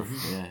Prime, yeah.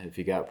 If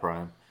you got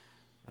Prime.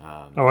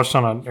 I watched it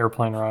on an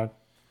airplane ride.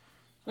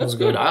 That's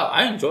good.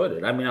 I enjoyed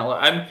it. I mean,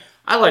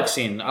 I like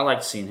seeing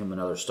him in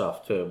other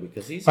stuff too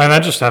because he's. And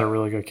that just had a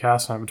really good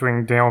cast in it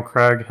between Daniel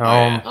Craig,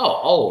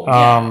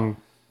 Helm.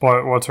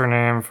 What's her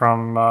name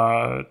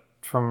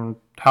from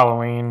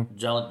Halloween?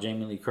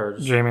 Jamie Lee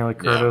Curtis. Jamie Lee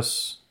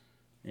Curtis.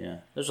 Yeah,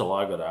 there's a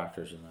lot of good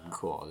actors in that.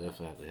 Cool. I'll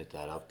definitely have to hit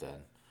that up then.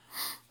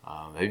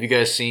 Have you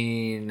guys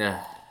seen?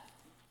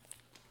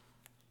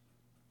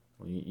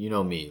 You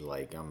know me,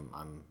 like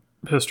I'm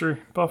history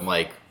buff. I'm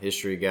like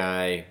history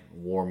guy,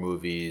 war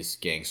movies,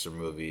 gangster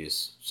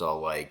movies. So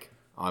like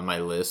on my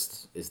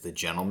list is The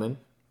Gentleman.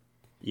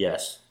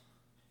 Yes.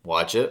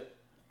 Watch it?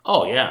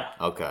 Oh yeah.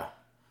 Okay.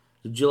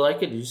 Did you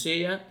like it? Did you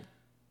see it yet?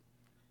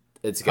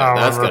 That's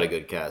got a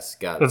good cast.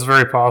 It's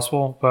very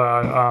possible, but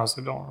I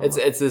honestly don't remember.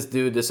 It's this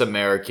dude, this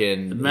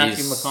American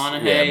Matthew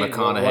McConaughey. Yeah,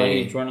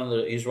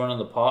 McConaughey. He's running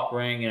the pot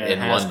ring, and it In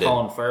has London.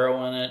 Colin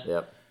Farrell in it.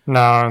 Yep. No,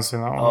 I haven't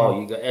seen that one.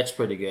 Oh, that's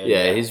pretty good.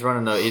 Yeah, he's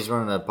running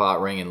the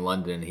pot ring in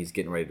London. And he's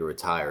getting ready to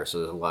retire.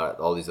 So there's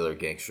all these other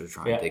gangsters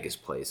trying to take his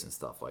place and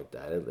stuff like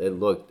that. It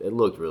looked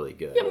really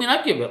good. Yeah, I mean,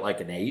 I'd give it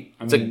like an 8.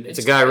 It's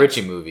a Guy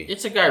Ritchie movie.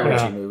 It's a Guy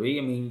Ritchie movie.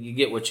 I mean, you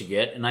get what you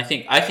get, and I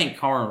think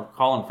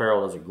Colin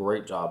Farrell does a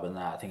great job in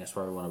that. I think it's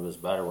probably one of his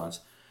better ones.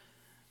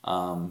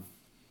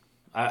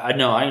 I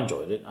know I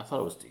enjoyed it. I thought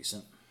it was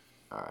decent.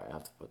 All right, I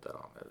have to put that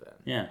on there then.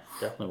 Yeah,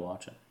 definitely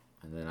watch it.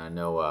 And then I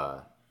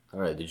know. All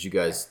right, did you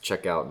guys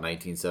check out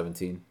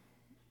 1917?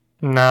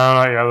 No,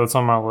 not yet. That's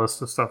on my list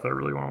of stuff that I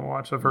really want to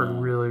watch. I've heard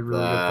really, really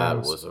good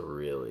things. That was a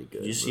really good.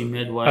 Did you see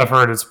movie. Midway? I've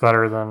heard it's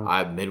better than.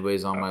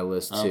 Midway's on my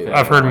list too. Okay.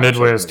 I've heard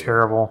Midway is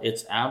terrible.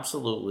 It's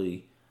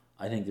absolutely,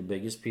 I think, the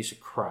biggest piece of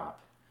crap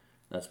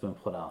that's been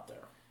put out there.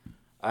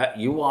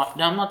 You watch?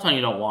 No, I'm not telling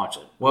you don't watch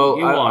it. Well,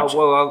 you watch it.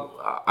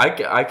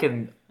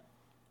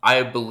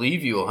 I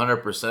believe you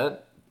 100%.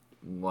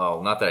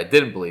 Well, not that I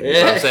didn't believe you,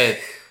 but I'm saying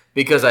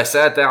because I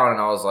sat down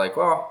and I was like,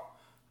 well,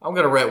 I'm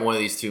gonna rent one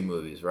of these two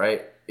movies,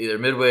 right? Either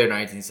Midway or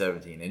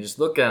 1917, and just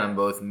look at them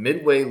both.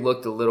 Midway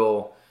looked a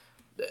little,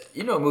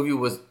 a movie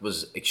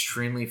was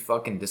extremely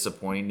fucking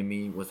disappointing to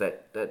me. Was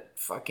that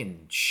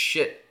fucking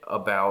shit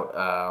about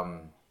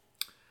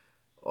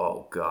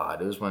oh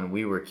god, it was when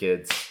we were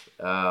kids.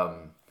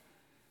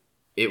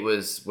 It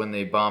was when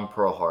they bombed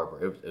Pearl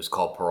Harbor. It was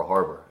called Pearl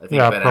Harbor. I think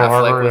Ben Pearl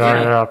Affleck Harbor. was in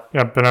it.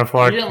 Yeah, Ben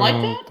Affleck. You didn't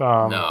like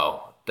that?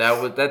 No,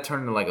 that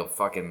turned into like a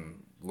fucking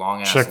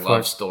long ass Chick love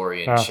flick.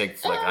 story and chick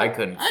flick. I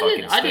couldn't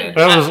fucking stand it.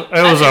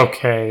 It was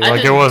okay.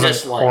 Like it wasn't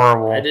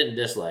horrible. I didn't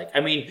dislike.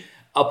 I mean,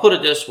 I'll put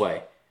it this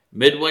way: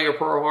 Midway or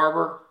Pearl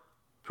Harbor.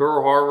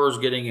 Pearl Harbor is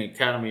getting an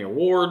Academy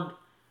Award.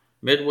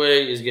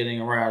 Midway is getting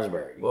a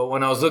raspberry. Well,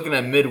 when I was looking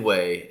at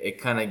Midway,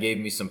 it kind of gave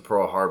me some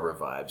Pearl Harbor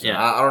vibes.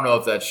 Yeah. I don't know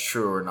if that's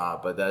true or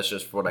not, but that's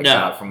just what I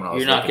got from when I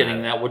was you're not looking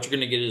getting at that. What you're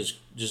going to get is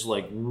just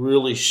like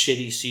really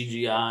shitty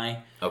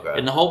CGI. Okay.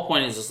 And the whole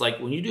point is, it's like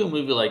when you do a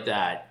movie like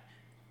that's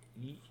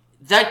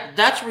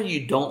where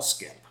you don't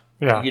skimp.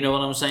 Yeah. You know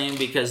what I'm saying?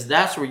 Because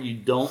that's where you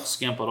don't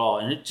skimp at all.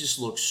 And it just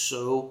looks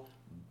so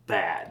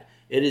bad.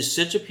 It is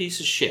such a piece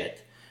of shit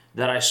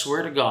that I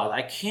swear to God,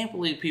 I can't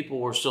believe people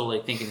were still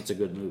like thinking it's a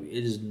good movie.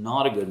 It is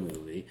not a good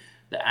movie.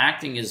 The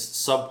acting is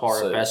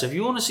subpar at best. If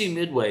you want to see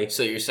Midway,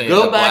 So you're saying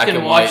go the back black and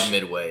and watch white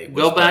Midway.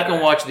 Go back and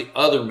watch the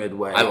other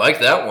Midway. I like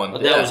that one.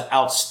 But that was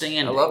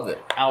outstanding. I loved it.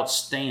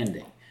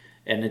 Outstanding.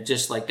 And it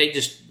just like they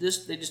just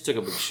took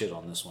a big shit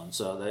on this one.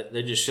 So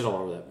they just shit all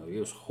over that movie. It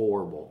was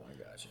horrible. I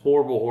gotcha.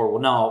 Horrible.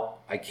 Now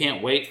I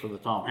can't wait for the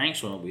Tom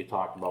Hanks one that we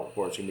talked about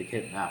before. It's gonna be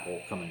Kid and Apple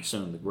coming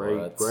soon. The Gray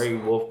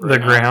Wolf. The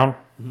Greyhound.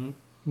 Mm-hmm.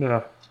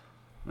 Yeah.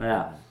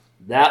 Yeah,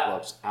 that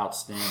looks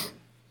outstanding.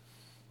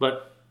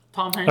 But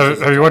Tom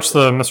Hanks. Have you watched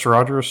the Mr.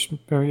 Rogers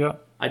movie yet?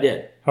 I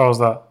did. How was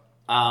that?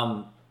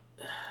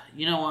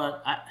 You know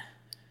what?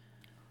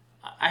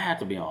 I have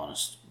to be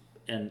honest,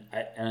 and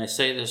I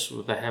say this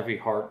with a heavy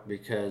heart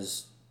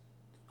because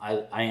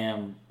I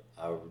am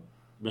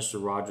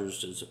Mr.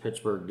 Rogers is a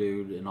Pittsburgh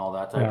dude and all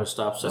that type of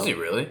stuff. So Is he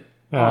really?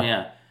 Yeah. Oh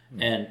yeah,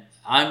 and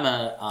I'm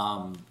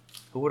a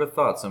Who would have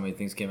thought so many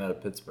things came out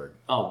of Pittsburgh?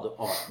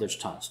 there's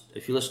tons.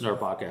 If you listen to our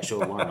podcast, you'll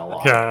learn a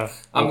lot. Yeah.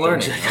 I'm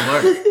learning.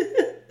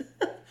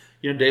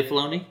 You know Dave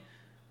Filoni?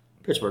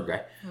 Pittsburgh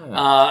guy.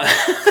 Yeah.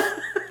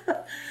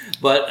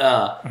 But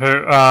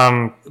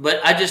I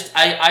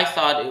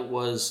thought it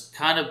was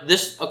kind of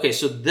this. Okay,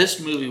 so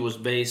this movie was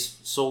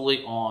based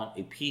solely on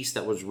a piece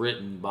that was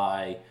written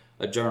by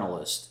a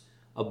journalist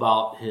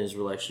about his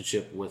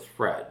relationship with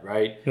Fred,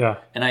 right? Yeah.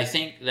 And I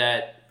think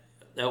that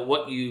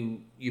what you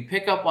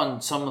pick up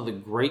on some of the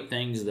great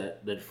things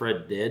that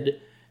Fred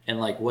did, and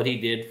like what he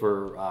did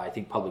for I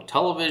think public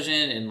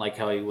television, and like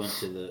how he went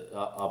to the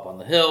up on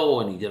the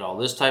hill and he did all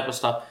this type of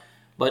stuff,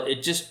 but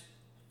it just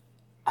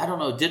I don't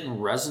know, it didn't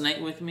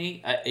resonate with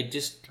me. It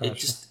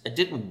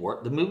didn't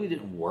work. The movie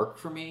didn't work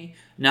for me.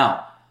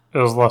 Now, it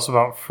was less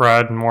about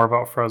Fred and more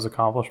about Fred's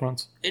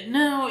accomplishments.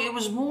 It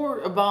was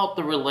more about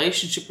the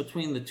relationship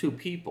between the two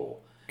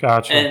people.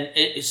 Gotcha.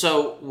 And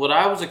so what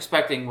I was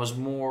expecting was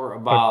more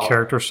about a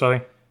character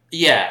study.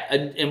 Yeah,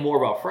 and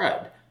more about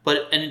Fred.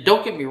 And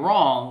don't get me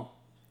wrong,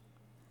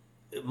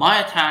 my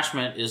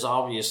attachment is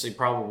obviously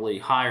probably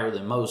higher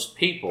than most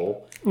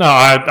people. No,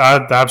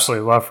 I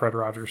absolutely love Fred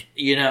Rogers.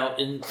 You know,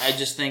 and I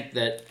just think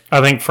that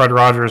I think Fred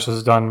Rogers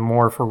has done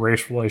more for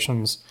race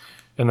relations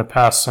in the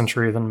past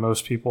century than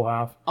most people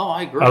have. Oh,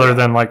 I agree. Other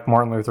than like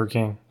Martin Luther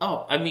King.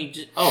 Oh, I mean,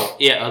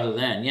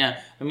 I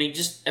mean,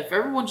 just if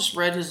everyone just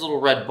read his little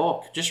red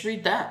book, just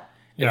read that.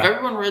 If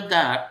everyone read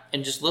that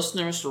and just listened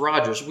to Mr.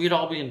 Rogers, we'd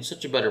all be in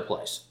such a better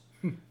place.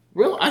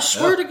 Really, I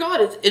swear to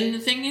God. And the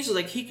thing is,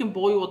 like, he can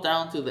boil it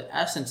down to the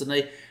essence.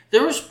 And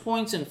there was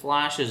points and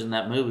flashes in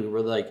that movie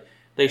where, like,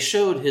 they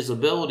showed his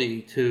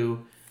ability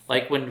to,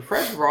 like, when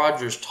Fred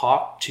Rogers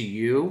talked to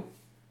you,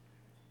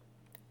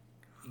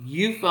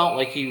 you felt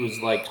like he was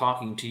like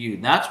talking to you.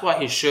 And that's why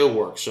his show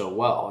worked so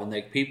well. And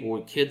like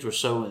kids were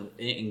so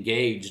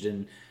engaged.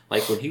 And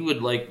like when he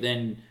would like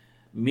then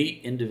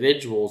meet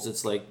individuals,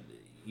 it's like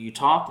you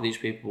talk to these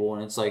people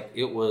and it's like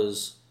it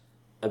was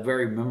a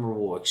very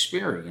memorable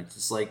experience.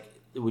 It's like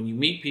when you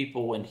meet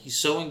people and he's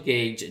so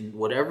engaged in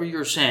whatever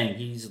you're saying,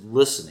 he's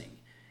listening.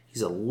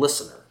 He's a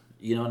listener.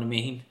 You know what I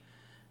mean?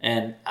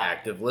 And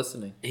active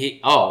listening.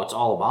 It's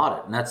all about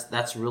it. And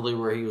that's really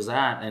where he was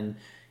at. And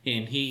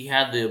he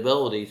had the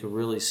ability to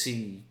really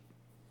see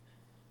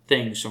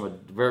things from a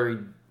very,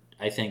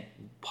 I think,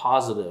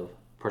 positive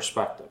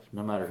perspective,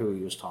 no matter who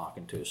he was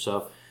talking to.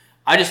 So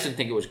I just didn't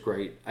think it was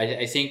great.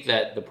 I think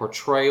that the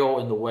portrayal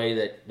and the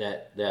way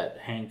that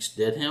Hanks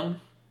did him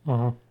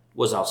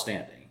was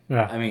outstanding.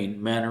 Yeah. I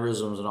mean,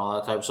 mannerisms and all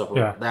that type of stuff.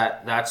 Yeah.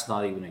 That's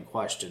not even in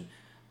question.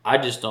 I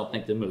just don't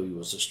think the movie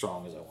was as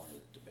strong as I wanted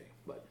it to be.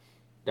 But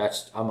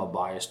I'm a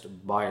biased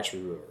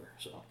reviewer.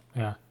 So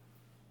yeah.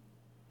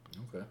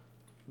 Okay.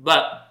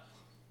 But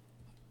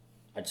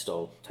I'd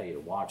still tell you to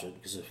watch it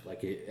because if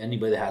like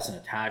anybody that has an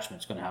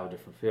attachment is going to have a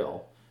different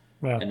feel.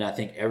 Yeah. And I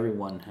think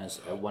everyone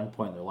has at one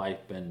point in their life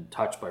been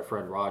touched by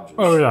Fred Rogers.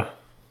 Oh yeah.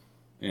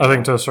 I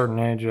think to a certain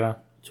age, yeah.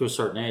 To a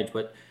certain age,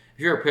 but if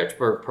you're a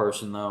Pittsburgh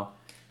person though,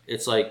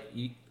 it's like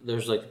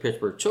there's like the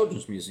Pittsburgh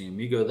Children's Museum.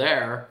 You go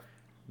there,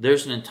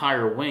 there's an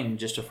entire wing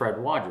just to Fred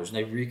Rogers, and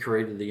they've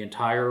recreated the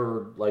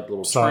entire like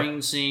little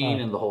train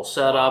scene and the whole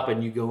setup.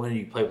 And you go in and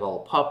you play with all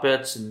the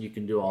puppets, and you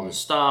can do all this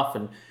stuff.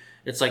 And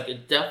it's like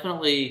it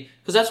definitely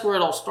because that's where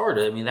it all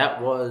started. I mean,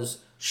 that was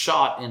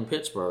shot in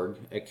Pittsburgh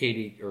at I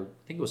think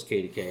it was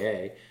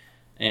KDKA,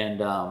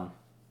 and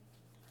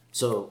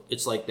so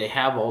it's like they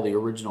have all the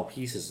original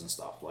pieces and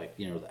stuff, like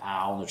the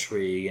owl and the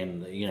tree,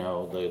 and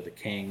the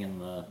king and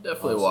the.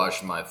 Definitely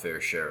watched my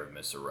fair share of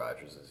Mr.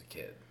 Rogers as a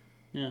kid.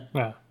 Yeah.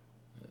 Yeah.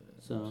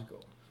 So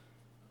cool.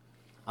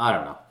 I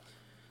don't know.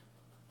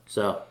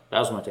 So that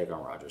was my take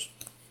on Rogers.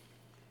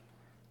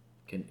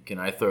 Can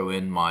I throw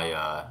in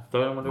my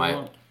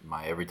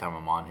my every time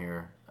I'm on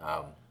here?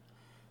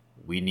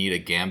 We need a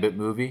Gambit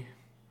movie.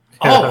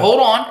 Oh,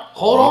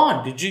 hold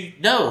on. Did you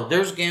know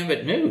there's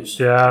Gambit news?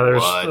 Yeah,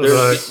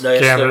 there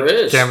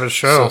is. Gambit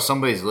show. So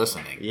somebody's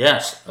listening.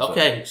 Yes.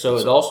 Okay. So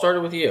it all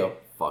started with you.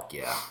 Fuck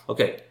yeah.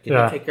 Okay. Can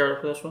you take care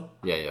of this one?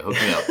 Yeah. Hook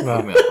me up.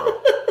 Hook me up,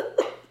 bro.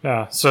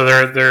 Yeah. So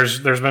there's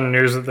been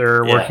news that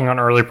they're working on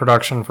early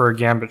production for a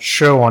Gambit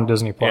show on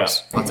Disney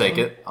Plus. Yeah.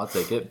 I'll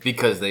take it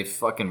because they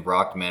fucking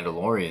rocked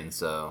Mandalorian.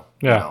 So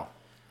yeah.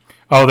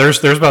 Oh, there's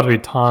about to be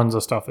tons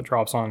of stuff that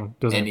drops on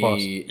Disney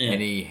Plus.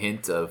 Any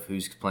hint of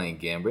who's playing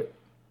Gambit?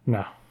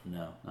 No.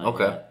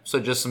 Okay, yet. So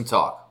just some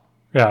talk.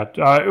 Yeah.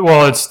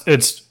 Well,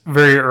 it's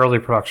very early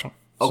production.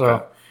 Okay.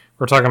 So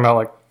we're talking about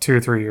like 2 or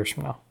 3 years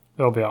from now.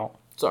 It'll be out.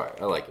 Sorry,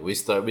 I like it. We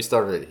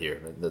started it here.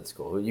 That's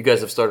cool. You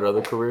guys have started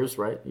other careers,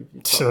 right?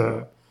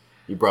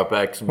 You brought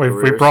back some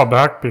careers. We brought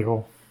back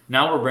people.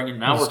 Now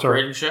we're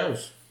creating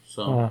shows.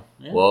 So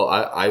yeah. Well,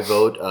 I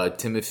vote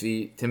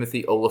Timothy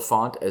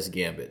Oliphant as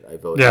Gambit. I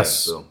vote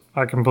yes. him.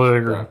 I completely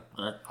agree.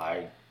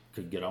 I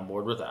could get on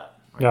board with that.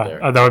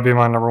 That would be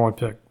my number one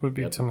pick. Would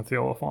be Timothy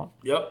Oliphant.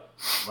 Yep,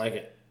 like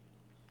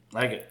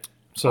it.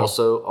 So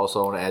also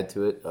I want to add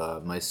to it.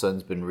 My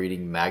son's been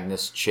reading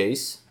Magnus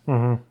Chase.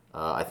 Mm-hmm.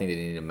 I think they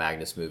need a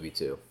Magnus movie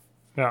too.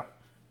 Yeah.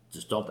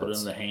 Just don't put it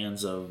in the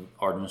hands of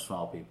Artemis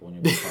Fowl people, and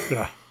you'll be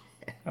fine.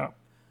 Yeah.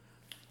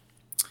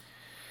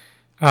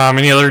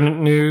 Any other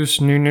new news,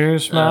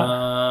 Matt?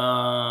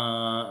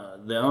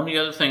 The only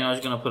other thing I was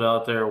going to put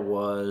out there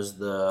was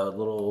the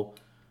little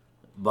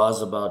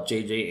buzz about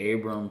J.J.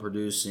 Abrams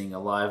producing a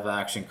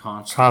live-action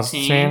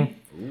Constantine.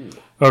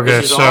 Okay,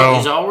 he's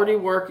already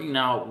working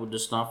now.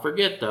 Just not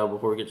forget, though,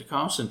 before we get to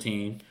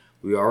Constantine,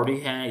 he's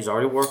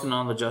already working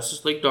on the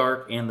Justice League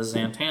Dark and the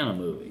Zatanna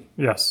movie.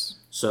 Yes.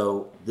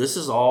 So this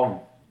is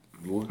all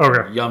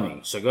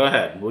yummy. So go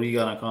ahead. What do you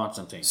got on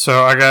Constantine?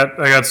 So I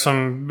got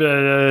some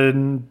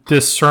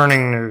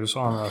discerning news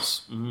on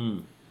this. Mm-hmm.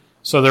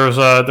 So there's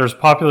a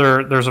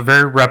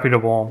very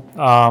reputable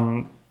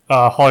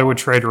Hollywood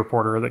trade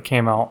reporter that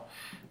came out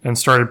and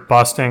started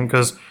busting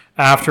because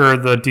after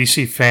the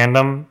DC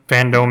fandome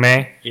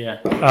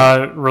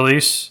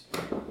release,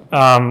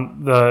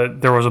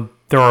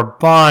 there were a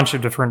bunch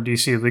of different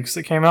DC leaks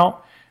that came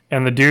out,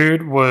 and the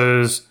dude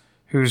who's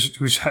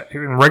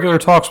in regular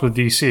talks with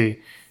DC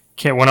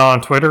went on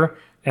Twitter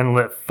and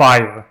lit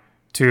fire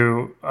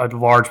to a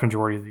large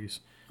majority of these.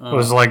 It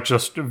was like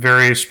just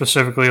very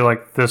specifically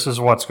like, this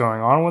is what's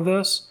going on with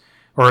this,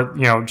 or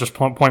just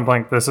point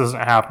blank, this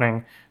isn't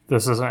happening.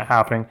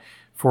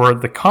 For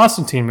the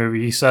Constantine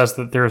movie, he says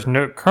that there's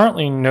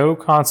currently no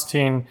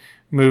Constantine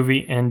movie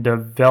in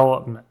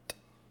development.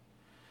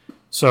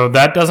 So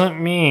that doesn't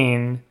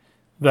mean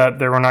that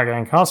they were not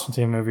getting a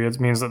Constantine movie. It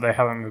means that they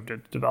haven't moved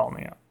it to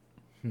development yet.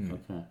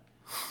 Okay.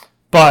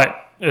 But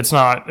it's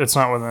not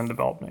within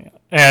development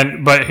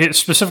yet. But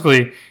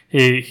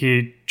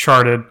he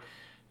charted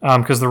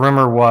because the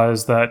rumor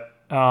was that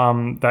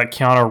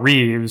Keanu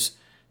Reeves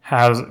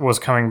was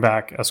coming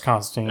back as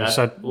Constantine.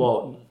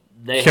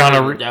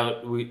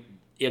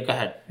 Yeah, go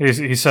ahead.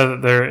 He said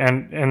that there,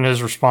 and in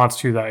his response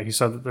to that, he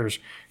said that there's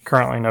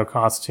currently no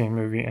Constantine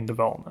movie in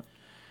development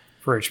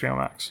for HBO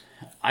Max.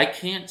 I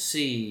can't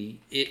see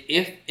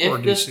if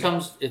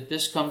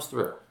this comes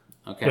through.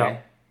 Okay. Yeah.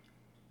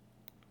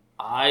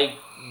 I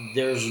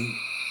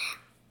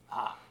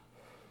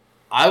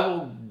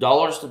will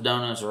dollars to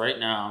donuts right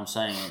now. I'm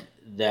saying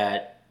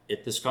that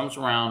if this comes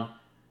around,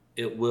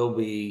 it will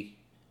be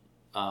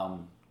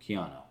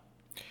Keanu.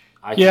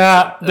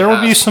 There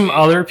will be some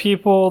other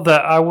people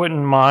that I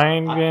wouldn't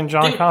mind being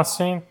John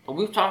Constantine.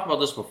 We've talked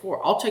about this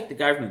before. I'll take the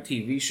guy from the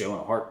TV show in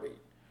a heartbeat.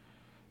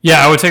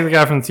 Yeah, I would take the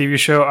guy from the TV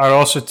show. I'd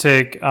also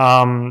take,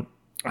 I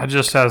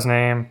just had his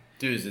name.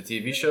 Dude, is the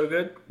TV show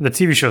good? The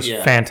TV show is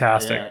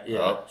fantastic.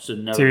 Yeah.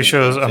 TV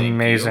show is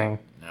amazing.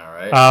 All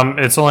right.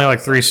 It's only like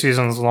 3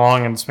 seasons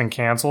long and it's been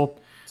canceled.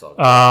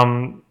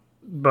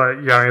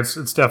 But yeah,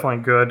 it's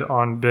definitely good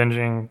on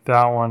binging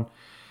that one.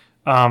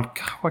 God,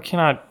 what can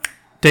I...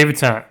 David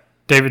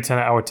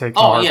Tennant, I would take.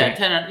 Oh yeah,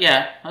 Tennant.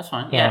 Yeah, that's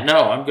fine. Yeah,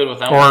 no, I'm good with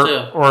that one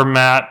too. Or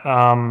Matt,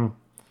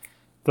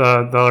 the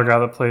other guy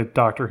that played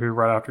Doctor Who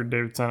right after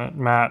David Tennant,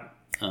 Matt.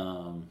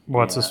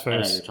 What's his face? I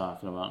know you're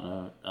talking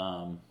about.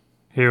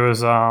 He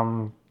was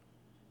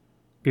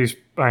he's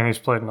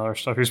played in other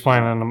stuff. He's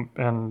playing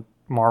in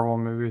Marvel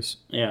movies.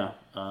 Yeah.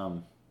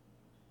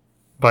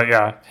 But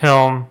yeah,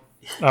 him,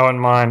 I wouldn't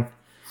mind.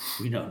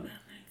 We don't know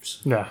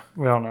names. Yeah,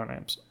 we don't know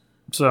names.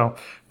 So,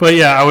 but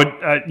yeah, I would,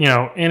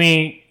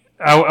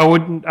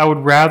 I would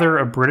rather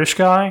a British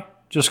guy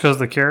just because of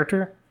the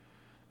character.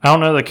 I don't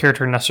know the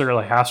character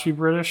necessarily has to be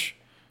British,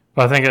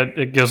 but I think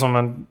it gives them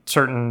a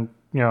certain,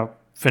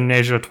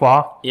 finesse de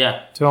toi.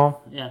 Yeah. To them.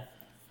 Yeah.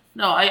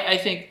 No, I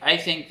think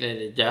that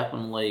it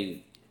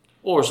definitely,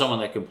 or someone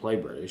that can play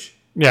British.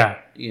 Yeah.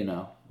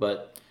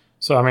 But.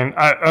 So I mean,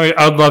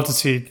 I would love to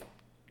see,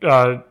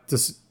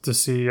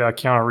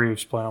 Keanu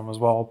Reeves play him as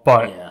well,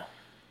 but. Yeah.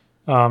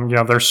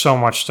 There's so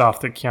much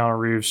stuff that Keanu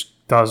Reeves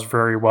does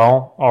very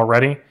well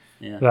already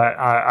that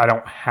I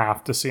don't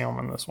have to see him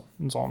in this one.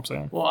 That's all I'm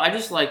saying. Well, I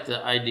just like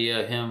the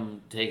idea of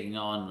him taking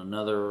on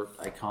another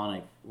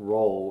iconic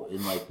role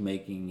and like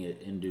making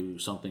it into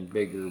something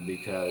bigger,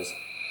 because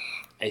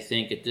I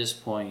think at this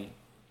point,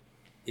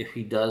 if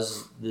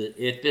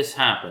this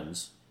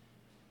happens,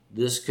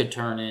 this could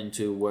turn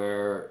into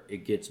where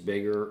it gets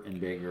bigger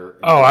and bigger.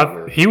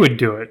 Bigger. He would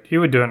do it. He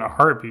would do it in a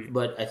heartbeat.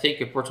 But I think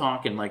if we're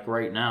talking like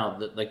right now,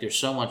 that like there's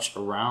so much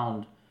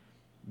around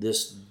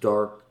this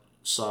dark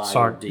side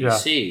of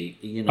DC.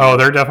 Yeah. Oh,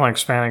 they're definitely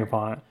expanding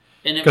upon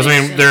it. Because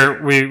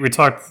we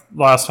talked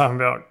last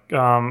time about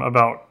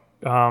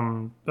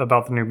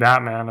the new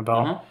Batman,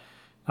 about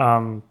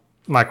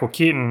Michael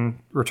Keaton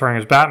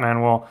returning as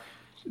Batman. Well,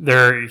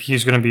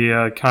 he's going to be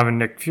a kind of a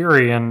Nick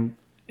Fury, and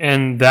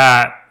in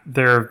that.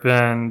 There have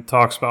been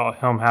talks about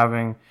him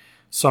having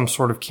some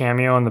sort of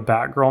cameo in the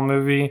Batgirl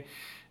movie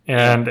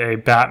and a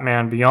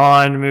Batman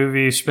Beyond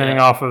movie spinning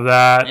off of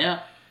that. Yeah.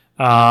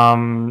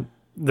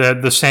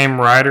 The same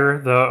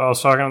writer, I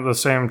was talking about the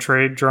same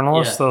trade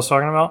journalist that I was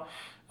talking about,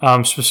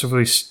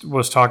 specifically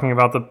was talking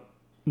about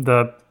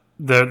the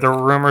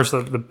rumors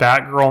that the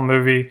Batgirl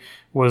movie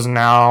was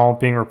now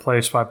being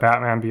replaced by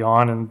Batman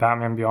Beyond, and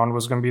Batman Beyond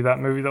was going to be that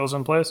movie that was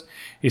in place.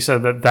 He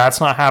said that that's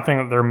not happening,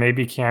 that there may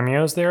be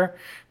cameos there,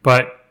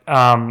 but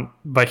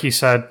he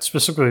said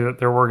specifically that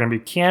there were going to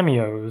be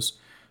cameos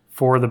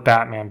for the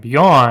Batman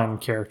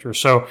Beyond character.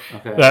 So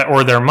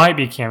or there might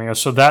be cameos.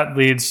 So that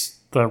leads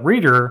the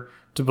reader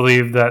to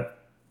believe that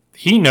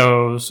he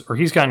knows, or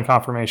he's gotten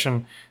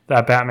confirmation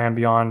that Batman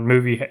Beyond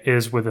movie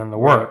is within the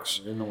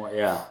works. And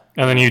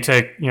then you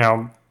take,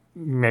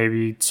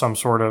 maybe some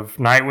sort of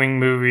Nightwing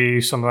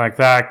movie, something like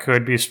that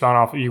could be spun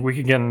off. We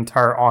could get an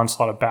entire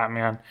onslaught of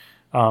Batman,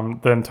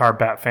 the entire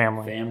Bat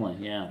family.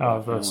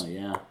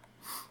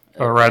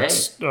 A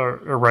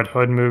Red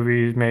Hood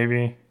movie,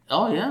 maybe.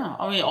 Oh yeah,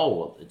 I mean,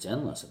 it's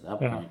endless at that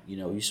point.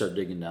 You start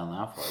digging down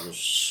that far. There's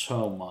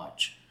so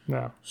much.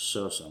 Yeah.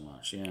 So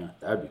much. Yeah,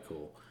 that'd be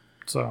cool.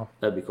 So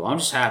that'd be cool. I'm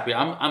just happy.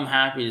 I'm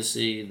happy to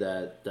see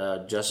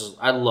that Justice.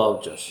 I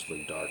love Justice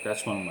League Dark.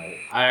 That's one of my.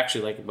 I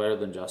actually like it better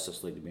than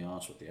Justice League, to be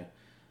honest with you.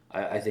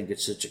 I think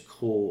it's such a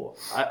cool.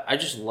 I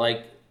just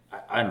like.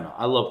 I don't know.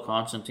 I love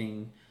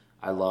Constantine.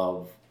 I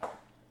love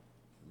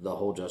the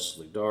whole Justice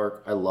League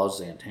Dark. I love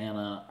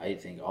Zatanna. I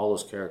think all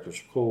those characters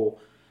are cool.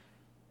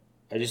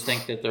 I just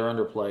think that they're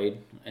underplayed,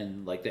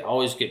 and like they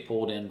always get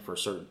pulled in for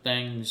certain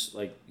things,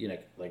 like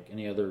like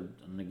any other.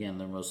 And again,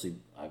 they're mostly.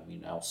 I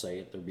mean, I'll say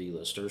it. They're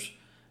B-listers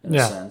in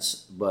a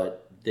sense,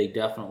 but they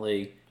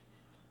definitely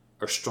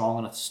are strong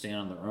enough to stand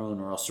on their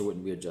own, or else there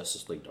wouldn't be a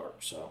Justice League Dark.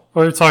 So,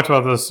 well, we've talked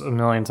about this a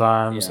million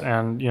times,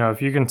 and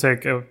if you can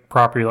take a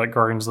property like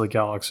Guardians of the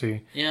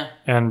Galaxy,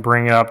 and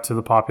bring it up to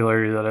the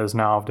popularity that it is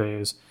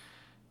nowadays,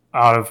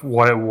 out of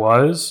what it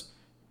was.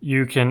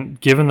 You can,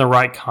 given the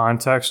right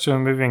context to a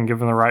movie and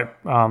given the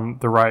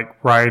right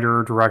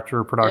writer,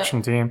 director,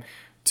 production team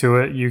to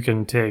it, you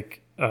can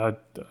take a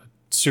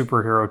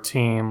superhero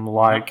team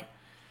like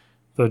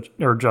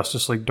or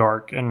Justice League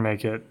Dark and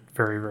make it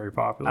very, very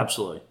popular.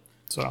 Absolutely.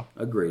 So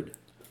agreed,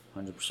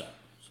 100%.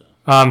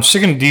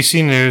 Sticking to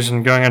DC news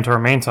and going into our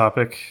main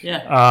topic.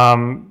 Yeah.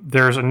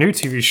 There's a new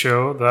TV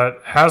show that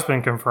has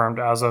been confirmed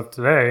as of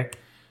today,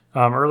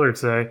 earlier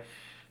today.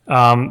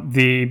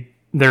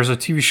 There's a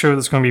TV show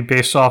that's going to be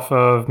based off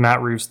of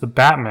Matt Reeves' The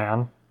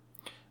Batman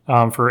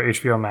for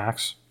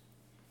HBOMax.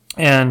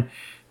 And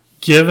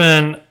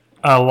given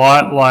a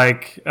lot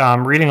like,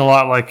 reading a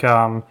lot like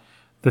the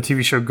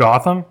TV show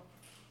Gotham,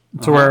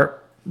 to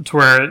where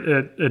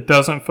it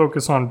doesn't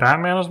focus on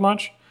Batman as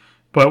much,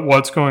 but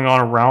what's going on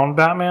around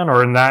Batman,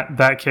 or in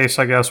that case,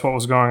 I guess, what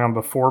was going on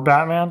before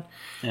Batman.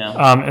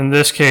 Yeah. In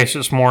this case,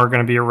 it's more going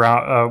to be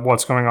around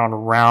what's going on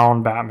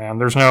around Batman.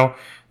 There's no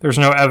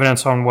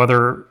evidence on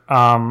whether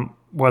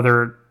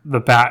the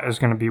Bat is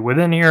going to be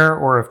within here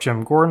or if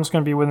Jim Gordon's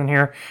going to be within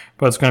here,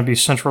 but it's going to be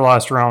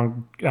centralized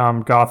around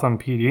Gotham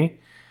PD.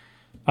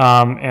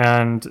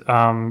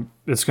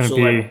 It's going to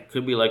be...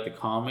 could be like the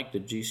comic, the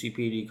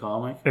GCPD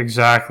comic?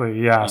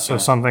 Exactly, yeah. Okay. So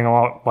something a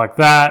lot like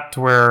that,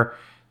 to where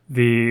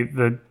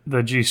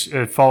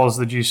it follows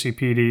the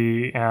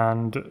GCPD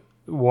and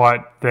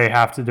what they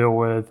have to deal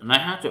with. And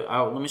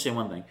let me say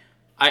one thing.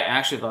 I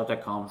actually thought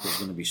that comic was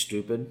going to be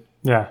stupid.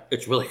 Yeah.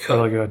 It's really good.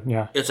 Really good,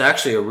 yeah. It's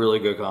actually a really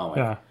good comic.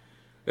 Yeah.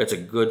 It's a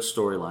good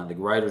storyline. The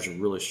writers are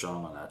really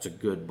strong on that. It's a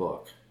good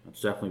book.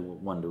 It's definitely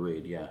one to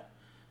read, yeah.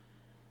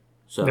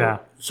 So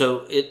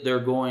they're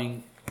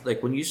going,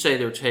 like when you say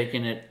they're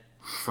taking it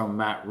from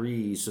Matt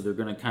Reeves, so they're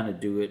going to kind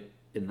of do it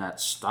in that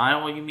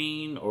style, you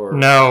mean? Or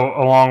no,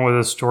 along with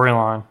his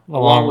storyline.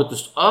 With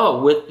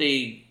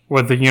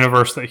the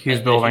universe that he's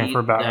building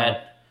for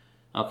Batman.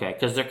 Okay,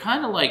 because they're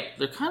kind of like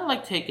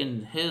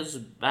taking his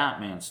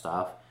Batman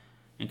stuff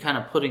and kind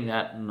of putting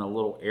that in a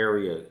little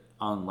area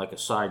on like a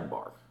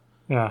sidebar.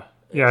 Yeah.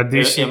 Yeah,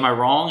 DC. Am I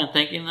wrong in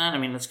thinking that? I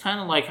mean, it's kind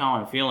of like how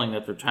I'm feeling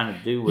that they're trying to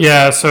do with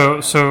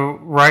so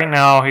right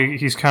now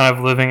he's kind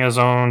of living his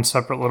own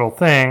separate little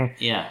thing.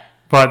 Yeah.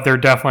 But they're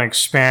definitely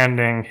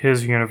expanding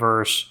his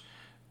universe,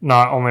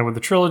 not only with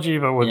the trilogy,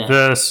 but with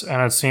this.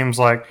 And it seems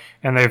like,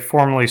 and they've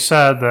formally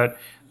said that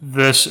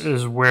this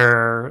is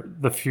where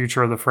the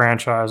future of the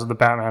franchise, of the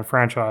Batman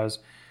franchise,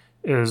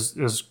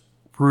 is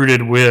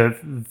rooted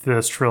with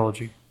this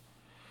trilogy.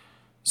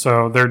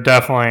 So they're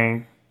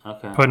definitely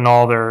putting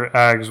all their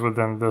eggs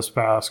within this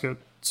basket,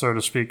 so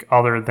to speak,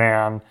 other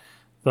than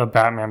the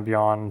Batman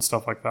Beyond and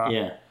stuff like that.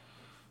 Yeah.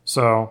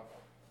 So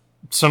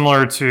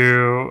similar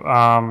to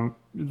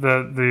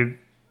the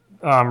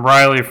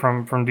Riley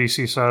from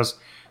DC says,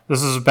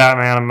 this is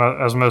Batman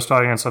as most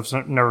audiences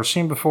have never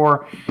seen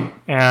before,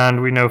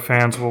 and we know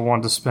fans will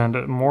want to spend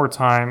more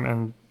time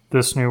in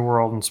this new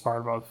world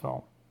inspired by the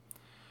film.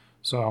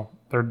 So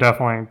they're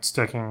definitely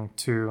sticking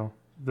to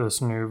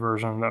this new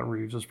version that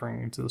Reeves is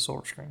bringing to the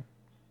silver screen.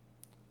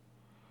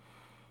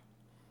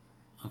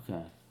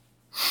 Okay.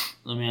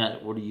 Let me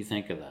ask, what do you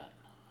think of that?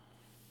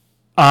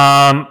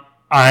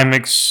 I'm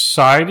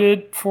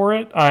excited for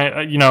it.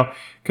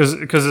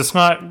 Because it's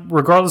not,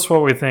 regardless of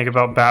what we think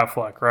about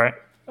Batfleck, right?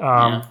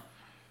 Or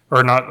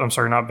not. I'm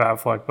sorry, not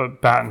Batfleck,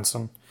 but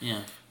Pattinson.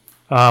 Yeah.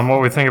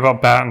 What we think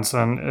about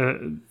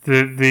Pattinson,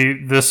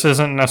 this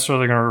isn't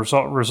necessarily going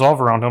to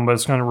resolve around him, but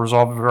it's going to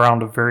resolve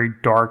around a very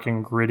dark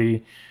and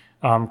gritty,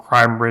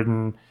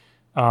 crime-ridden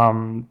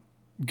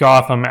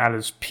Gotham at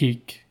its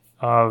peak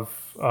of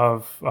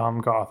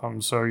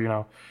Gotham.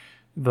 So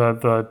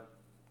the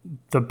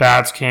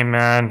bats came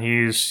in.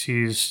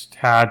 He's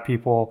had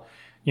people.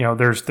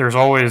 There's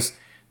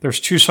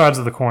two sides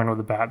of the coin with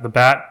the bat. The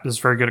bat is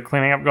very good at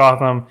cleaning up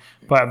Gotham,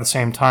 but at the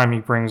same time he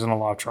brings in a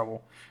lot of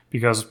trouble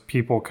because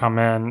people come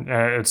in.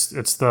 It's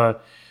a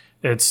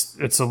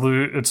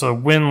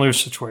win-lose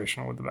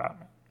situation with the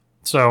Batman.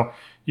 So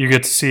you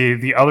get to see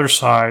the other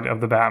side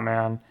of the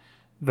Batman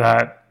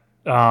that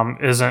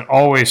isn't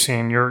always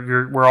seen.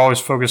 We're always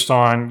focused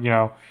on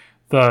the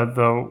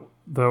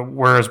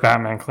where is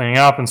Batman cleaning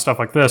up and stuff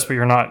like this, but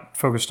you're not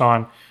focused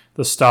on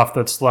the stuff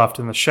that's left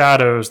in the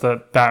shadows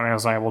that Batman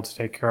is unable to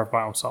take care of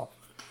by himself.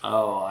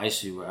 Oh, I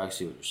see what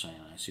you're saying.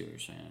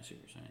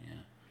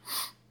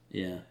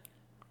 Yeah.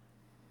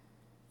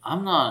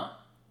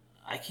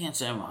 I can't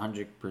say I'm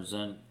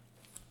 100%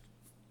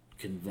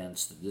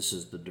 convinced that this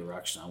is the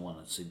direction I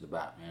want to see the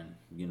Batman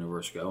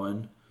universe go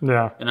in.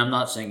 Yeah. And I'm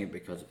not saying it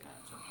because of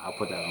Pattinson. I'll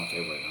put that on the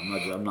table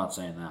right now. I'm not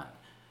saying that.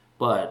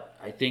 But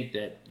I think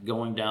that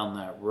going down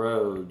that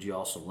road, you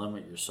also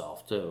limit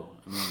yourself too.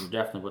 I mean, you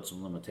definitely put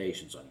some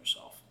limitations on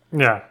yourself.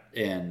 Yeah.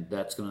 And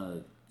that's going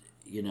to,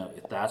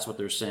 if that's what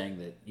they're saying,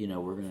 that,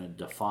 we're going to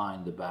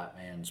define the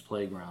Batman's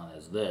playground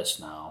as this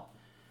now,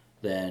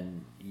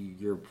 then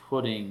you're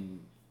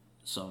putting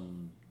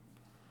some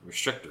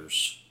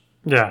restrictors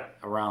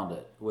around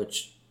it,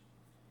 which,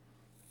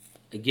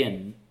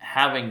 again,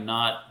 having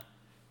not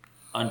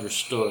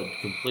understood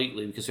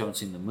completely, because you haven't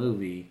seen the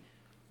movie,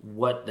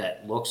 what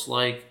that looks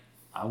like,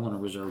 I'm going to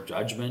reserve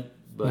judgment.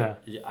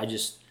 But I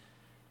just,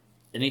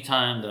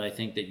 anytime that I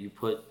think that you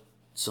put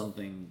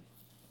something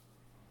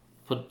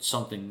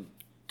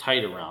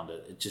tight around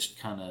it, it just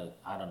kind of,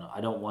 I don't know.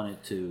 I don't want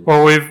it to.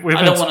 Well,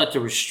 I don't want it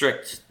to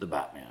restrict the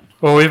Batman.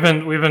 Well, we've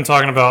been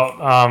talking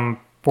about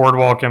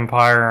Boardwalk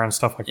Empire and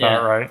stuff like that,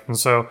 right? And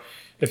so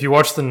if you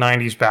watch the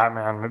 '90s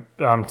Batman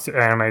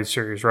animated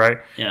series, right?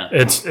 Yeah,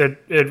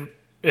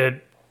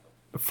 it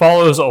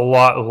follows a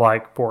lot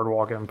like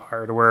Boardwalk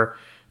Empire, to where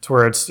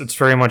it's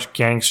very much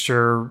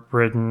gangster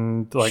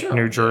ridden, like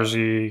New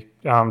Jersey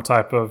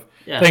type of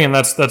thing, and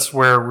that's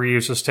where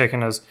Reeves has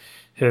taken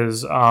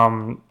his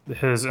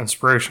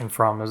inspiration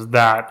from, is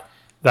that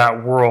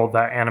world,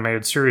 that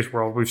animated series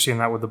world. We've seen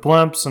that with the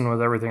blimps and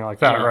with everything like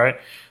that, right?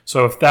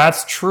 So if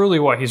that's truly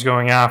what he's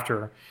going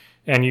after,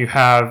 and you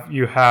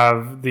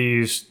have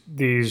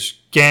these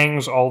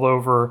gangs all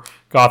over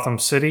Gotham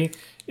City,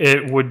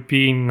 it would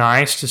be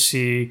nice to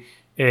see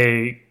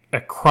a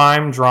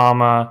crime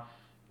drama,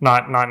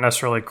 not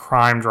necessarily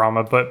crime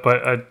drama, but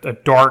a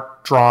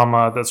dark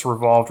drama that's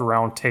revolved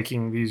around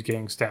taking these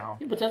gangs down.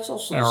 Yeah, but that's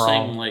also the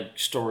same like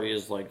story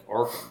as like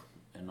Arkham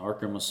and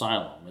Arkham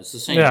Asylum. It's the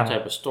same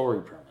type of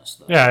story premise,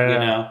 though. You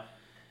know,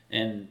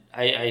 and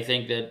I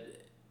think that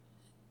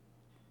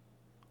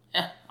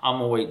I'm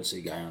a wait and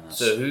see guy on this.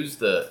 So who's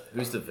the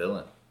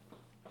villain?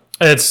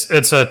 It's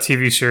a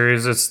TV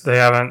series.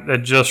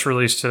 It just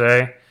released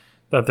today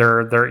that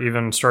they're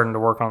even starting to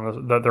work on this,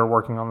 that they're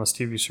working on this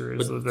TV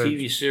series. But the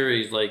TV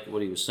series, like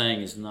what he was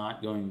saying, is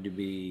not going to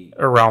be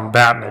around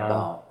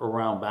Batman.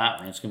 Around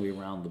Batman. It's going to be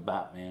around the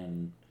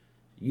Batman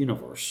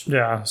universe.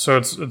 Yeah, so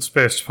it's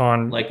based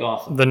upon like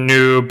Gotham, the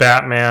new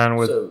Batman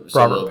with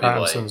Robert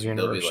Pattinson's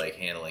universe. They'll be like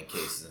handling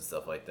cases and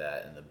stuff like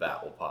that, and the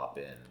Bat will pop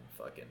in and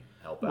fucking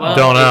help out. Well,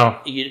 don't know.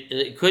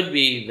 It could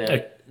be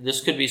that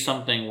this could be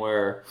something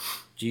where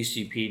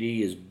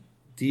GCPD is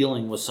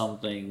dealing with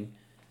something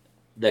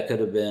that could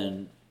have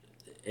been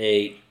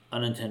a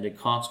unintended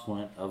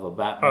consequence of a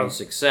Batman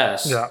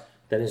success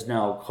that has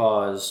now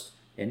caused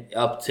an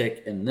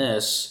uptick in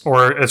this.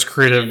 Or it's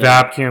created a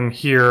vacuum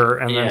here,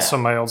 and then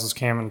somebody else has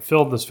came and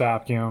filled this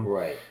vacuum.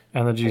 Right.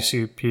 And the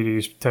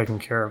GCPD's taking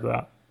care of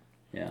that.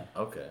 Yeah.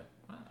 Okay.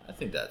 I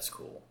think that's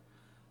cool.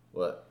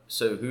 What?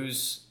 So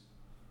who's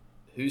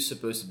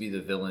supposed to be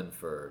the villain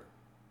for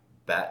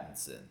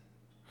Pattinson?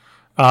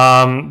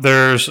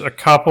 There's a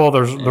couple.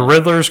 There's the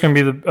Riddler's going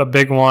to be a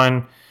big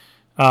one.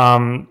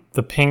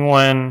 The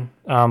Penguin,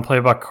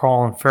 played by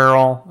Colin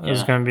Farrell,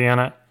 is going to be in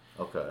it.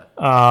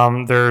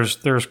 Okay.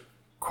 There's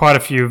quite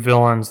a few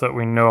villains that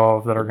we know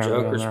of that are going to be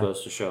in there. Joker's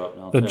supposed to show up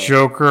now. The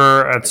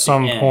Joker at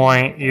some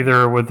point,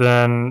 either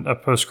within a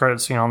post-credit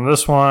scene on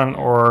this one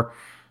or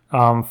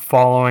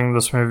following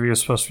this movie,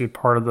 is supposed to be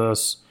part of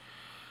this.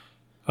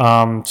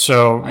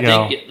 So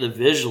I think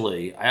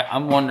visually,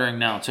 I'm wondering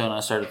now too, and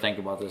I started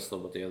thinking about this a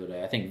little bit the other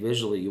day. I think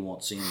visually you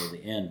won't see him to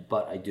the end,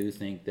 but I do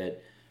think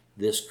that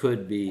this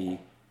could be.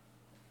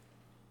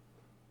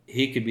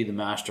 He could be the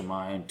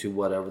mastermind to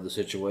whatever the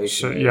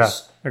situation is. Yeah,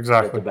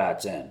 exactly. That the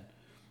Bat's in.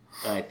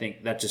 And I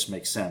think that just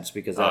makes sense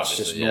because that's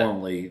just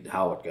normally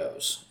how it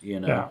goes.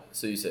 You know. Yeah.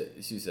 So you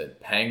said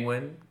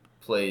Penguin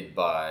played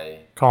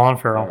by Colin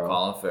Farrell.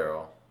 Colin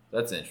Farrell.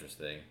 That's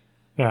interesting.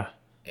 Yeah.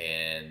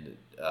 And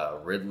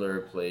Riddler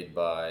played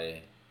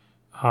by.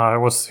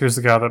 Who's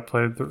the guy that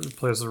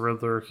plays the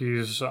Riddler?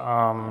 He's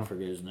I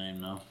forget his name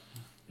now.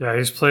 Yeah,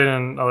 he's played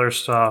in other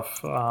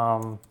stuff.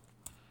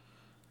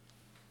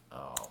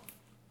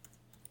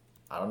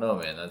 I don't know,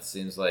 man. That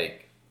seems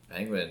like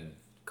Penguin.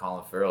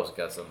 Colin Farrell's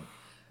got some.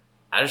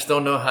 I just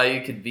don't know how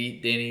you could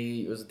beat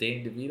Danny. Was it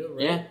Danny DeVito?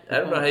 Right? Yeah. I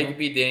don't know how you could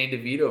beat Danny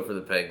DeVito for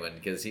the Penguin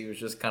because he was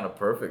just kind of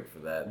perfect for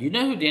that. You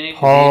know who Danny?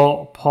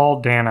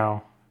 Paul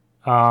Dano.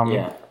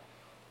 Yeah.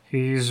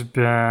 He's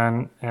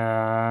been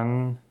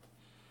in.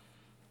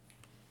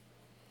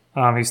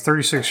 He's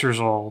 36 years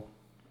old.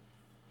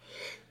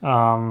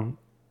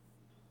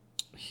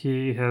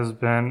 He has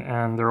been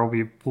in There Will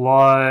Be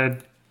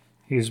Blood.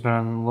 He's been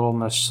in Little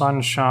Miss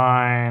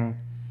Sunshine.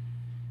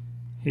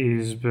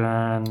 He's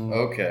been...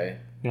 Okay.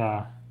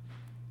 Yeah.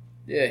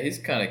 Yeah, he's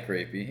kind of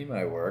creepy. He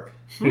might work.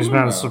 He's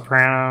been in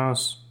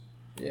Sopranos.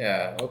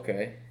 Yeah,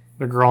 okay.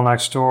 The Girl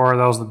Next Door.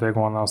 That was the big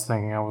one I was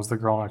thinking of, was The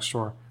Girl Next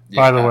Door.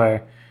 Yeah. By the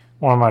way,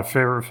 one of my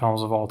favorite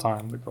films of all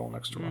time, The Girl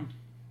Next Door.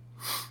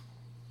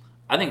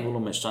 I think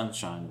Little Miss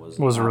Sunshine was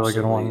a really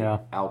good one, yeah.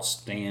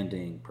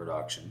 Outstanding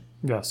production.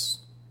 Yes.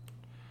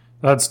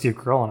 That had Steve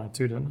Carell in it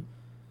too, didn't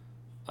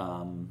it?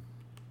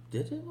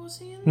 Did it? Was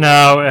he in it?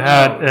 No,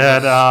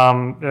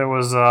 it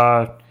was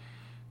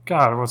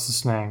God, what's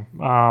his name?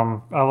 I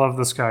love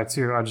this guy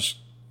too. I just,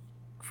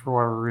 for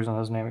whatever reason,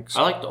 his name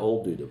I like the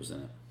old dude that was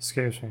in it.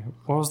 Escapes me.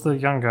 What was the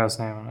young guy's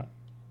name in it?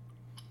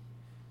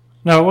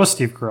 No, it was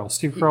Steve Carell.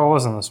 Steve Carell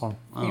was in this one.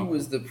 He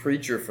was the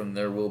preacher from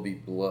There Will Be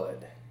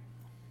Blood.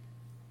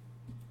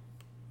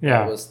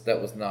 Yeah.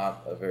 That was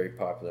not a very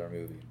popular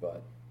movie,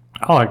 but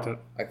I liked it.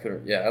 I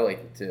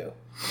liked it too.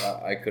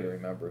 I couldn't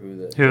remember who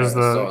the. He was I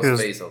saw his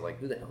face. I was like,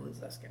 "Who the hell is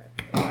this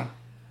guy?"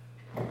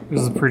 He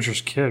was the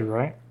preacher's kid,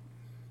 right?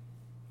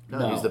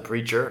 No, he's the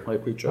preacher.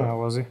 Like preacher. Oh,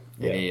 was he?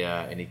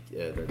 Yeah. And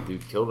the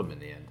dude killed him in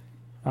the end.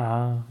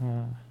 Yeah.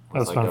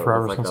 That's been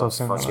forever since I've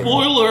seen that.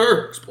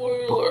 Spoiler!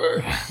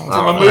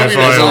 From a movie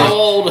that's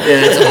old. Yeah,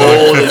 it's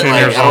old. And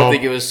I don't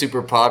think it was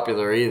super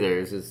popular either.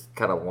 It's just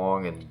kind of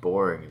long and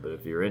boring. But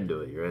if you're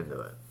into it, you're into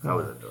it. I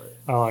was into it.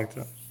 I liked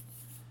it.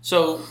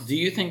 So, do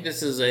you think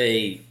this is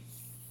a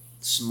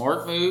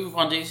smart move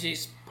on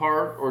DC's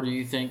part, or do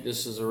you think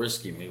this is a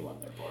risky move on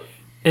their part?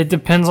 It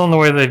depends on the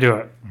way they do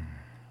it.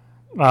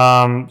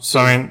 So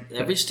I mean,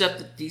 every step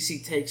that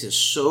DC takes is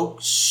so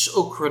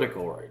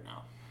critical right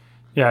now.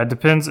 Yeah, it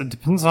depends. It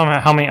depends on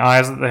how many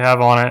eyes that they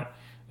have on it.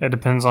 It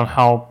depends on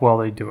how well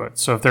they do it.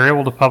 So if they're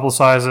able to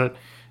publicize it,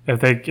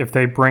 if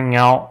they bring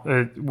out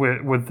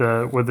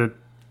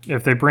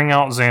if they bring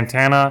out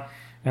Zatanna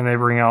and they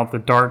bring out the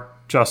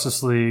Dark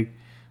Justice League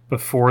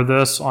before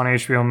this on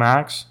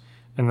HBOMax,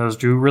 and those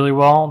do really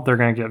well, they're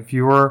going to get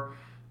viewer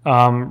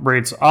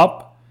rates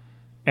up,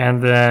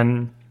 and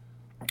then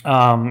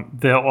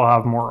they'll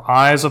have more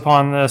eyes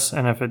upon this.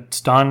 And if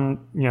it's done,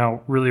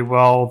 really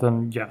well,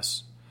 then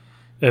yes.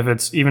 If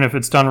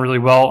it's done really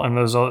well, and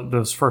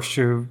those first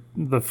two,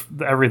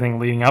 everything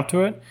leading up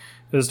to it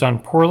is done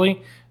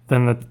poorly,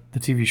 then the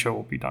TV show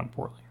will be done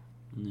poorly.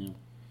 Yeah.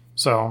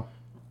 So,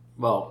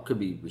 well, it could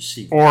be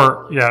received.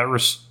 Or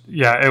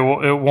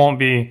it won't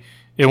be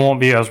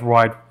as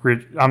wide.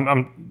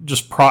 I'm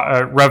just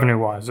revenue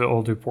wise, it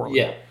will do poorly.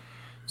 Yeah.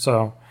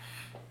 So,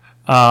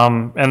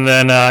 and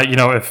then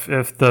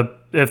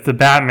if the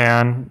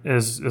Batman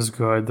is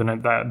good,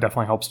 then that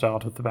definitely helps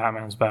out. If the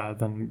Batman's bad,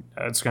 then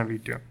it's going to be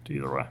doomed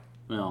either way.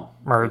 No,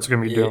 or it's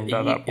going to be doomed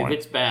at that point. If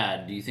it's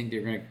bad, do you think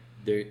they're going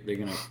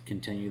to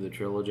continue the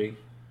trilogy?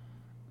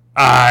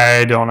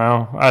 I don't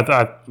know.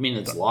 I mean,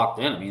 it's locked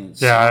in. I mean,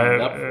 it's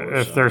signed up for it,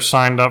 if they're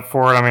signed up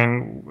for it, I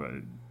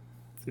mean,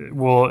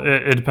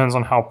 it depends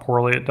on how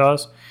poorly it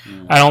does.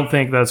 Yeah. I don't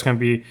think that's going to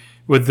be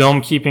with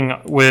them keeping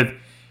with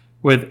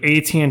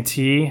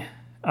AT&T.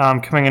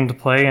 Coming into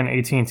play and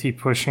AT&T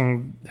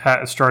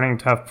starting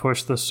to have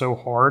pushed this so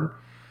hard,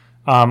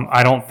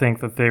 I don't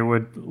think that they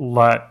would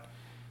let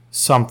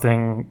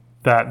something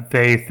that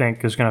they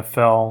think is going to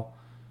fail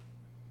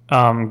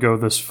go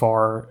this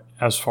far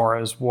as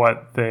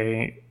what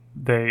they've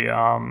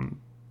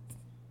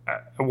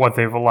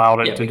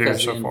allowed it to do so far.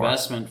 Because the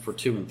investment for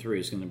 2 and 3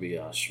 is going to be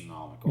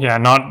astronomical. Yeah,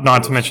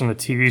 not to mention the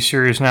TV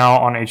series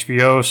now on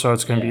HBO, so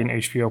it's going to be an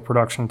HBO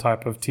production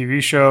type of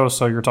TV show.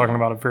 So you're talking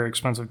about a very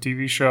expensive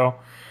TV show.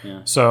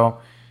 Yeah. So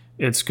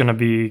it's going to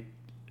be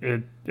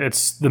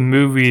it's the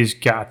movie's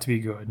got to be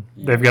good.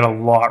 Yeah. They've got a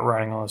lot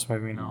riding on this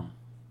movie now.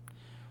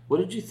 What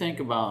did you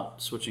think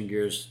about switching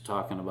gears,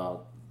 talking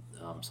about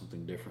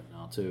something different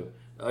now too?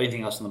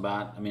 Anything else on the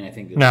bat? I mean, I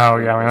think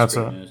that's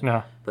news.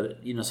 No. But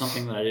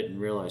something that I didn't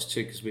realize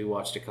too, because we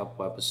watched a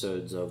couple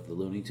episodes of the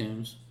Looney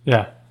Tunes.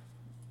 Yeah.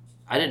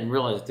 I didn't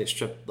realize that they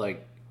stripped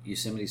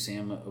Yosemite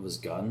Sam of his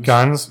guns.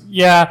 Guns?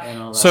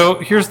 Yeah. So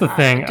here's the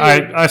thing.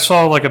 I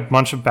saw a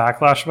bunch of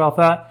backlash about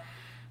that.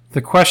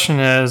 The question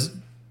is,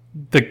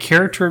 the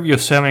character of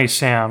Yosemite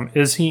Sam,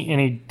 is he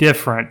any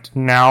different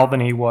now than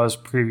he was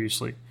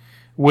previously?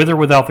 With or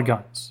without the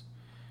guns?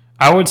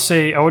 I would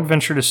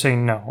venture to say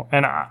no.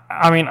 And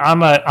I mean,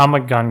 I'm a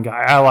gun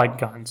guy. I like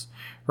guns,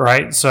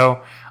 right?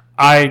 So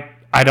I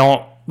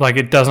don't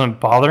it doesn't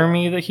bother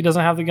me that he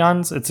doesn't have the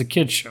guns. It's a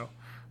kid's show.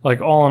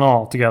 All in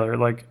all together,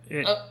 okay,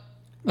 but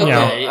I don't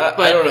know.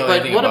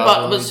 But what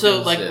about with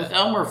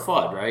Elmer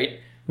Fudd, right?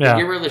 Yeah.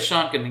 Get rid of the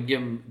shotgun and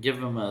give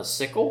him a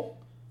sickle.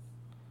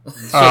 So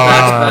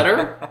that's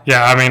better.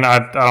 Yeah, I mean,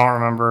 I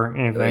don't remember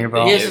anything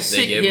about. He has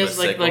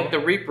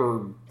the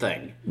Reaper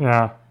thing.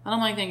 Yeah. And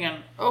I'm thinking,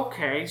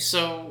 okay,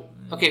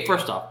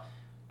 first off,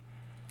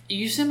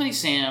 Yosemite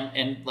Sam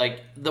and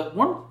the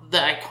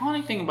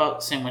iconic thing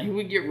about Sam, when he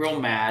would get real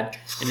mad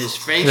and his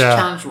face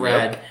turns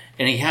red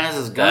and he has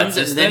his guns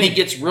and then he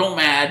gets real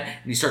mad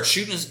and he starts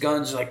shooting his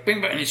guns bing,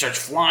 bing, and he starts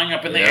flying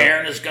up in the air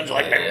and his guns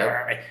are bing,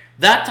 bing.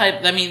 That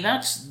type. I mean,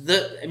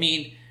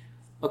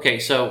 okay,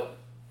 so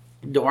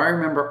do I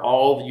remember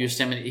all the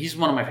Yosemite? He's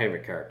one of my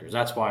favorite characters.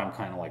 That's why I'm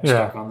kind of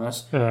stuck on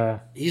this. Yeah.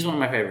 He's one of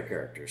my favorite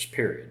characters.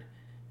 Period.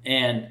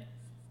 And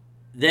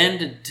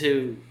then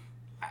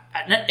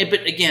but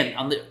again,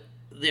 on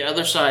the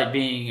other side,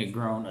 being a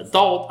grown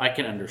adult, I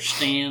can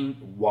understand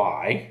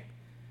why.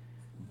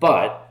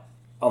 But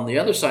on the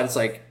other side, it's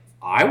I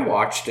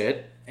watched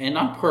it and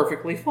I'm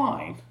perfectly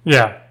fine.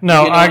 Yeah,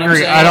 no, I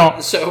agree. I don't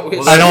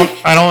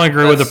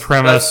agree with the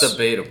premise. That's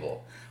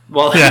debatable.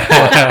 Well, yeah.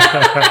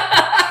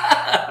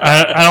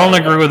 I don't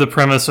agree with the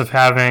premise of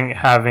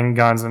having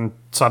guns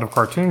inside of a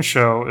cartoon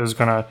show is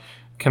going to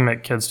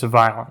commit kids to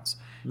violence.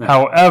 No.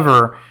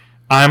 However,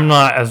 I'm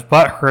not as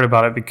butthurt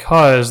about it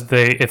because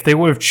if they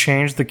would have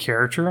changed the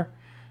character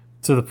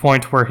to the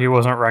point where he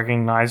wasn't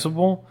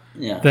recognizable,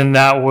 then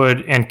that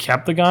would, and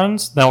kept the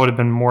guns, that would have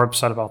been more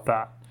upset about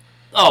that.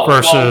 Oh,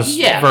 versus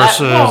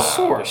of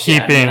course.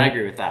 Keeping, I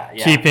agree with that.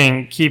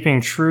 Yeah. Keeping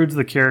true to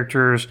the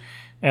characters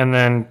and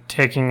then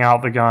taking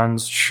out the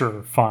guns,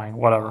 sure, fine,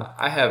 whatever.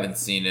 I haven't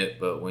seen it,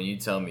 but when you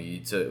tell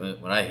me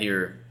when I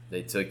hear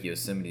they took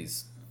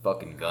Yosemite's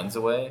fucking guns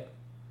away,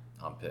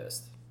 I'm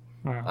pissed.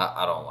 Yeah.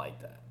 I don't like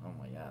that. Oh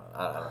my god,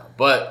 I don't know.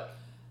 But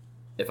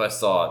If I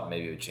saw it,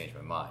 maybe it would change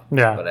my mind.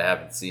 Yeah. But I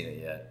haven't seen it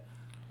yet.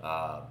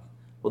 Well,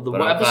 the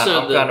But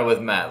episode I'm kind of with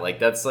Matt. Like,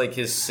 that's like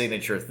his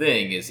signature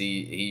thing is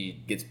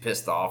he gets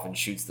pissed off and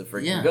shoots the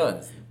freaking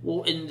guns.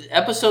 Well, in the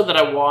episode that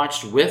I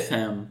watched with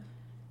him,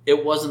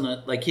 it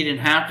wasn't like he didn't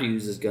have to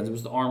use his guns. It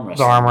was the arm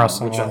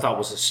wrestling, which I thought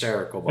was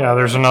hysterical. Yeah,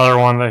 there's another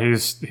one that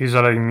he's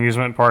at an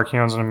amusement park. He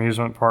owns an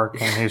amusement park,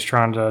 and he's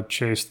trying to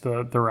chase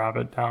the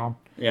rabbit down.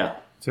 Yeah.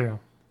 Too.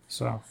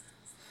 So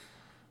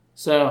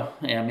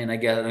yeah, I mean, I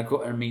get it.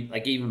 I mean,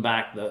 like even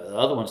back the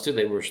other ones too.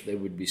 They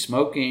would be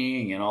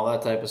smoking and all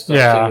that type of stuff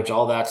too, which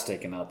all that's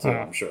taken out too.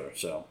 Yeah. I'm sure.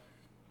 So,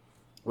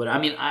 but I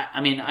mean,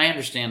 I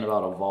understand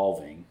about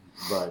evolving,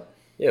 but.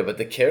 Yeah, but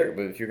but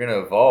if you're gonna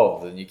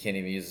evolve, then you can't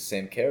even use the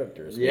same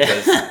characters.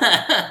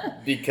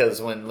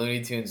 Because when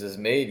Looney Tunes was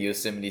made,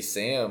 Yosemite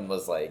Sam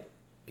was like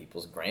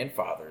people's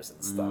grandfathers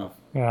and stuff.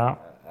 Yeah,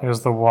 it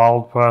was the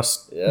Wild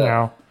West.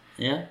 Yeah.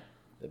 Yeah.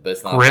 But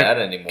it's not that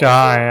anymore.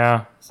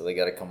 Guy, so they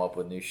got to come up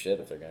with new shit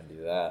if they're gonna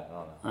do that.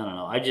 I don't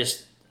know.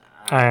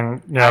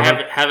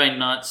 Having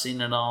not seen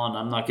it all, and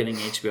I'm not getting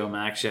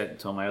HBOMax yet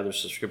until my other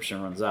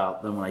subscription runs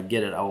out. Then when I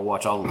get it, I will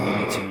watch all the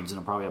Looney Tunes, and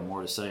I'll probably have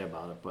more to say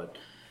about it. But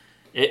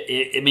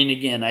I mean,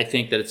 again, I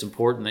think that it's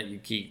important that you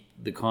keep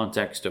the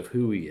context of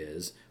who he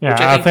is. Yeah,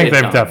 I think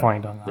they've definitely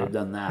done that. They've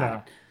done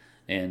that,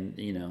 and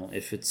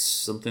if it's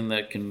something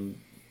that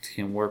can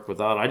work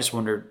without, I just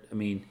wondered. I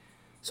mean,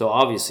 so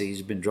obviously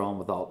he's been drawn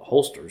without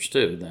holsters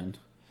too. Then,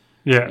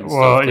 yeah,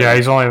 well, yeah,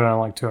 he's only been in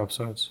like 2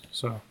 episodes.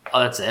 So,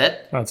 that's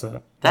it. That's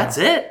it. That's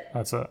it.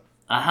 That's it.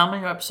 How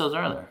many episodes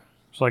are there?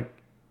 It's like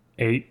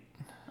 8.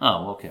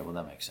 Oh, okay. Well,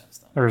 that makes sense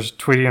then. There's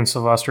Tweety and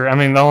Sylvester. I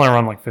mean, they only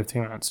run like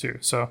 15 minutes too.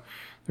 So.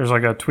 There's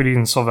like a Tweety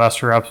and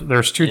Sylvester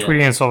there's 2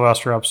 Tweety and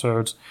Sylvester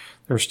episodes.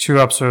 There's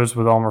 2 episodes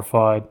with Elmer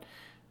Fudd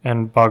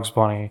and Bugs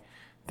Bunny.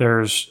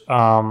 There's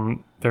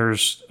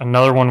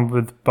another one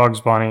with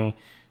Bugs Bunny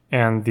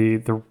and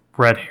the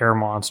red hair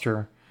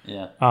monster.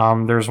 Yeah.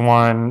 There's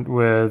one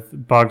with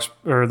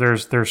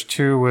there's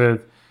 2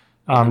 with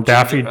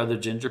Daffy. Are the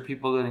ginger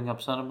people getting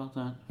upset about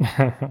that?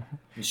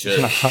 You should.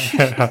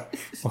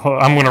 Well,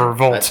 I'm going to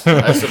revolt.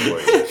 I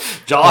support you.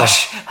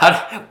 Josh,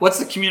 what's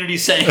the community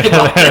saying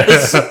about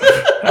this?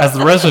 As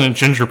the resident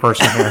ginger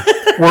person here,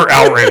 we're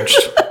outraged.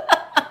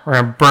 We're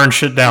going to burn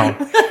shit down.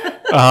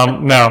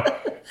 No,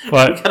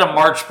 but we got a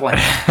march plan.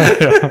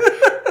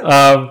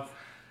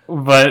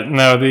 But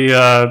no,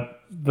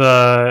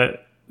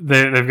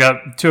 they've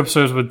got 2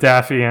 episodes with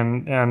Daffy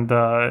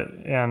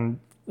and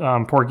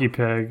Porky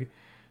Pig,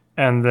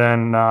 and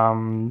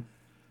then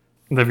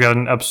they've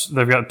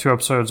got 2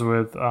 episodes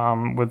with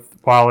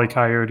Wile E.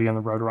 Coyote and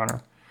the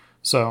Roadrunner.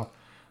 So,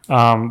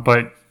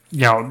 but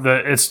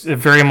it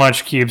very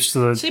much keeps to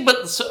the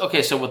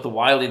so with the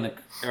Wile E. and the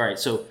all right,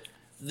 so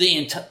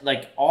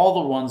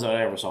all the ones that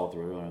I ever saw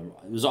through,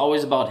 it was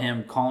always about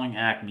him calling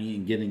Acme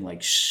and getting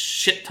like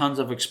shit tons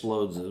of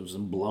explosives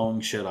and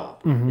blowing shit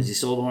up. Mm-hmm. Is he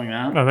still doing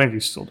that? I think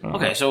he's still doing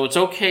that. Okay, so it's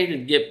okay to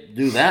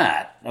do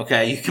that.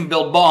 Okay, you can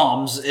build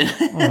bombs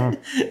and,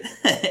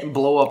 and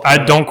blow up.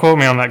 Don't quote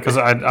me on that because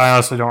I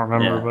honestly don't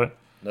remember. Yeah. But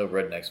no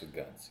rednecks with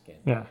guns.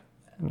 Yeah.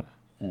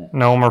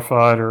 No Elmer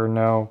Fudd or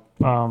no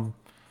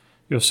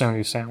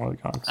Yosemite Sam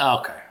with guns.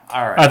 Okay,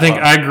 all right.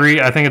 I agree.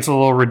 I think it's a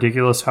little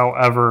ridiculous.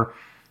 However,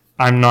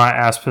 I'm not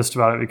as pissed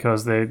about it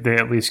because they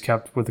at least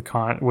kept with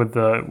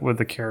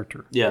the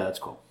character. Yeah, that's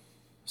cool.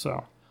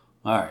 So,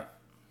 all right,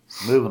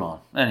 moving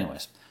on.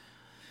 Anyways,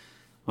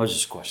 that was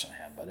just a question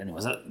I had, but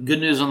anyways, good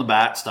news on the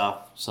bat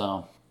stuff.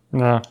 So,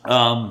 yeah.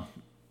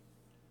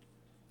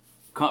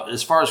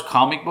 As far as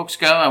comic books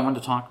go, I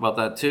wanted to talk about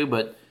that too,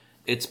 but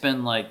it's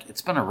been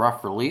a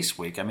rough release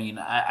week. I mean,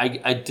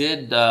 I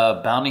did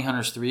Bounty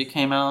Hunters 3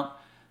 came out.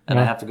 And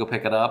I have to go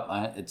pick it up.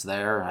 It's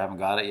there. I haven't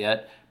got it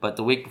yet. But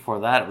the week before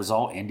that, it was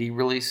all indie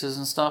releases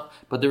and stuff.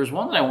 But there was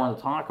one that I wanted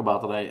to talk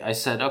about that I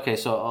said, okay,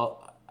 so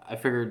I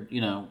figured,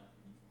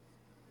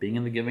 being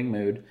in the giving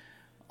mood,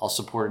 I'll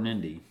support an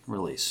indie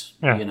release.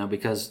 Yeah.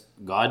 Because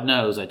God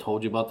knows I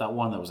told you about that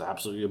one that was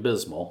absolutely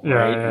abysmal. Yeah,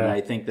 right? Yeah. And I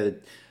think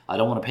that I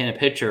don't want to paint a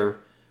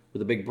picture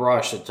with a big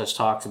brush that just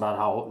talks about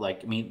how,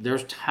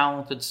 there's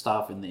talented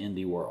stuff in the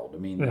indie world. I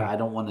mean, I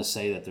don't want to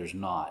say that there's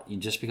not.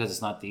 Just because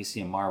it's not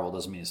DC and Marvel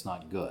doesn't mean it's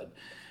not good.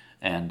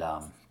 And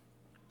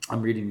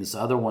I'm reading this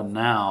other one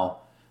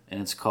now,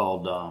 and it's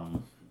called,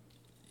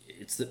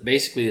 it's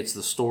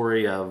the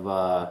story of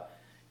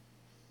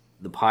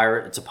the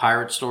pirate. It's a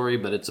pirate story,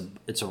 but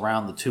it's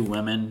around the 2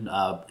 women,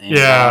 and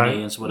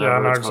Bonnie and whatever. Yeah,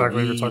 I know it's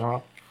exactly what you're talking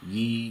about.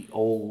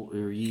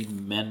 Ye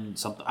Men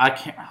something. I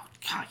can't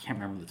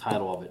remember the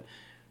title of it.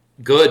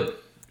 Good,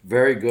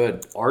 very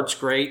good. Art's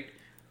great.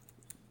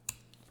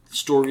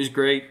 Story's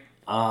great.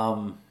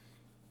 I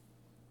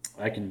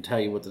can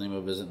tell you what the name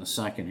of it is in a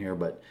second here,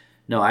 but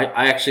no, I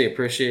actually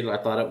appreciate it. I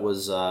thought it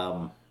was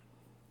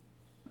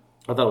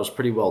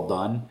pretty well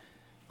done.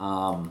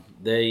 Anne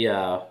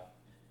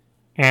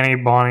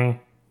Bonny,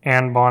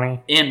 Anne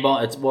Bonny. Anne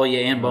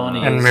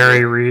Bonny and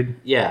Mary Read.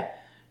 Yeah.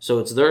 So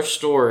it's their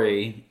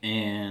story,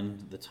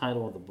 and the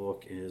title of the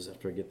book is,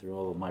 after I get through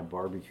all of my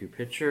barbecue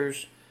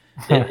pictures,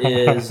 It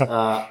is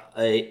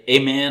a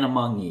Man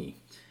Among Ye.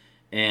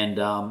 And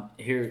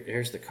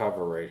here's the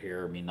cover right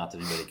here. I mean, not that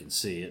anybody can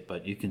see it,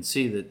 but you can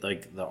see that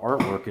like the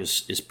artwork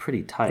is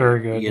pretty tight. Very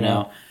good, you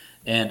know.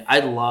 And I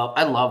love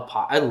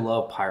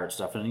pirate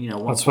stuff. And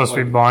That's supposed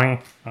to be Bonnie,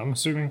 I'm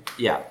assuming.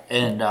 Yeah,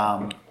 and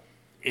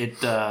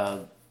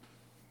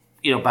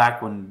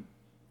back when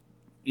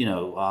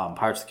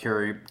Pirates of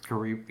the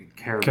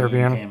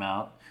Caribbean came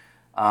out,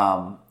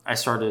 I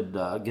started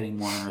getting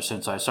more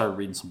interested, so I started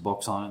reading some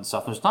books on it and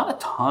stuff. There's not a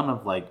ton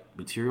of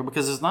material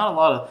because there's not a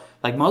lot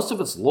of most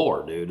of it's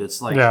lore, dude. It's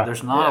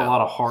there's not a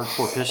lot of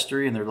hardcore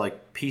history, and they're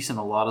piecing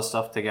a lot of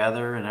stuff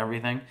together and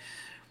everything.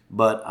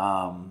 But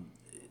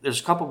there's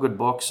a couple good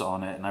books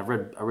on it, and I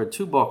read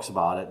 2 books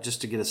about it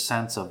just to get a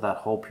sense of that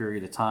whole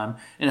period of time.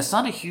 And it's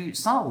not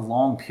a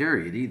long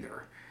period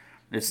either.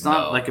 It's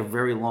not a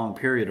very long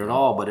period at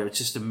all, but it's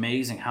just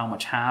amazing how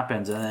much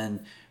happens. And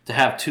then to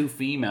have 2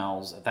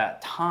 females at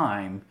that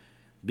time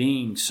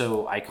being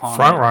so iconic.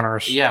 Front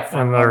runners. Yeah,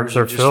 front runners.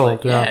 They're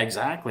filled. Yeah,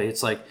 exactly.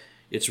 It's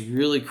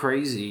really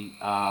crazy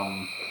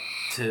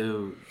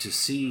to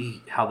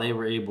see how they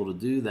were able to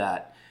do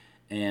that.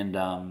 And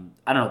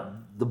I don't know,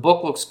 the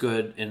book looks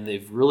good, and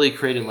they've really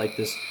created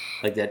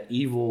that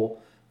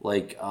evil,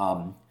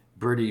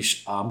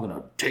 British, I'm going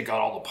to take out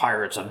all the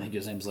pirates. I think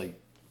his name's I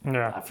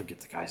forget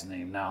the guy's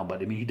name now,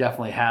 but I mean, he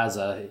definitely has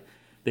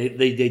they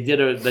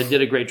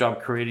did a great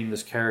job creating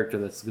this character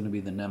that's going to be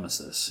the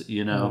nemesis,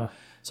 Yeah.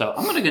 So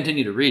I'm going to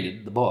continue to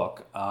read the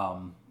book,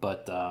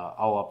 but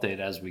I'll update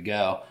as we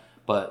go.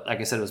 But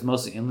like I said, it was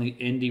mostly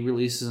indie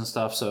releases and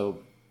stuff. So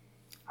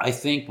I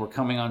think we're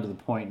coming on to the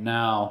point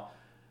now.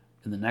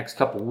 In the next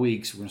couple of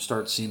weeks, we're going to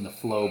start seeing the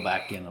flow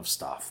back in of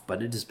stuff.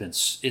 But it's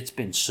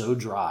been so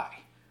dry,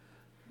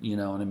 you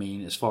know what I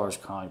mean, as far as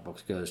comic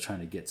books goes, trying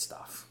to get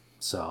stuff.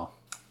 So,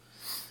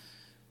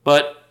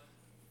 but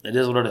it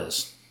is what it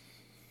is.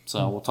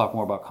 So we'll talk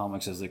more about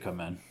comics as they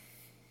come in.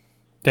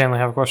 Danley,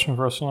 have a question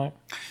for us tonight?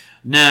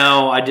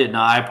 No, I did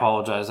not. I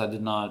apologize. I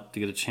did not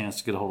get a chance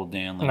to get a hold of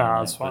Danley. No,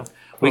 that's fine.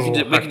 We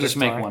can just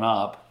make one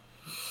up.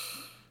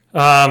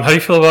 How do you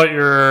feel about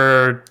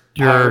your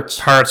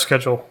pirate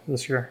schedule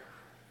this year?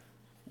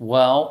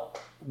 Well,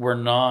 we're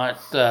not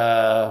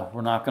going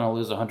to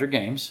lose 100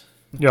 games.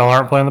 Y'all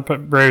aren't playing the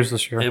Braves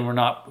this year, and we're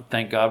not.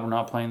 Thank God, we're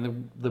not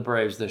playing the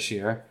Braves this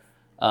year.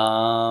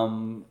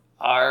 The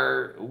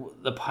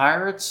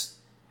Pirates.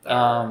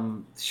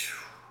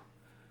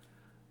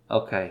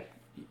 Okay,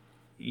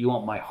 you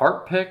want my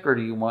heart pick or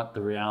do you want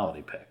the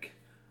reality pick?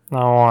 I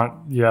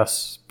want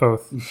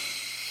both.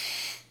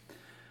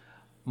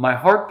 My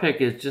heart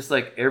pick is just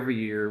like every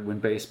year when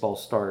baseball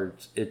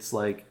starts.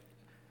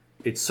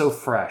 It's so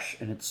fresh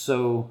and it's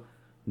so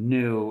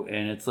new,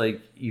 and it's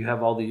you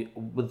have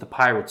with the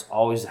Pirates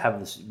always have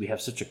this. We have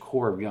such a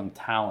core of young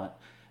talent,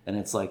 and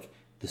it's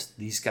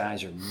these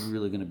guys are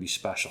really going to be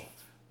special.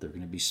 They're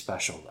going to be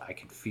special. I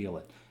can feel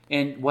it.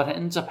 And what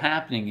ends up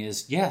happening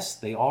is, yes,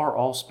 they are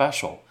all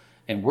special,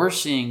 and we're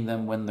seeing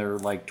them when they're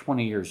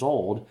 20 years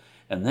old.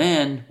 And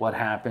then what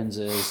happens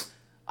is,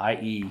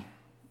 i.e.,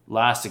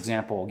 last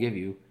example I'll give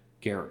you,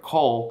 Garrett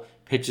Cole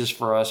pitches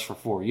for us for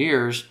 4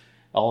 years.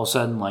 All of a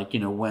sudden,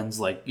 wins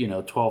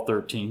 12,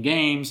 13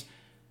 games,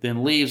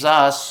 then leaves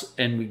us,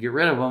 and we get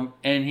rid of him,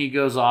 and he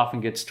goes off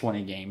and gets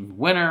 20-game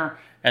winner,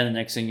 and the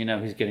next thing you know,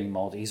 he's getting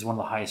he's one of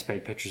the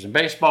highest-paid pitchers in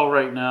baseball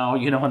right now,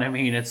 you know what I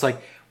mean? It's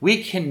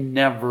we can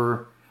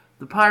never,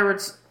 the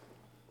Pirates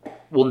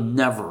will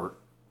never,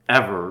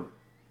 ever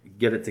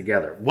get it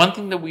together. One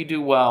thing that we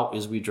do well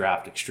is we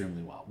draft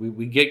extremely well.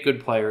 We get good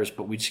players,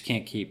 but we just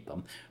can't keep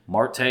them.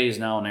 Marte is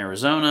now in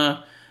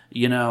Arizona.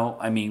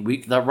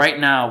 Right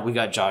now we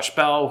got Josh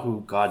Bell,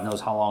 who God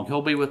knows how long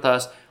he'll be with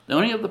us. The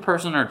only other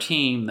person on our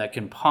team that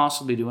can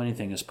possibly do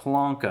anything is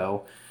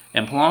Polanco.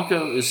 And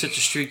Polanco is such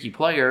a streaky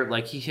player.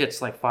 He hits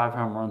 5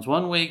 home runs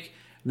 1 week,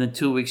 and then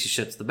 2 weeks he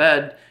shits the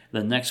bed.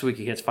 Then next week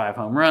he hits 5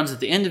 home runs. At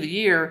the end of the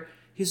year,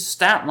 his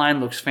stat line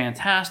looks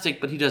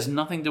fantastic, but he does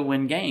nothing to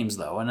win games,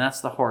 though. And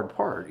that's the hard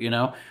part,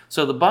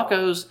 So the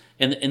Buccos,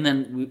 and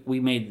then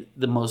we made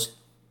the most...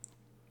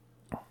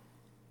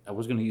 I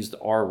was going to use the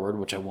R word,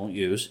 which I won't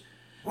use.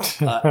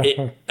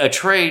 A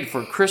trade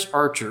for Chris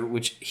Archer,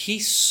 which he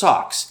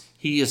sucks.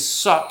 He has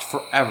sucked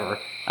forever,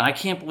 and I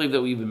can't believe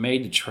that we even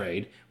made the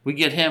trade. We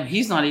get him.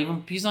 He's not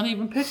even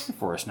pitching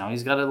for us now.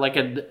 He's got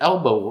an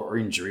elbow or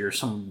injury or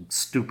some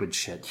stupid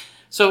shit.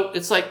 So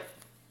it's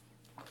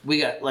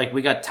we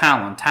got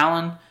Talon.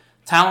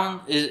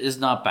 Talon is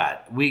not bad.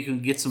 We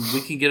can get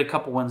a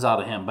couple wins out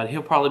of him, but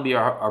he'll probably be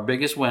our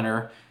biggest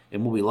winner.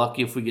 And we'll be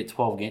lucky if we get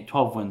 12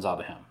 wins out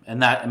of him.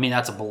 And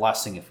that's a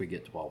blessing if we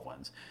get 12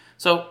 wins.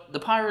 So the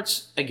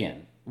Pirates,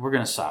 again, we're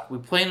going to suck. We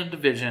play in a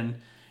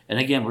division, and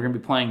again, we're going to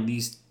be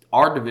playing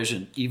our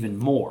division even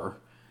more.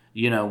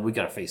 We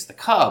got to face the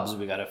Cubs.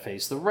 We got to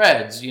face the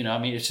Reds.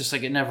 It's just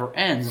it never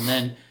ends. And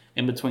then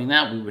in between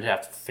that, we would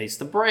have to face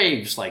the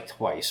Braves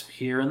twice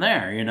here and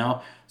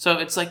there, So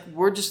it's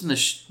we're just in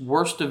the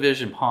worst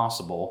division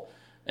possible,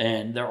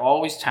 and they're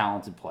always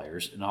talented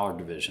players in all our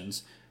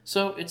divisions.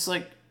 So it's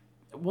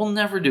we'll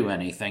never do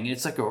anything.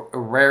 It's like a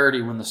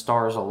rarity when the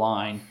stars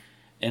align.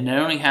 And it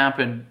only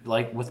happened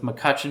like with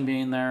McCutcheon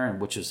being there,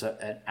 and which is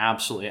an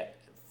absolutely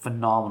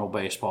phenomenal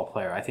baseball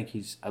player. I think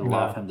I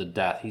love him to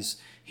death.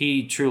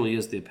 He truly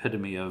is the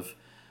epitome of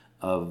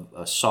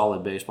a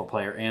solid baseball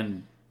player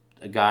and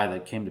a guy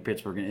that came to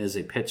Pittsburgh and is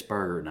a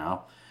Pittsburgher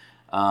now,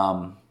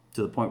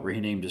 to the point where he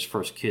named his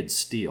first kid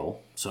Steele.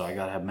 So I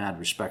gotta have mad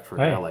respect for a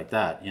guy like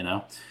that,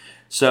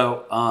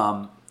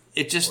 So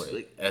it just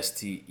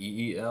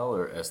STEEL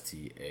or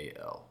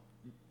STAL?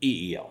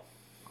 EEL.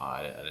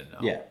 I didn't know.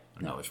 Yeah,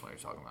 I don't know which one you're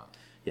talking about.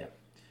 Yeah.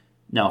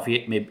 Now, if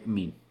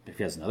he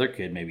has another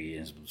kid, maybe he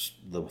is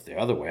with the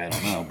other way. I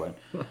don't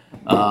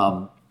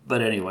know,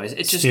 but anyways,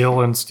 it's just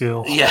Steel and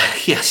steel. Yeah.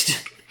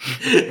 Yes.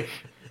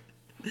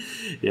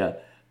 Yeah.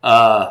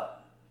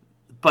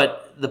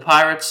 But the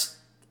Pirates,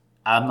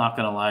 I'm not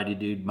gonna lie to you,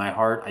 dude. My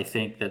heart, I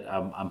think that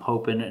I'm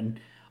hoping, and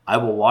I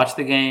will watch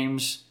the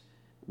games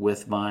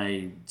with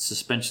my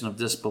suspension of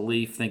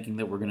disbelief, thinking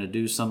that we're going to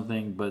do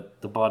something.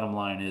 But the bottom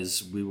line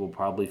is we will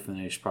probably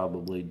finish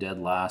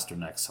dead last or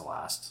next to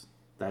last.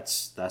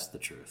 That's the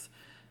truth.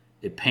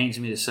 It pains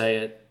me to say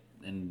it,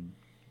 and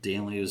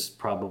Danley is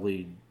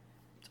probably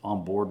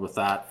on board with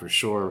that for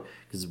sure,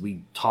 because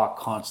we talk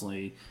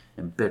constantly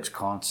and bitch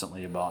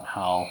constantly about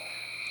how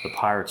the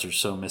Pirates are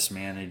so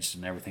mismanaged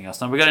and everything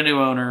else. Now, we got a new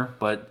owner,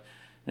 but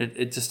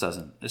it just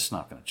doesn't. It's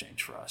not going to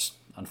change for us,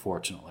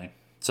 unfortunately.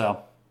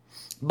 So,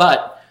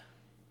 but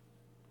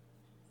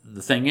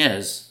the thing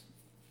is,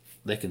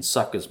 they can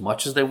suck as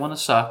much as they want to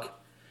suck,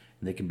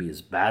 and they can be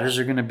as bad as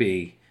they're going to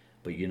be.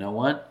 But you know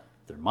what?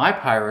 They're my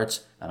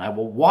Pirates, and I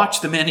will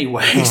watch them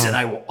anyways, and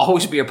I will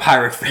always be a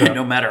Pirate fan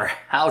no matter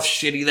how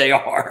shitty they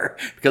are,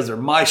 because they're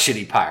my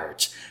shitty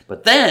Pirates.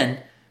 But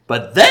then,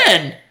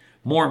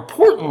 more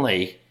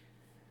importantly,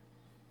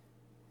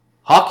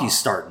 hockey's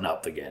starting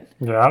up again.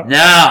 Yeah.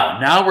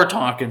 Now we're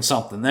talking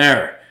something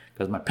there,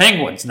 because my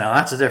Penguins, now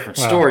that's a different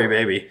story,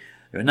 baby.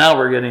 And now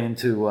we're getting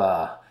into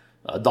a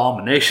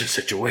domination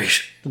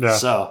situation. Yeah.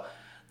 So,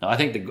 no, I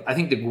think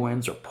the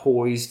Gwens are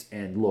poised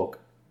and look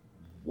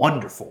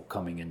wonderful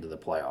coming into the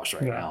playoffs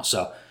right now.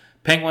 So,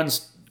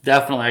 Penguins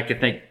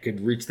definitely, could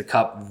reach the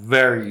cup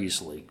very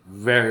easily,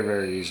 very,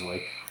 very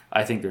easily.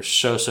 I think they're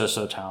so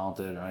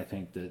talented, and I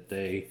think that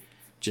they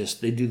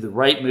do the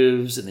right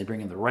moves and they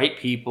bring in the right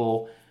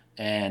people.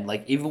 And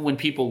like even when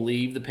people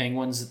leave the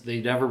Penguins,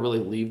 they never really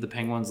leave the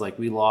Penguins. Like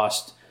we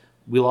lost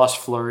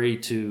Fleury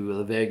to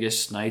the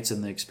Vegas Knights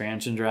in the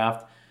expansion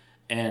draft.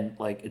 And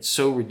like it's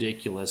so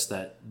ridiculous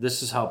that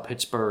this is how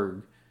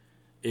Pittsburgh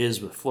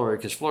is with Fleury,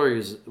 because Fleury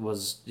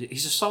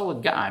he's a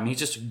solid guy. I mean, he's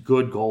just a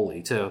good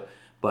goalie too.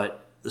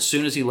 But as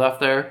soon as he left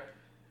there,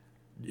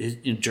 his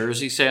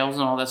jersey sales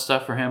and all that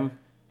stuff for him,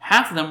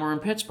 half of them were in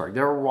Pittsburgh.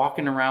 They were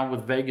walking around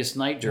with Vegas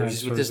Knight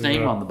jerseys with his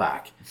name on the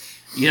back.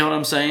 You know what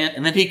I'm saying?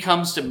 And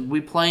then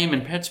we play him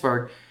in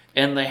Pittsburgh,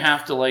 and they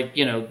have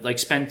to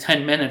spend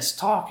 10 minutes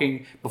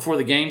talking before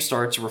the game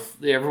starts.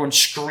 Everyone's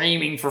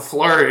screaming for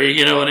Fleury.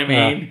 You know what I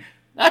mean?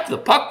 Yeah. After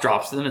the puck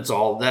drops, then that's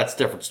a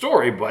different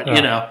story. But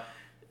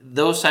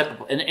those type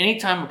of, and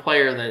anytime a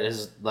player that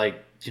has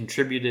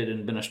contributed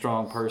and been a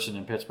strong person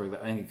in Pittsburgh,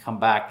 that can come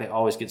back, they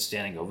always get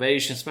standing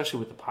ovation, especially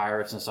with the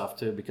Pirates and stuff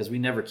too, because we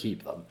never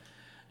keep them.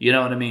 You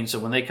know what I mean? So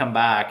when they come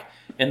back,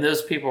 and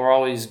those people are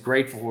always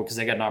grateful for because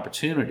they got an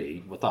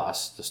opportunity with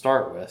us to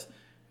start with.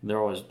 They're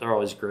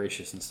always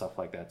gracious and stuff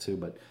like that too.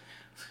 But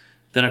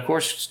then of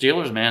course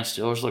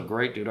Steelers look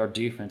great, dude. Our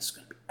defense is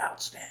gonna be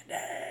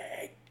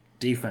outstanding.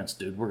 Defense,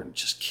 dude, we're gonna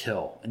just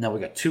kill. And now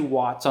we got 2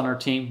 Watts on our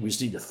team. We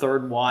just need the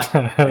 3rd Watt.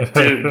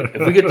 Dude,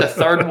 if we get the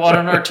 3rd Watt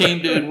on our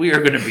team, dude, we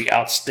are gonna be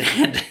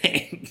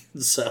outstanding.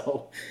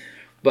 So,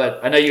 but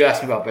I know you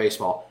asked me about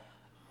baseball.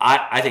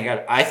 I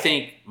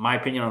think my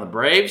opinion on the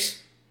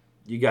Braves,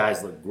 you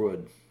guys look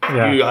good.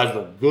 Yeah. You guys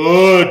look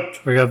good.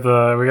 We got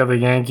the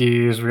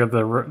Yankees, we got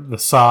the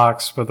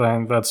Sox, but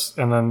then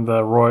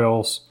the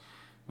Royals.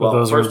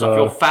 Well, first off,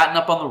 you'll fatten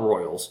up on the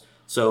Royals.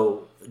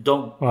 So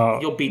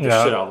you'll beat the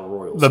shit out of the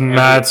Royals. The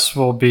Mets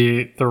will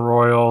beat the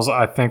Royals.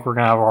 I think we're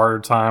gonna have a harder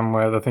time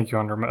with. I think you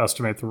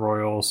underestimate the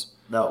Royals.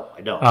 No,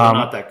 I don't. They're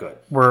not that good.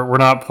 We're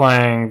not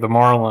playing the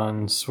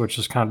Marlins, which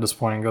is kind of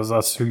disappointing because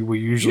that's who we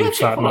usually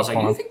fatten up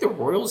on. You think the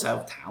Royals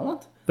have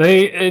talent?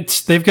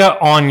 They've got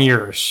on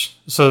years,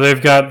 so they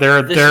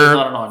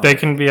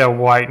can be a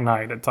white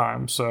knight at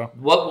times. So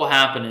what will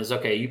happen is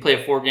you play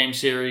a 4-game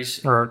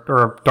series or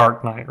a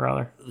dark knight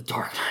rather. The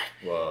dark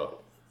knight. Whoa.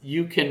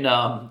 You can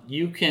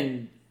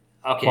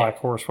Black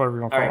horse, whatever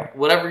you want to call it.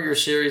 Whatever your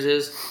series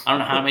is, I don't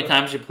know how many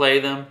times you play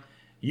them.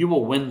 You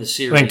will win the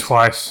series. I think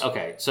twice.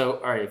 Okay, so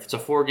all right, if it's a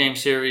 4-game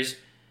series,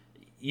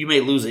 you may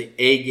lose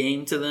a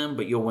game to them,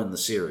 but you'll win the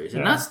series.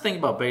 And that's the thing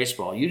about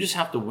baseball. You just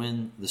have to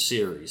win the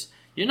series.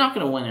 You're not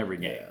going to win every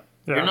game.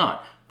 Yeah. You're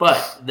not.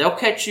 But they'll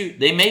catch you.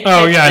 They may.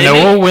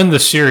 We'll win the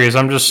series.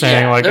 I'm just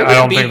saying, I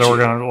don't think that we're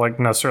going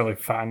to necessarily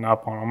fatten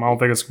up on them. I don't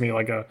think it's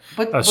going to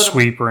be a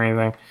sweep or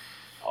anything.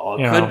 Oh,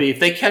 it could be if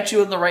they catch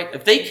you in the right.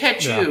 If they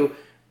catch you.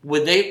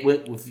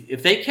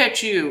 If they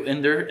catch you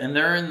and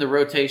they're in the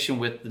rotation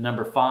with the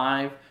number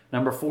 5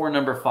 number 4,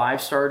 number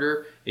 5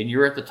 starter, and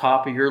you're at the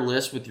top of your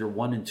list with your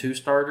 1 and 2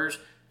 starters,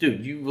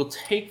 dude, you will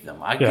take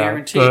them. I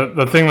guarantee.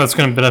 The thing that's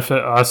going to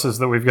benefit us is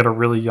that we've got a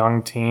really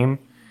young team,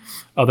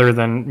 other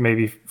than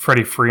maybe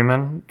Freddie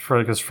Freeman,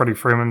 because Freddie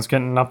Freeman's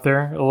getting up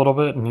there a little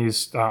bit, and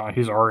he's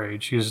our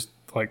age. He's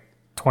like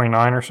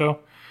 29 or so.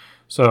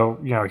 So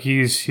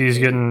he's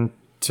getting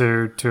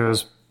to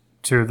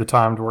the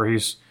time to where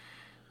he's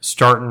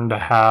starting to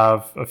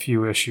have a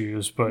few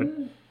issues, but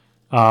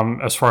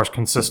as far as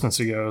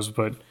consistency goes,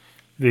 but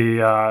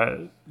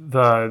the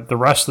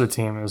rest of the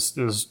team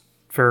is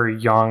very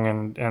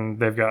young and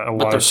they've got a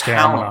lot of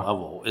stamina. Talent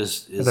level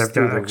is they've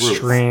got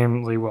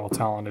extremely well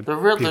talented.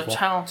 They're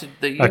talented.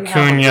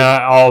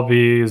 Acuna,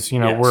 Albies,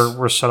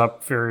 we're set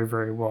up very,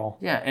 very well.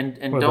 Yeah, and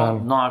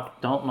don't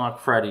knock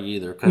Freddie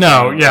either.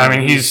 No, I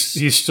mean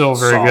he's still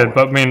very solid. Good,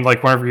 but I mean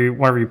like whenever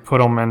you put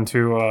him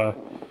into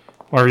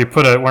whenever you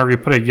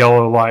put a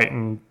yellow light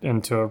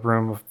into a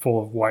room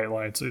full of white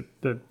lights, it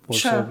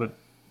looks a little bit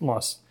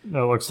less.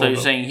 So you're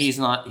saying he's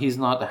not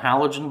the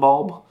halogen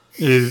bulb?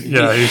 He's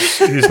not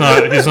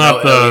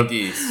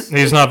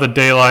the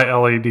daylight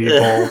LED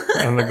bulb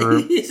in the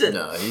group. He's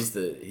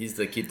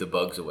the keep the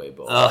bugs away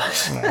bulb.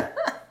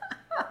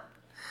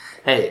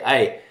 Hey,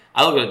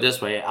 I look at it this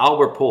way.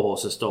 Albert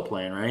Pujols is still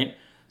playing, right?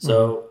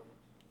 So,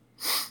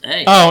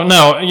 hey. Oh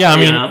no, yeah. I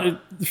mean,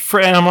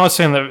 and I'm not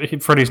saying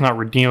that Freddie's not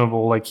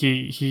redeemable. Like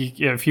he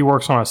if he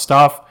works on his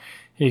stuff,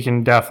 he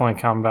can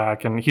definitely come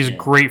back, and he's a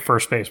great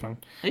first baseman.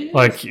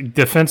 Like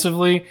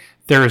defensively,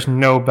 there is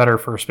no better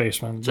first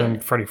baseman than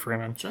Freddie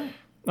Freeman. Right.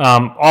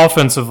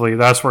 Offensively,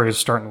 that's where he's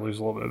starting to lose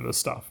a little bit of his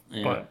stuff.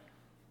 Yeah.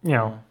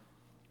 But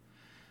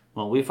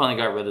well, we finally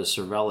got rid of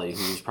Cervelli,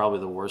 who was probably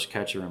the worst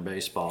catcher in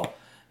baseball,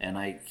 and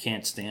I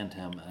can't stand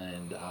him.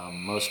 And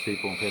most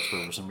people in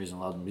Pittsburgh, for some reason,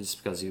 loved him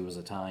just because he was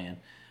Italian.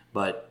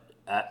 But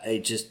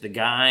the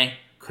guy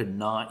could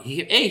not.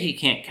 He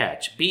can't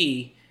catch.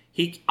 B,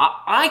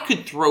 I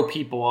could throw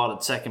people out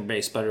at second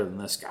base better than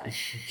this guy.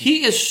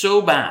 He is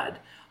so bad.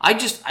 I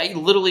just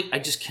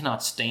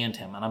cannot stand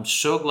him, and I'm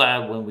so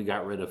glad when we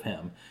got rid of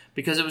him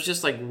because it was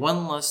just like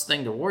one less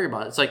thing to worry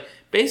about. It's like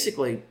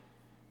basically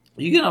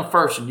you get on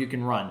first and you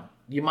can run.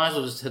 You might as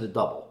well just hit a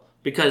double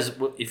because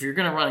if you're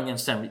going to run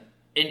against him,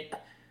 and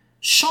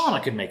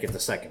Shauna could make it to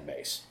second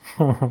base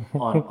on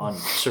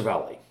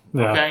Cervelli.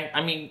 Yeah. Okay,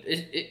 I mean,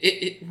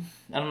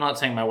 I'm not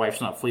saying my wife's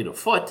not fleet of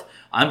foot.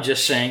 I'm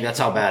just saying that's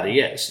how bad he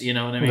is. You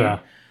know what I mean? Yeah.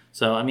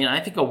 So I mean, I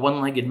think a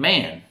one-legged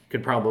man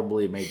could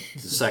probably make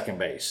the second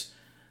base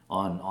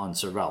on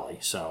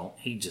Cervelli. So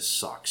he just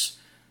sucks.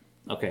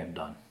 Okay, I'm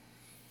done.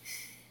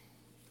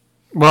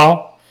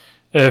 Well,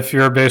 if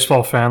you're a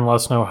baseball fan, let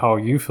us know how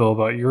you feel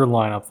about your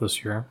lineup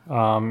this year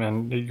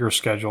and your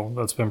schedule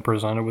that's been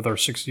presented with our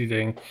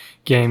 60-day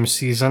game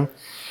season.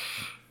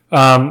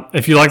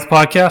 If you like the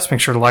podcast, make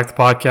sure to like the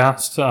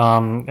podcast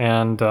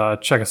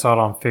and check us out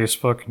on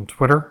Facebook and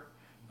Twitter.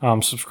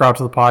 Subscribe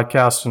to the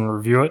podcast and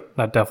review it.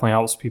 That definitely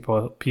helps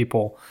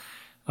people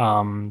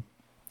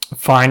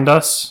find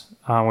us.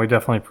 We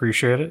definitely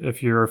appreciate it.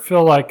 If you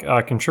feel like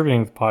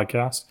contributing to the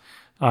podcast,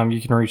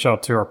 you can reach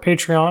out to our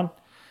Patreon.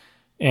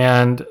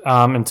 And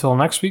until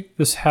next week,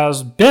 this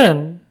has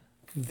been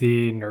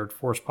the Nerd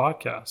Force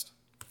Podcast.